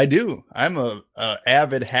 I do. I'm a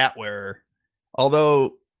avid hat wearer.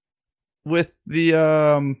 Although with the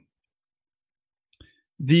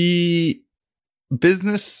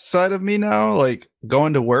business side of me now, like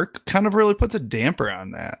going to work kind of really puts a damper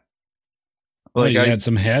on that. Like I had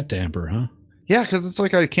some hat damper, huh? Yeah, because it's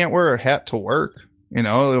like I can't wear a hat to work. You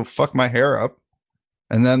know, it'll fuck my hair up.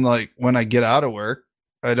 And then like when I get out of work,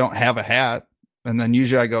 I don't have a hat. And then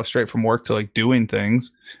usually I go straight from work to like doing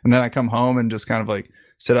things. And then I come home and just kind of like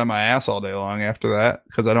sit on my ass all day long after that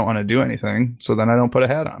because I don't want to do anything. So then I don't put a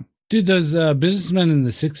hat on. Dude, those businessmen in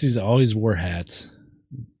the 60s always wore hats.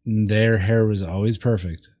 Their hair was always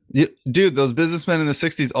perfect. Yeah, dude, those businessmen in the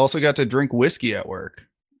 60s also got to drink whiskey at work.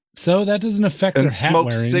 So that doesn't affect their and hat smoke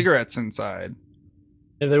wearing. Cigarettes inside.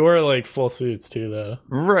 Yeah, they wear like full suits too, though.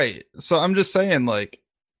 Right. So I'm just saying, like.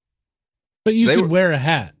 But you could wear a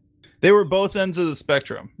hat. They were both ends of the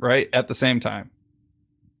spectrum, right? At the same time.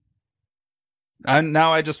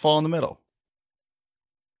 Now I just fall in the middle.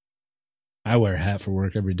 I wear a hat for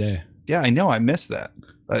work every day. Yeah, I know. I miss that.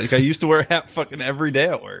 Like I used to wear a hat fucking every day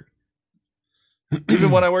at work. Even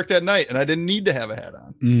when I worked at night and I didn't need to have a hat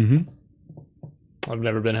on. Mm-hmm. I've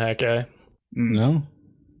never been a hat guy. No?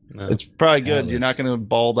 It's probably good. You're not going to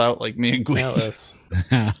bald out like me and Gwen.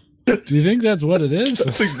 Do you think that's what it is?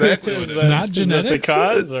 That's exactly what it is. It's not genetics? The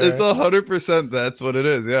cause, it's 100% that's what it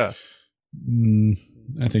is, yeah.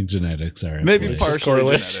 I think genetics are. Maybe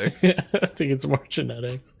partially genetics. I think it's more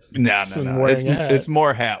genetics. No. It's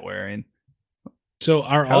more hat wearing. So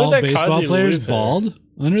are all baseball players bald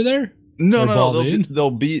under there? No.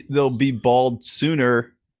 They'll be bald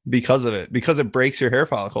sooner because of it. Because it breaks your hair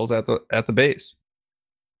follicles at the base.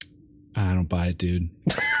 I don't buy it, dude.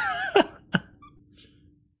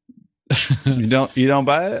 You don't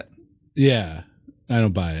buy it? Yeah, I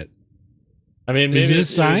don't buy it. I mean, maybe is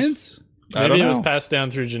this science? Maybe it was passed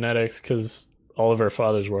down through genetics because all of our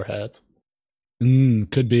fathers wore hats.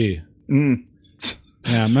 Could be.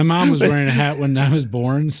 Yeah, my mom was wearing a hat when I was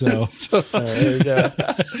born, so there you go.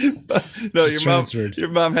 No, Just your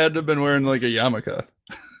mom had to have been wearing like a yarmulke.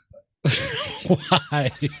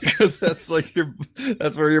 Why? Because that's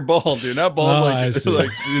where you're bald. You're not bald I see. like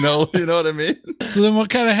you know what I mean? So then what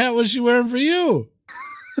kind of hat was she wearing for you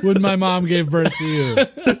when my mom gave birth to you?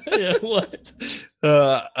 Yeah, what?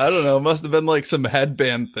 I don't know. It must have been like some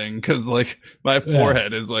headband thing because like my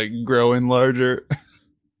forehead is like growing larger.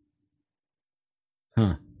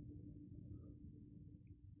 Huh.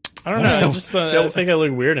 I don't know. I just I think I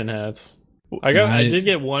look weird in hats. I did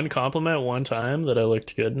get one compliment one time that I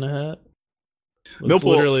looked good in a hat. That's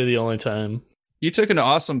literally the only time. You took an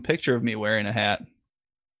awesome picture of me wearing a hat.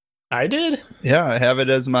 I did? Yeah, I have it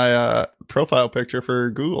as my profile picture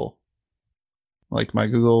for Google. Like my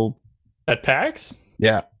Google at PAX?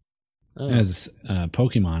 Yeah. As a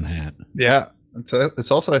Pokemon hat. Yeah.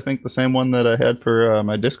 It's also I think the same one that I had for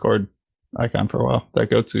my Discord icon for a while. That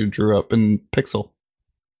Goatsu drew up in Pixel.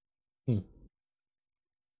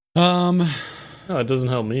 No, it doesn't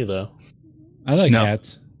help me though. I like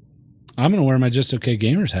hats. I'm gonna wear my Just Okay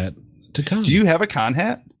Gamers hat to con. Do you have a con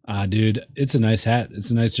hat? Dude, it's a nice hat.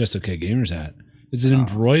 It's a nice Just Okay Gamers hat. It's an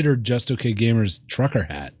embroidered Just Okay Gamers trucker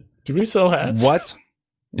hat. Do we sell hats? What?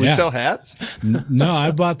 We Yeah. sell hats? No,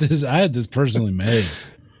 I bought this. I had this personally made.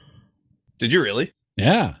 Did you really?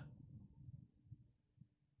 Yeah.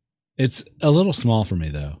 It's a little small for me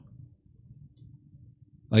though.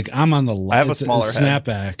 Like I'm on the I have a smaller head.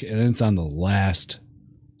 snapback and it's on the last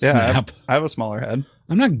Yeah, snap. I have a smaller head.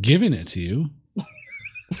 I'm not giving it to you.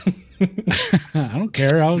 I don't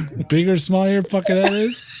care how big or small your fucking head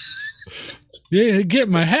is. Yeah, get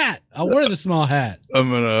my hat. I'll wear the small hat. I'm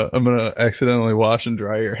gonna accidentally wash and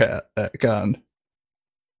dry your hat at con.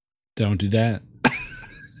 Don't do that.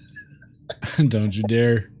 Don't you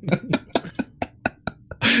dare.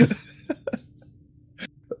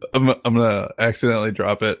 I'm gonna accidentally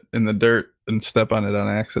drop it in the dirt and step on it on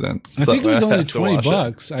accident. I think it was only have to $20.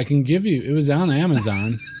 wash I can give you. It was on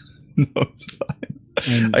Amazon. No, it's fine.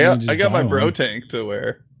 And I you got my buy bro one. tank to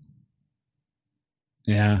wear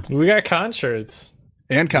Yeah. We got con shirts.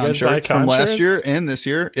 and You con guys buy shirts con from last shirts? year and this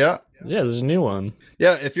year. Yeah, Yeah, there's a new one.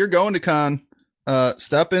 yeah. If you're going to con,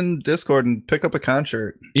 step in Discord and pick up a con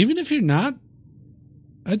shirt. Even if you're not,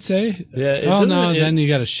 I'd say. Yeah, it Oh doesn't- no, it- then you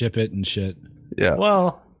got to ship it and shit. Yeah.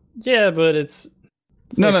 Well, yeah, but it's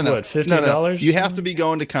No, like, no. What, $15? You have to be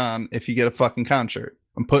going to con if you get a fucking con shirt.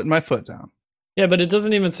 I'm putting my foot down. Yeah, but it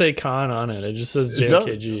doesn't even say con on it. It just says It does.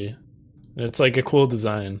 JOKG. It's like a cool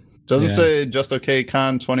design. Doesn't Yeah. say Just Okay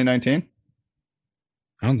Con 2019.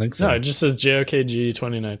 I don't think so. No, it just says JOKG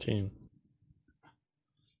 2019.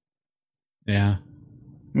 Yeah.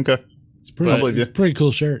 Okay. It's pretty. I'll believe you. It's a pretty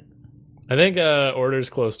cool shirt. I think orders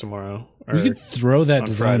close tomorrow. We or could throw that on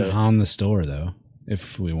design Friday. on the store though,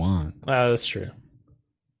 if we want, That's true.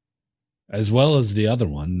 as well as the other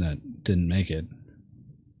one that didn't make it.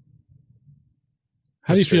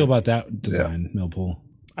 How do you That's feel true. about that design, Millpool?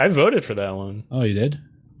 I voted for that one. Oh, you did?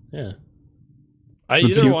 Yeah. I The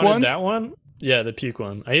either puke wanted one? that one. Yeah, the puke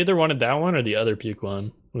one. I either wanted that one or the other puke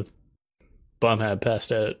one with Bum had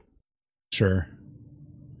passed out. Sure.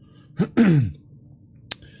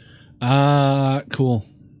 Cool.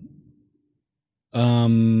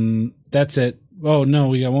 That's it. Oh no,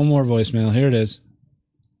 we got one more voicemail. Here it is.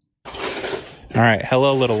 All right.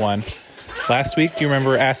 Hello, little one. Last week, do you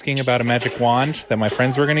remember asking about a magic wand that my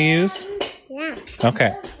friends were going to use? Yeah.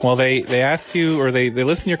 Okay. Well, they asked you, or they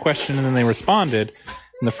listened to your question, and then they responded.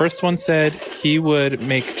 And the first one said he would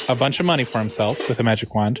make a bunch of money for himself with a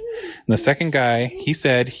magic wand. And the second guy, he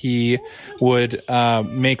said he would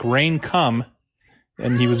make rain come.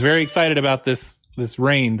 And he was very excited about this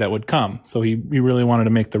rain that would come. So he really wanted to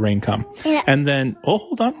make the rain come. Yeah. And then,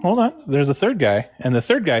 hold on. There's a third guy. And the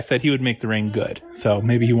third guy said he would make the rain good. So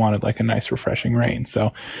maybe he wanted like a nice, refreshing rain.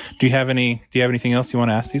 So do you have anything else you want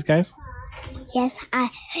to ask these guys? Yes,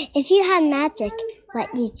 if you had magic,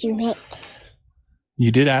 what did you make? You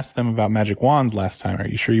did ask them about magic wands last time. Are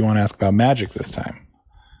you sure you want to ask about magic this time?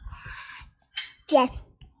 Yes.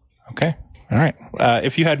 Okay. All right.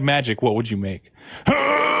 If you had magic, what would you make?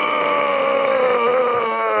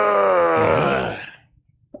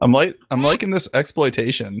 I'm liking this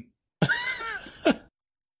exploitation.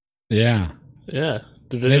 Yeah. Yeah.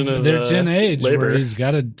 Division of They're 10 age labor. where he's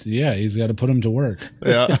got to put them to work.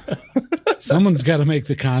 Yeah. Someone's got to make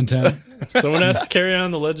the content. Someone has to carry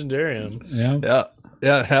on the Legendarium. Yeah. Yeah.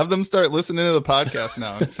 Yeah. Have them start listening to the podcast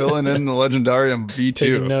now and filling in the Legendarium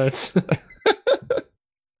Taking V2. notes.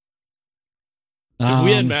 If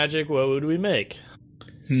we had magic, what would we make?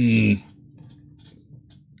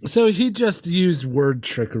 So he just used word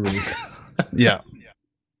trickery. Yeah.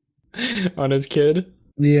 on his kid.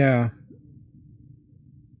 Yeah.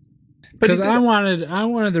 Because I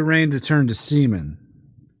wanted the rain to turn to semen.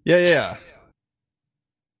 Yeah.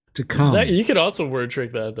 To come. You could also word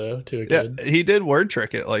trick that though to a kid. Yeah, he did word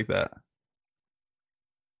trick it like that.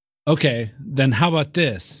 Okay, then how about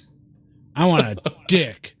this? I want a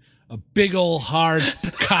dick. A big old hard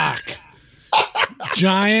cock.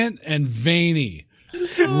 Giant and veiny.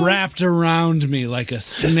 Wrapped around me like a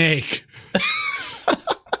snake.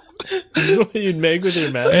 This is what you'd make with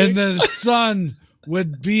your magic? And the sun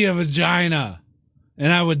would be a vagina.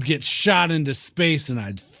 And I would get shot into space and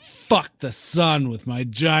I'd fuck the sun with my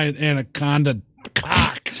giant anaconda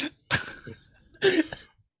cock.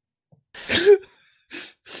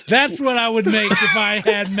 That's what I would make if I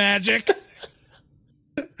had magic.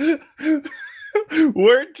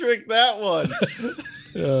 Word trick that one.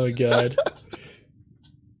 Oh, God.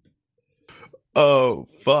 Oh,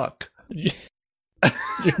 fuck.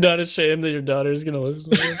 You're not ashamed that your daughter's going to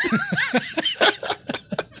listen to this?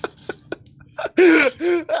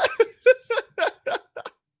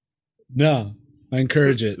 No, I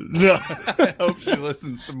encourage it. No, I hope she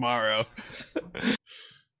listens tomorrow.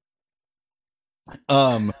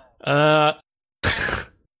 Oh,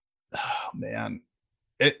 man.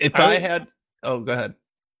 If I had... Oh, go ahead.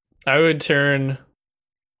 I would turn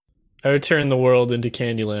the world into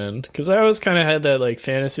Candyland, because I always kind of had that like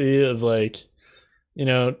fantasy of like, you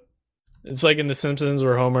know, it's like in The Simpsons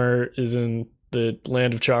where Homer is in the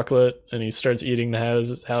land of chocolate and he starts eating the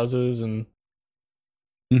houses and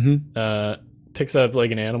picks up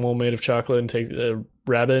like an animal made of chocolate and takes a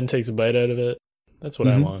rabbit and takes a bite out of it. That's what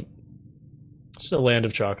I want. Just a land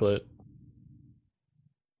of chocolate.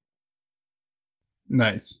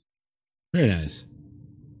 Nice. Very nice.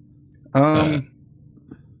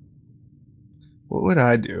 What would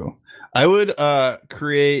I do? I would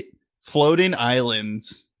create floating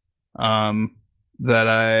islands that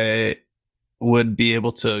I would be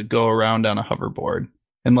able to go around on a hoverboard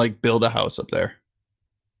and like build a house up there.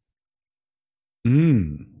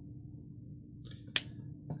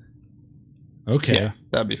 Okay. Yeah,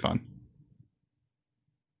 that'd be fun.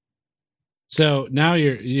 So now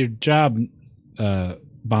your job,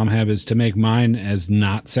 Bombhab, is to make mine as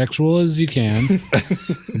not sexual as you can,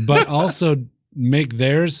 but also make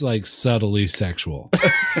theirs like subtly sexual.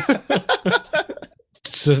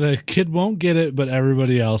 So the kid won't get it, but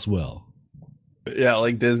everybody else will. Yeah,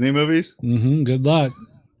 like Disney movies. Good luck.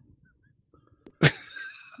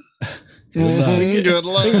 Good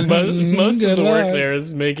luck. Most of the work there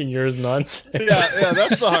is making yours nonsense. Yeah,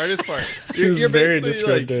 that's the hardest part. You're very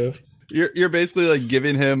descriptive. You're basically like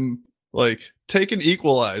giving him like, take an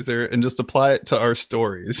equalizer and just apply it to our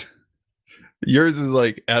stories. Yours is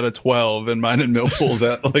like at a 12 and mine and Millpool's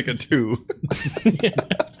at like a 2.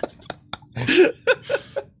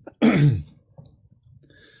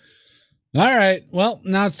 All right. Well,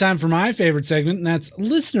 now it's time for my favorite segment, and that's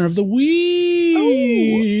Listener of the Week.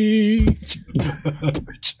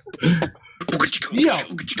 Yo,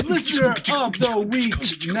 Listener of the Week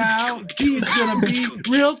now. He's going to be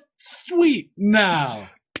real sweet now.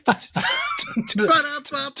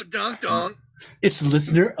 It's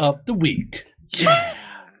Listener of the Week. Yeah.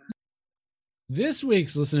 This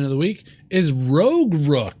week's Listener of the Week is Rogue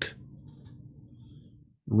Rook.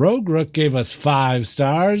 Rogue Rook gave us 5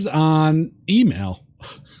 stars on email.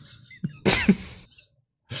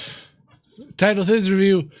 Titled his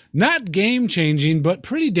review, not game-changing, but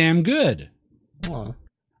pretty damn good.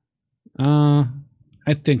 I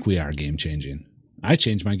think we are game-changing. I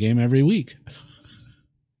change my game every week.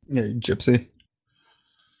 Yeah, you gypsy.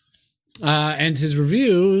 And his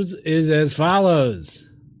reviews is as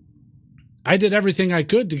follows. I did everything I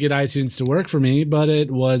could to get iTunes to work for me, but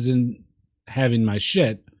it wasn't having my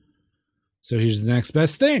shit. So here's the next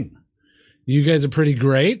best thing. You guys are pretty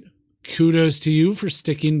great. Kudos to you for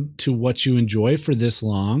sticking to what you enjoy for this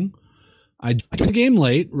long. I joined the game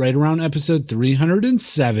late, right around episode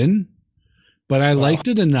 307, but I liked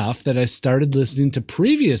it enough that I started listening to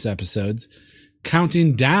previous episodes,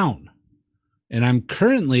 counting down. And I'm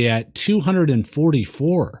currently at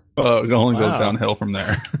 244. Oh, it only goes downhill from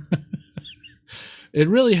there. It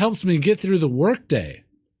really helps me get through the workday.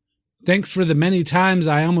 Thanks for the many times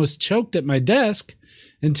I almost choked at my desk,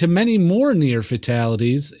 and to many more near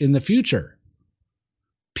fatalities in the future.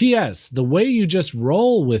 P.S. The way you just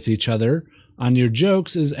roll with each other on your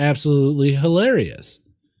jokes is absolutely hilarious.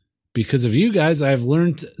 Because of you guys, I've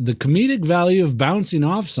learned the comedic value of bouncing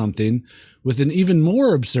off something with an even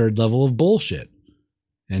more absurd level of bullshit.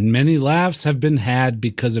 And many laughs have been had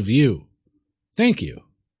because of you. Thank you.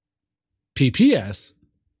 P.P.S.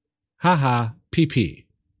 Haha, PP.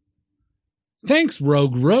 Thanks,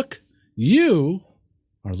 Rogue Rook. you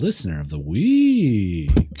are listener of the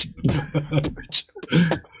week.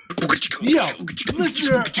 Yo,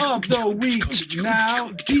 listener of the week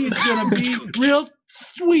now. He's gonna be real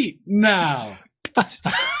sweet now.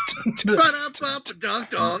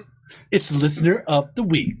 It's listener of the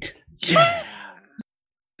week. Yeah.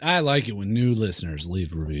 I like it when new listeners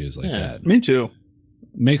leave reviews like that. Me too.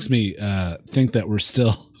 Makes me think that we're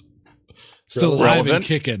still alive and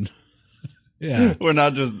kicking. Yeah. We're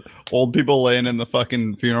not just old people laying in the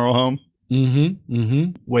fucking funeral home.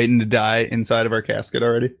 Waiting to die inside of our casket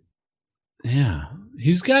already. Yeah.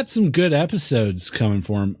 He's got some good episodes coming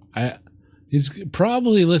for him. He's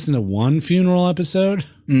probably listened to one funeral episode.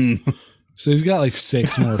 So he's got like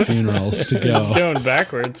 6 more funerals to go. It's going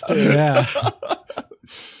backwards too. Yeah.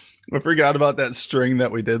 I forgot about that string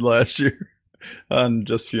that we did last year on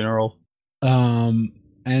just funeral. And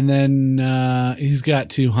then he's got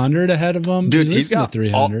 200 ahead of him. Dude, he's got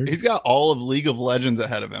 300. He's got all of League of Legends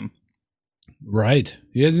ahead of him. Right.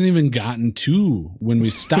 He hasn't even gotten 2 when we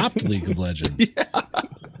stopped League of Legends. Yeah.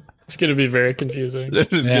 It's going to be very confusing.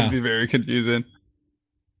 It is going to be very confusing.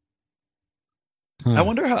 I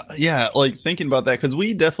wonder how, like thinking about that, because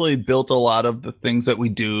we definitely built a lot of the things that we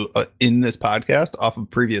do in this podcast off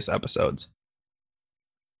of previous episodes.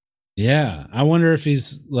 Yeah. I wonder if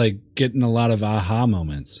he's like getting a lot of aha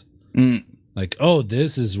moments. Like, oh,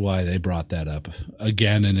 this is why they brought that up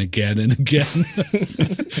again and again and again.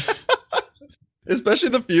 Especially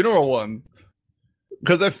the funeral ones.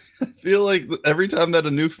 Because I feel like every time that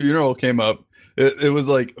a new funeral came up, it was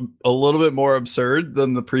like a little bit more absurd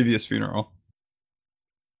than the previous funeral.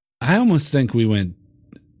 I almost think we went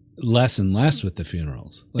less and less with the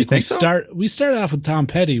funerals. Like we start off with Tom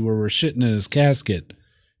Petty, where we're shitting in his casket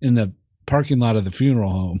in the parking lot of the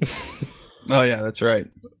funeral home. Oh yeah, that's right.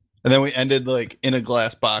 And then we ended like in a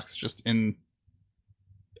glass box, just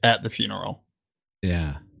at the funeral.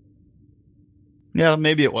 Yeah. Yeah,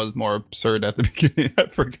 maybe it was more absurd at the beginning. I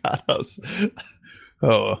forgot us.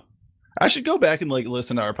 Oh, I should go back and like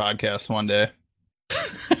listen to our podcast one day.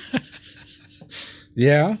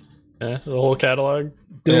 Yeah. The whole catalog.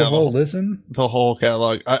 The whole listen. The whole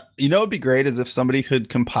catalog. You know, it'd be great is if somebody could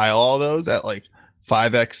compile all those at like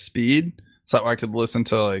 5x speed, so I could listen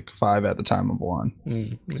to like 5 at the time of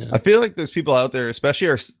one. I feel like there's people out there, especially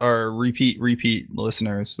our repeat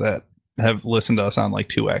listeners, that have listened to us on like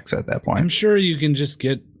 2x at that point. I'm sure you can just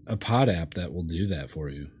get a pod app that will do that for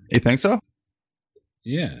you. You think so?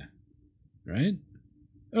 Yeah. Right?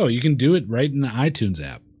 Oh, you can do it right in the iTunes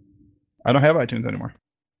app. I don't have iTunes anymore.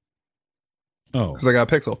 Oh. Because I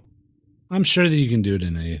got a Pixel. I'm sure that you can do it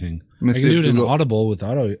in anything. I can do it in Audible with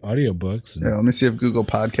audiobooks. Yeah, let me see if Google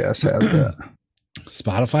Podcasts has that.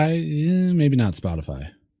 Spotify? Yeah, maybe not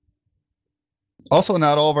Spotify. Also,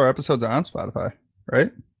 not all of our episodes are on Spotify,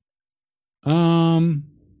 right?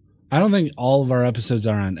 I don't think all of our episodes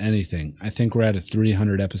are on anything. I think we're at a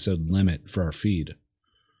 300 episode limit for our feed.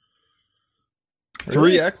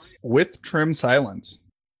 3x with trim silence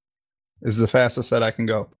is the fastest that I can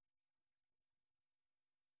go.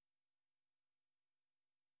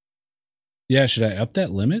 Yeah, should I up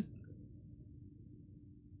that limit?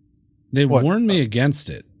 They warned me against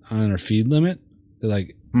it on our feed limit. They're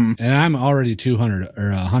like, and I'm already 200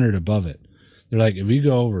 or 100 above it. They're like, if you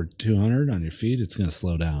go over 200 on your feed, it's going to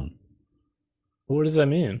slow down. What does that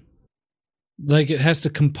mean? Like it has to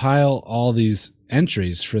compile all these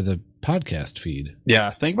entries for the podcast feed. Yeah,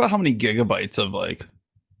 think about how many gigabytes of like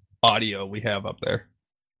audio we have up there.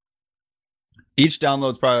 Each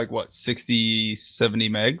download's probably like what, 60, 70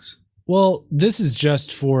 megs? Well, this is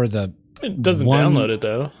just for the... It doesn't download it,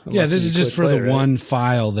 though. Yeah, this is just for the one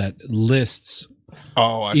file that lists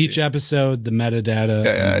each episode, the metadata,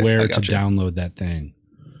 and where to download that thing.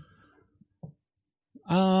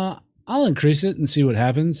 I'll increase it and see what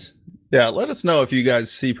happens. Yeah, let us know if you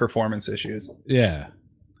guys see performance issues. Yeah.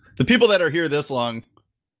 The people that are here this long,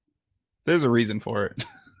 there's a reason for it.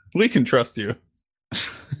 We can trust you.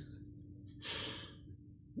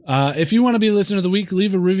 If you want to be listener of the week,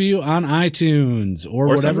 leave a review on iTunes or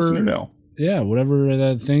whatever. Send us an email. Yeah, whatever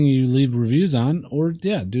that thing you leave reviews on, or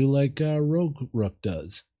do like Rogue Rook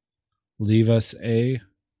does. Leave us a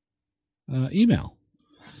email.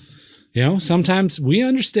 You know, sometimes we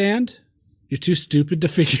understand you're too stupid to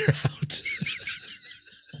figure out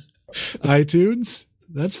iTunes.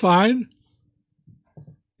 That's fine.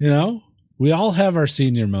 You know, we all have our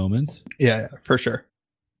senior moments. Yeah, for sure.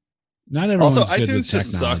 Not everyone's also, good iTunes with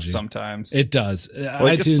just technology. sucks sometimes. It does.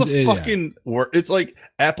 Like iTunes, it's the fucking It's like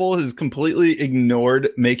Apple has completely ignored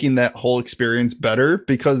making that whole experience better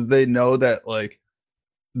because they know that like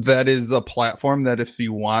that is the platform that if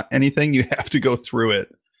you want anything, you have to go through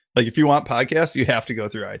it.